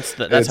 I mean, that's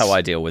how It's,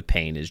 I deal with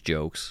pain is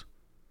jokes.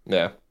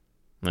 yeah,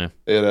 Yeah.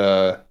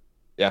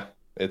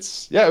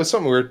 it, yeah, it was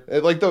something weird.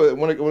 Like though,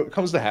 when it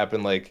comes to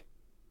happen, like,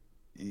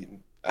 y-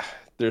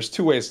 there's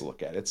two ways to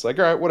look at it. It's like,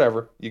 all right,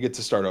 whatever, you get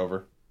to start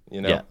over,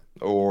 Yeah.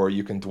 or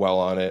you can dwell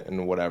on it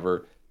and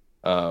whatever.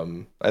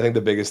 I think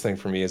the biggest thing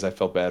for me is I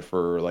felt bad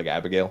for like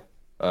Abigail,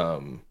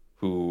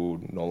 who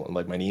no,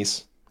 like my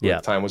niece, who at Yeah.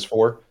 the time was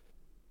 4,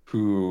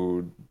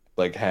 who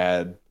like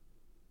had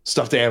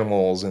stuffed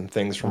animals and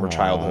things from her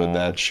childhood Oh.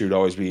 that she would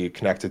always be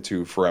connected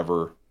to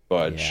forever,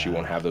 but she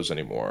won't Yeah. have those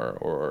anymore.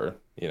 Or,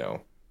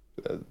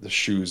 the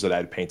shoes that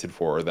I'd painted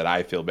for her that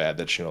I feel bad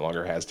that she no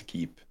longer has to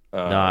keep. No,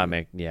 I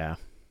make yeah.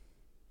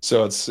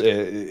 So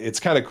it's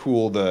kind of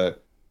cool to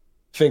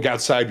think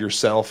outside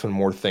yourself and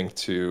more think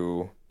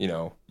to,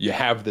 you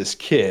have this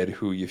kid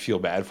who you feel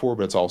bad for,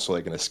 but it's also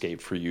like an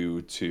escape for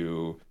you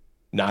to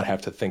not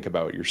have to think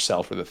about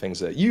yourself or the things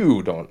that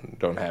you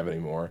don't have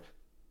anymore.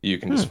 You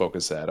can Hmm. just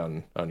focus that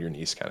on your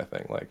niece kind of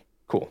thing. Like,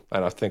 cool. I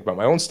don't have to think about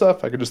my own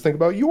stuff. I could just think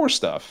about your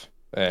stuff.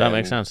 That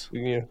makes And sense.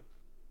 yeah,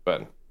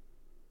 but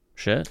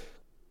Shit.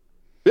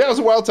 yeah, it was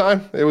a wild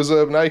time. It was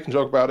now you can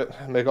joke about it,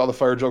 make all the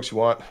fire jokes you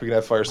want. We can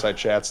have fireside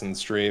chats and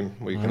stream.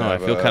 We I can don't know. I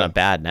have feel kind of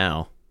bad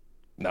now.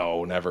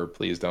 no, never,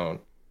 please don't.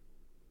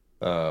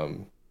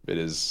 It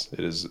is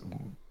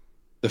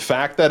the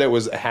fact that it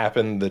was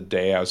happened the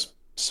day I was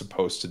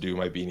supposed to do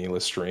my Beanie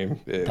List stream.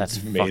 It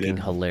That's made fucking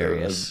it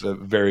hilarious. a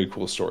very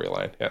cool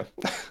storyline. Yeah,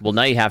 Well,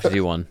 now you have to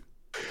do one.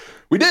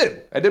 we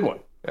did. I did one.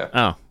 Yeah,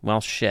 Oh,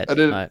 well, shit. I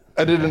did. I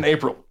did in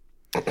April.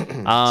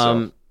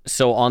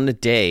 So on the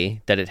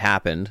day that it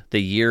happened, the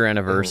year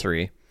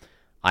anniversary,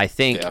 I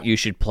think Yeah. you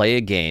should play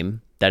a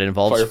game that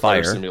involves Firefighter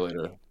fire.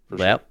 Simulator. For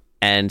sure. Yep.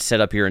 And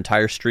set up your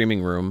entire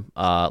streaming room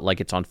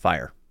like it's on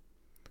fire.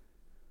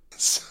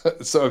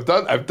 So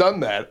I've done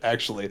that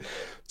actually.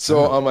 So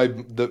on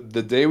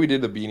the day we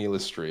did the Beanie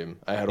List stream,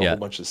 I had a Yeah. whole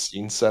bunch of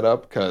scenes set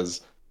up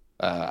because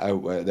I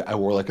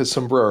wore like a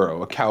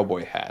sombrero, a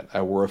cowboy hat.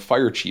 I wore a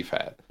fire chief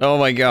hat, Oh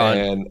my god.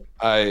 and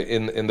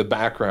in the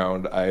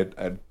background I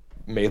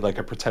made like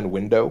a pretend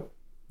window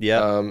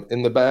Yeah.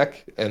 in the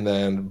back, and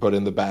then but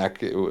in the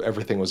back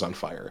everything was on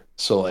fire.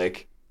 So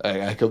like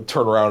I could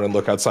turn around and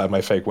look outside my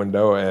fake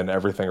window, and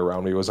everything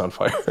around me was on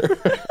fire.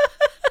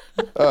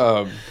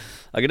 um,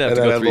 I'm gonna have and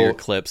to then go a through your little-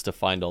 clips to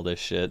find all this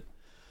shit.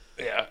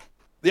 Yeah,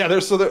 yeah.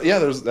 There's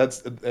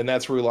that's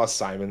where we lost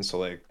Simon.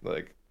 So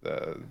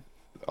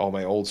all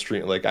my old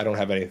stream, like I don't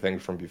have anything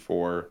from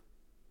before.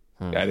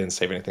 Hmm. I didn't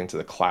save anything to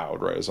the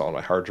cloud, right? It was all on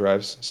my hard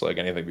drives. So like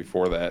anything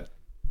before that,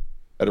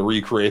 I had to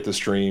recreate the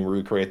stream,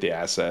 recreate the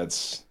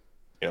assets.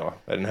 I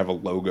didn't have a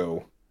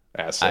logo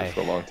asset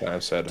for a long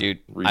time, so I had to Dude,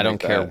 I remake don't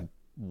care that.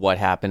 what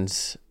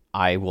happens.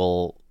 I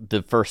will.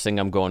 The first thing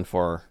I'm going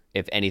for,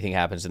 if anything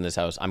happens in this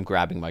house, I'm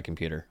grabbing my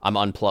computer. I'm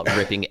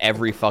ripping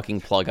every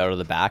fucking plug out of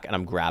the back, and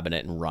I'm grabbing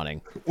it and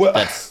running. Well,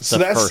 That's so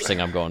the that's first thing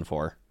I'm going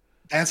for.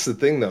 that's the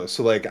thing though.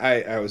 So like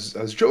I was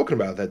joking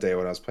about that day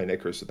when I was playing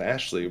Icarus with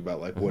Ashley about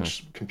like Mhm.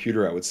 which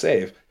computer I would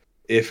save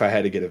if I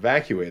had to get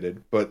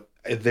evacuated, but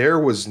there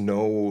was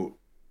no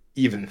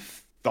even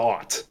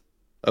thought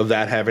of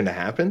that having to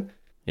happen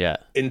Yeah.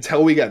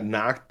 until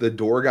the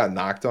door got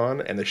knocked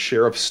on, and the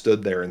sheriff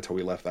stood there until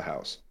we left the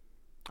house.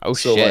 Oh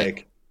So shit.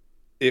 like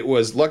it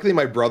was luckily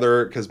my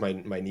brother, because my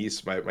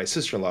niece, my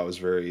sister-in-law was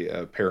very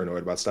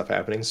paranoid about stuff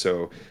happening,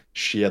 so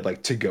she had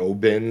like to-go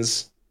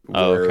bins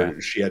Oh, where okay.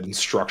 she had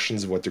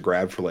instructions of what to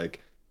grab for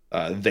like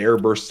their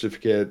birth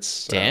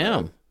certificates,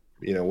 Damn.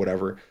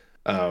 whatever.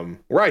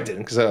 Where I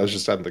didn't, because I was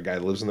just I'm the guy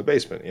that lives in the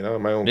basement,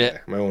 my own Yeah.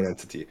 guy, my own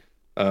entity.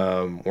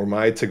 Or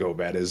my to-go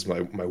bed is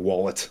my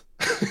wallet.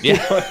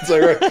 Yeah. It's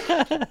like,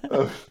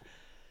 right,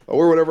 I'll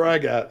wear whatever I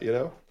got,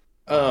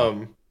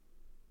 Um,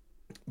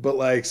 but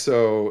like,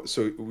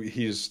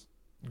 he's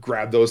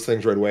grabbed those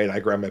things right away, and I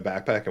grabbed my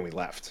backpack, and we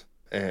left.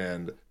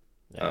 And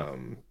Yeah.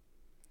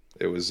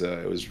 it was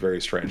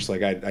very strange.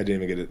 Like I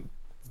didn't even get it.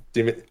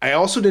 I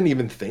also didn't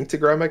even think to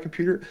grab my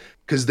computer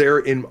because they're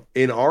in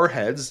our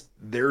heads.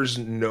 There's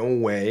no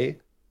way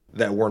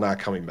that we're not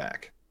coming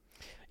back.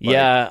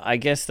 Yeah, I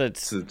guess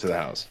that's to the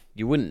house.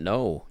 You wouldn't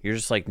know. You're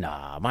just like,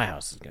 nah, my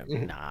house is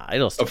gonna nah,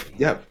 it'll still be.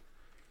 Yeah,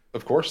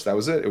 of course, that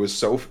was it.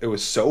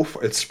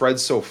 It spread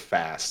so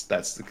fast.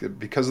 That's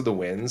because of the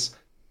winds.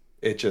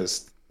 It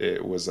was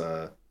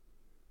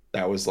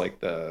that was like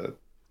the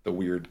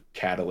weird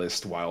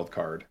catalyst wild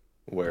card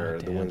where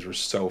the winds were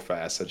so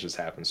fast that just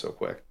happened so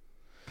quick.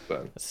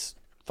 But it's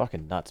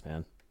fucking nuts,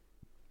 man.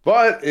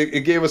 But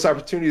it gave us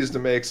opportunities to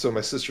make. So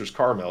my sister's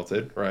car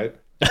melted, right?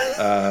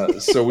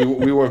 So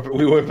we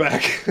went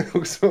back.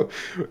 So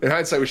in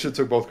hindsight, we should have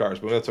took both cars,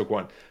 but we only took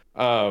one.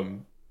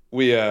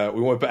 We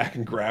went back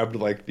and grabbed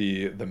like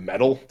the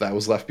metal that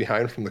was left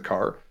behind from the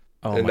car,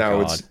 and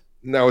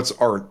now it's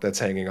art that's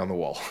hanging on the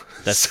wall.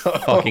 That's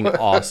fucking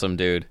awesome,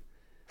 dude.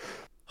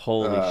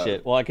 Holy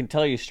shit! Well, I can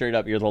tell you straight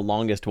up, you're the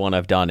longest one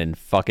I've done in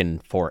fucking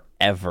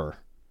forever.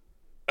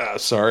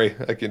 Sorry,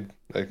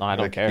 I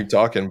don't care. Keep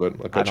talking, but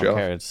I'll cut you off. I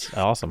don't care. It's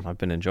awesome. I've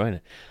been enjoying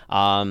it.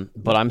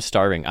 But I'm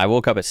starving. I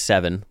woke up at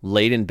 7,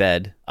 laid in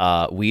bed,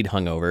 weed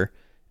hungover,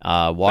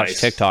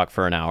 watched TikTok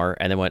for an hour,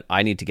 and then went,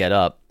 I need to get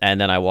up.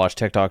 And then I watched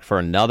TikTok for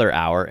another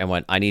hour and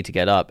went, I need to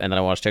get up. And then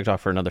I watched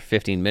TikTok for another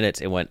 15 minutes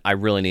and went, I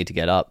really need to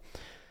get up.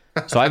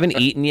 So I haven't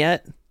eaten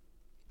yet.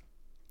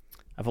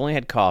 I've only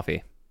had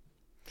coffee.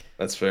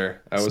 That's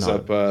fair. I was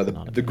up.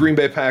 The Green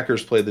Bay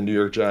Packers played the New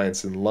York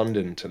Giants in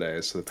London today,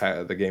 so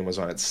the game was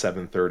on at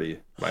 7:30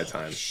 my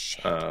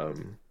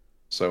time.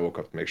 So I woke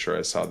up to make sure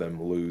I saw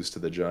them lose to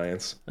the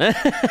Giants.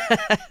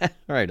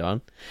 Right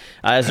on.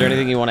 Is there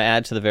anything you want to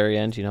add to the very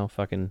end?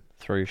 Fucking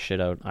throw your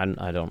shit out. I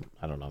don't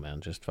know,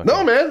 man. Just fucking.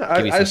 No, man.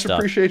 I just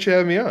appreciate you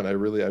having me on. I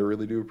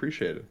really do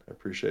appreciate it. I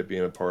appreciate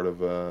being a part of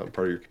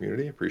your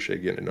community. I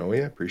appreciate getting to know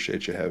you. I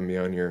appreciate you having me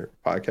on your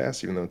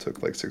podcast, even though it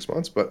took like 6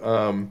 months. But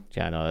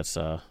yeah, I know that's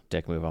a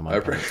dick move on my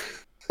part.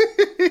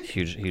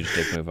 huge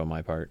dick move on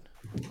my part.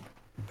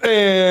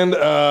 And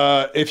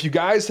if you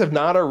guys have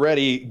not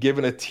already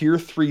given a tier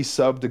 3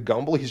 sub to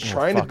Gumble, he's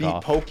trying to beat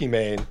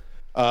Pokimane.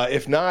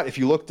 If not, if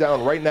you look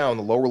down right now in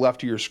the lower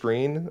left of your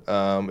screen,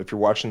 if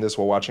you're watching this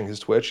while watching his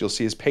Twitch, you'll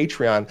see his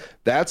Patreon.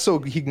 That's so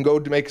he can go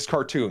to make his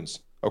cartoons.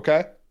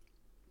 Okay?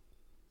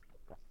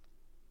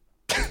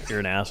 You're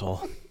an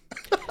asshole.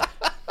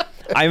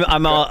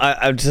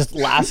 I'm just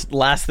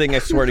last thing. I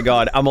swear to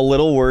God, I'm a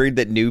little worried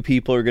that new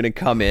people are gonna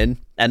come in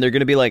and they're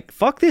gonna be like,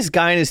 "Fuck this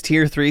guy and his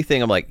tier 3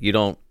 thing." I'm like, you're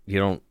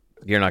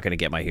not gonna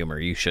get my humor.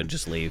 You should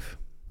just leave.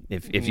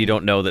 If you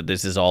don't know that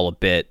this is all a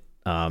bit,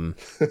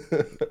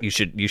 you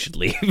should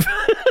leave.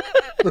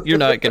 You're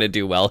not gonna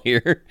do well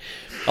here.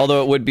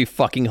 Although it would be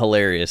fucking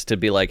hilarious to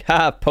be like,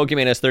 "Ha,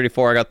 Pokimane has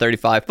 34, I got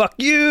 35. Fuck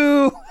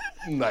you."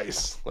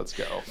 Nice. Let's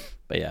go.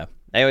 But yeah.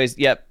 Anyways,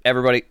 yep.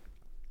 Everybody.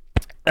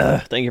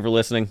 Thank you for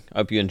listening. I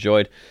hope you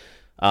enjoyed.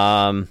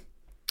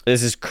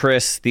 This is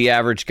Chris, the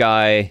average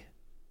guy.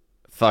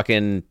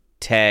 Fucking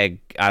tag.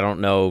 I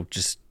don't know.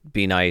 Just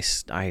be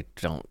nice. I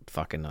don't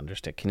fucking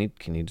understand.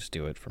 Can you just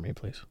do it for me,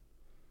 please?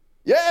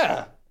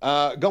 Yeah.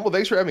 Gumble,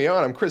 thanks for having me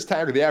on. I'm Chris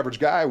Tagger, the average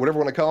guy. Whatever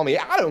you want to call me,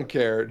 I don't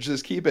care.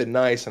 Just keep it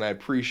nice, and I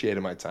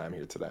appreciated my time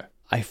here today.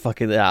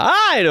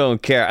 I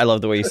don't care. I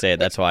love the way you say it.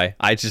 That's why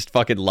I just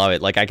fucking love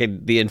it. Like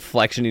the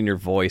inflection in your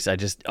voice.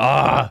 It's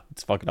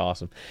fucking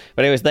awesome.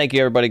 But anyways, thank you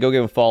everybody. Go give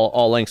him a follow.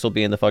 All links will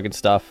be in the fucking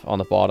stuff on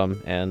the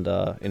bottom, and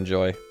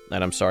enjoy.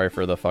 And I'm sorry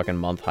for the fucking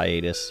month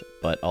hiatus,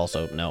 but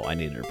also no, I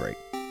needed a break.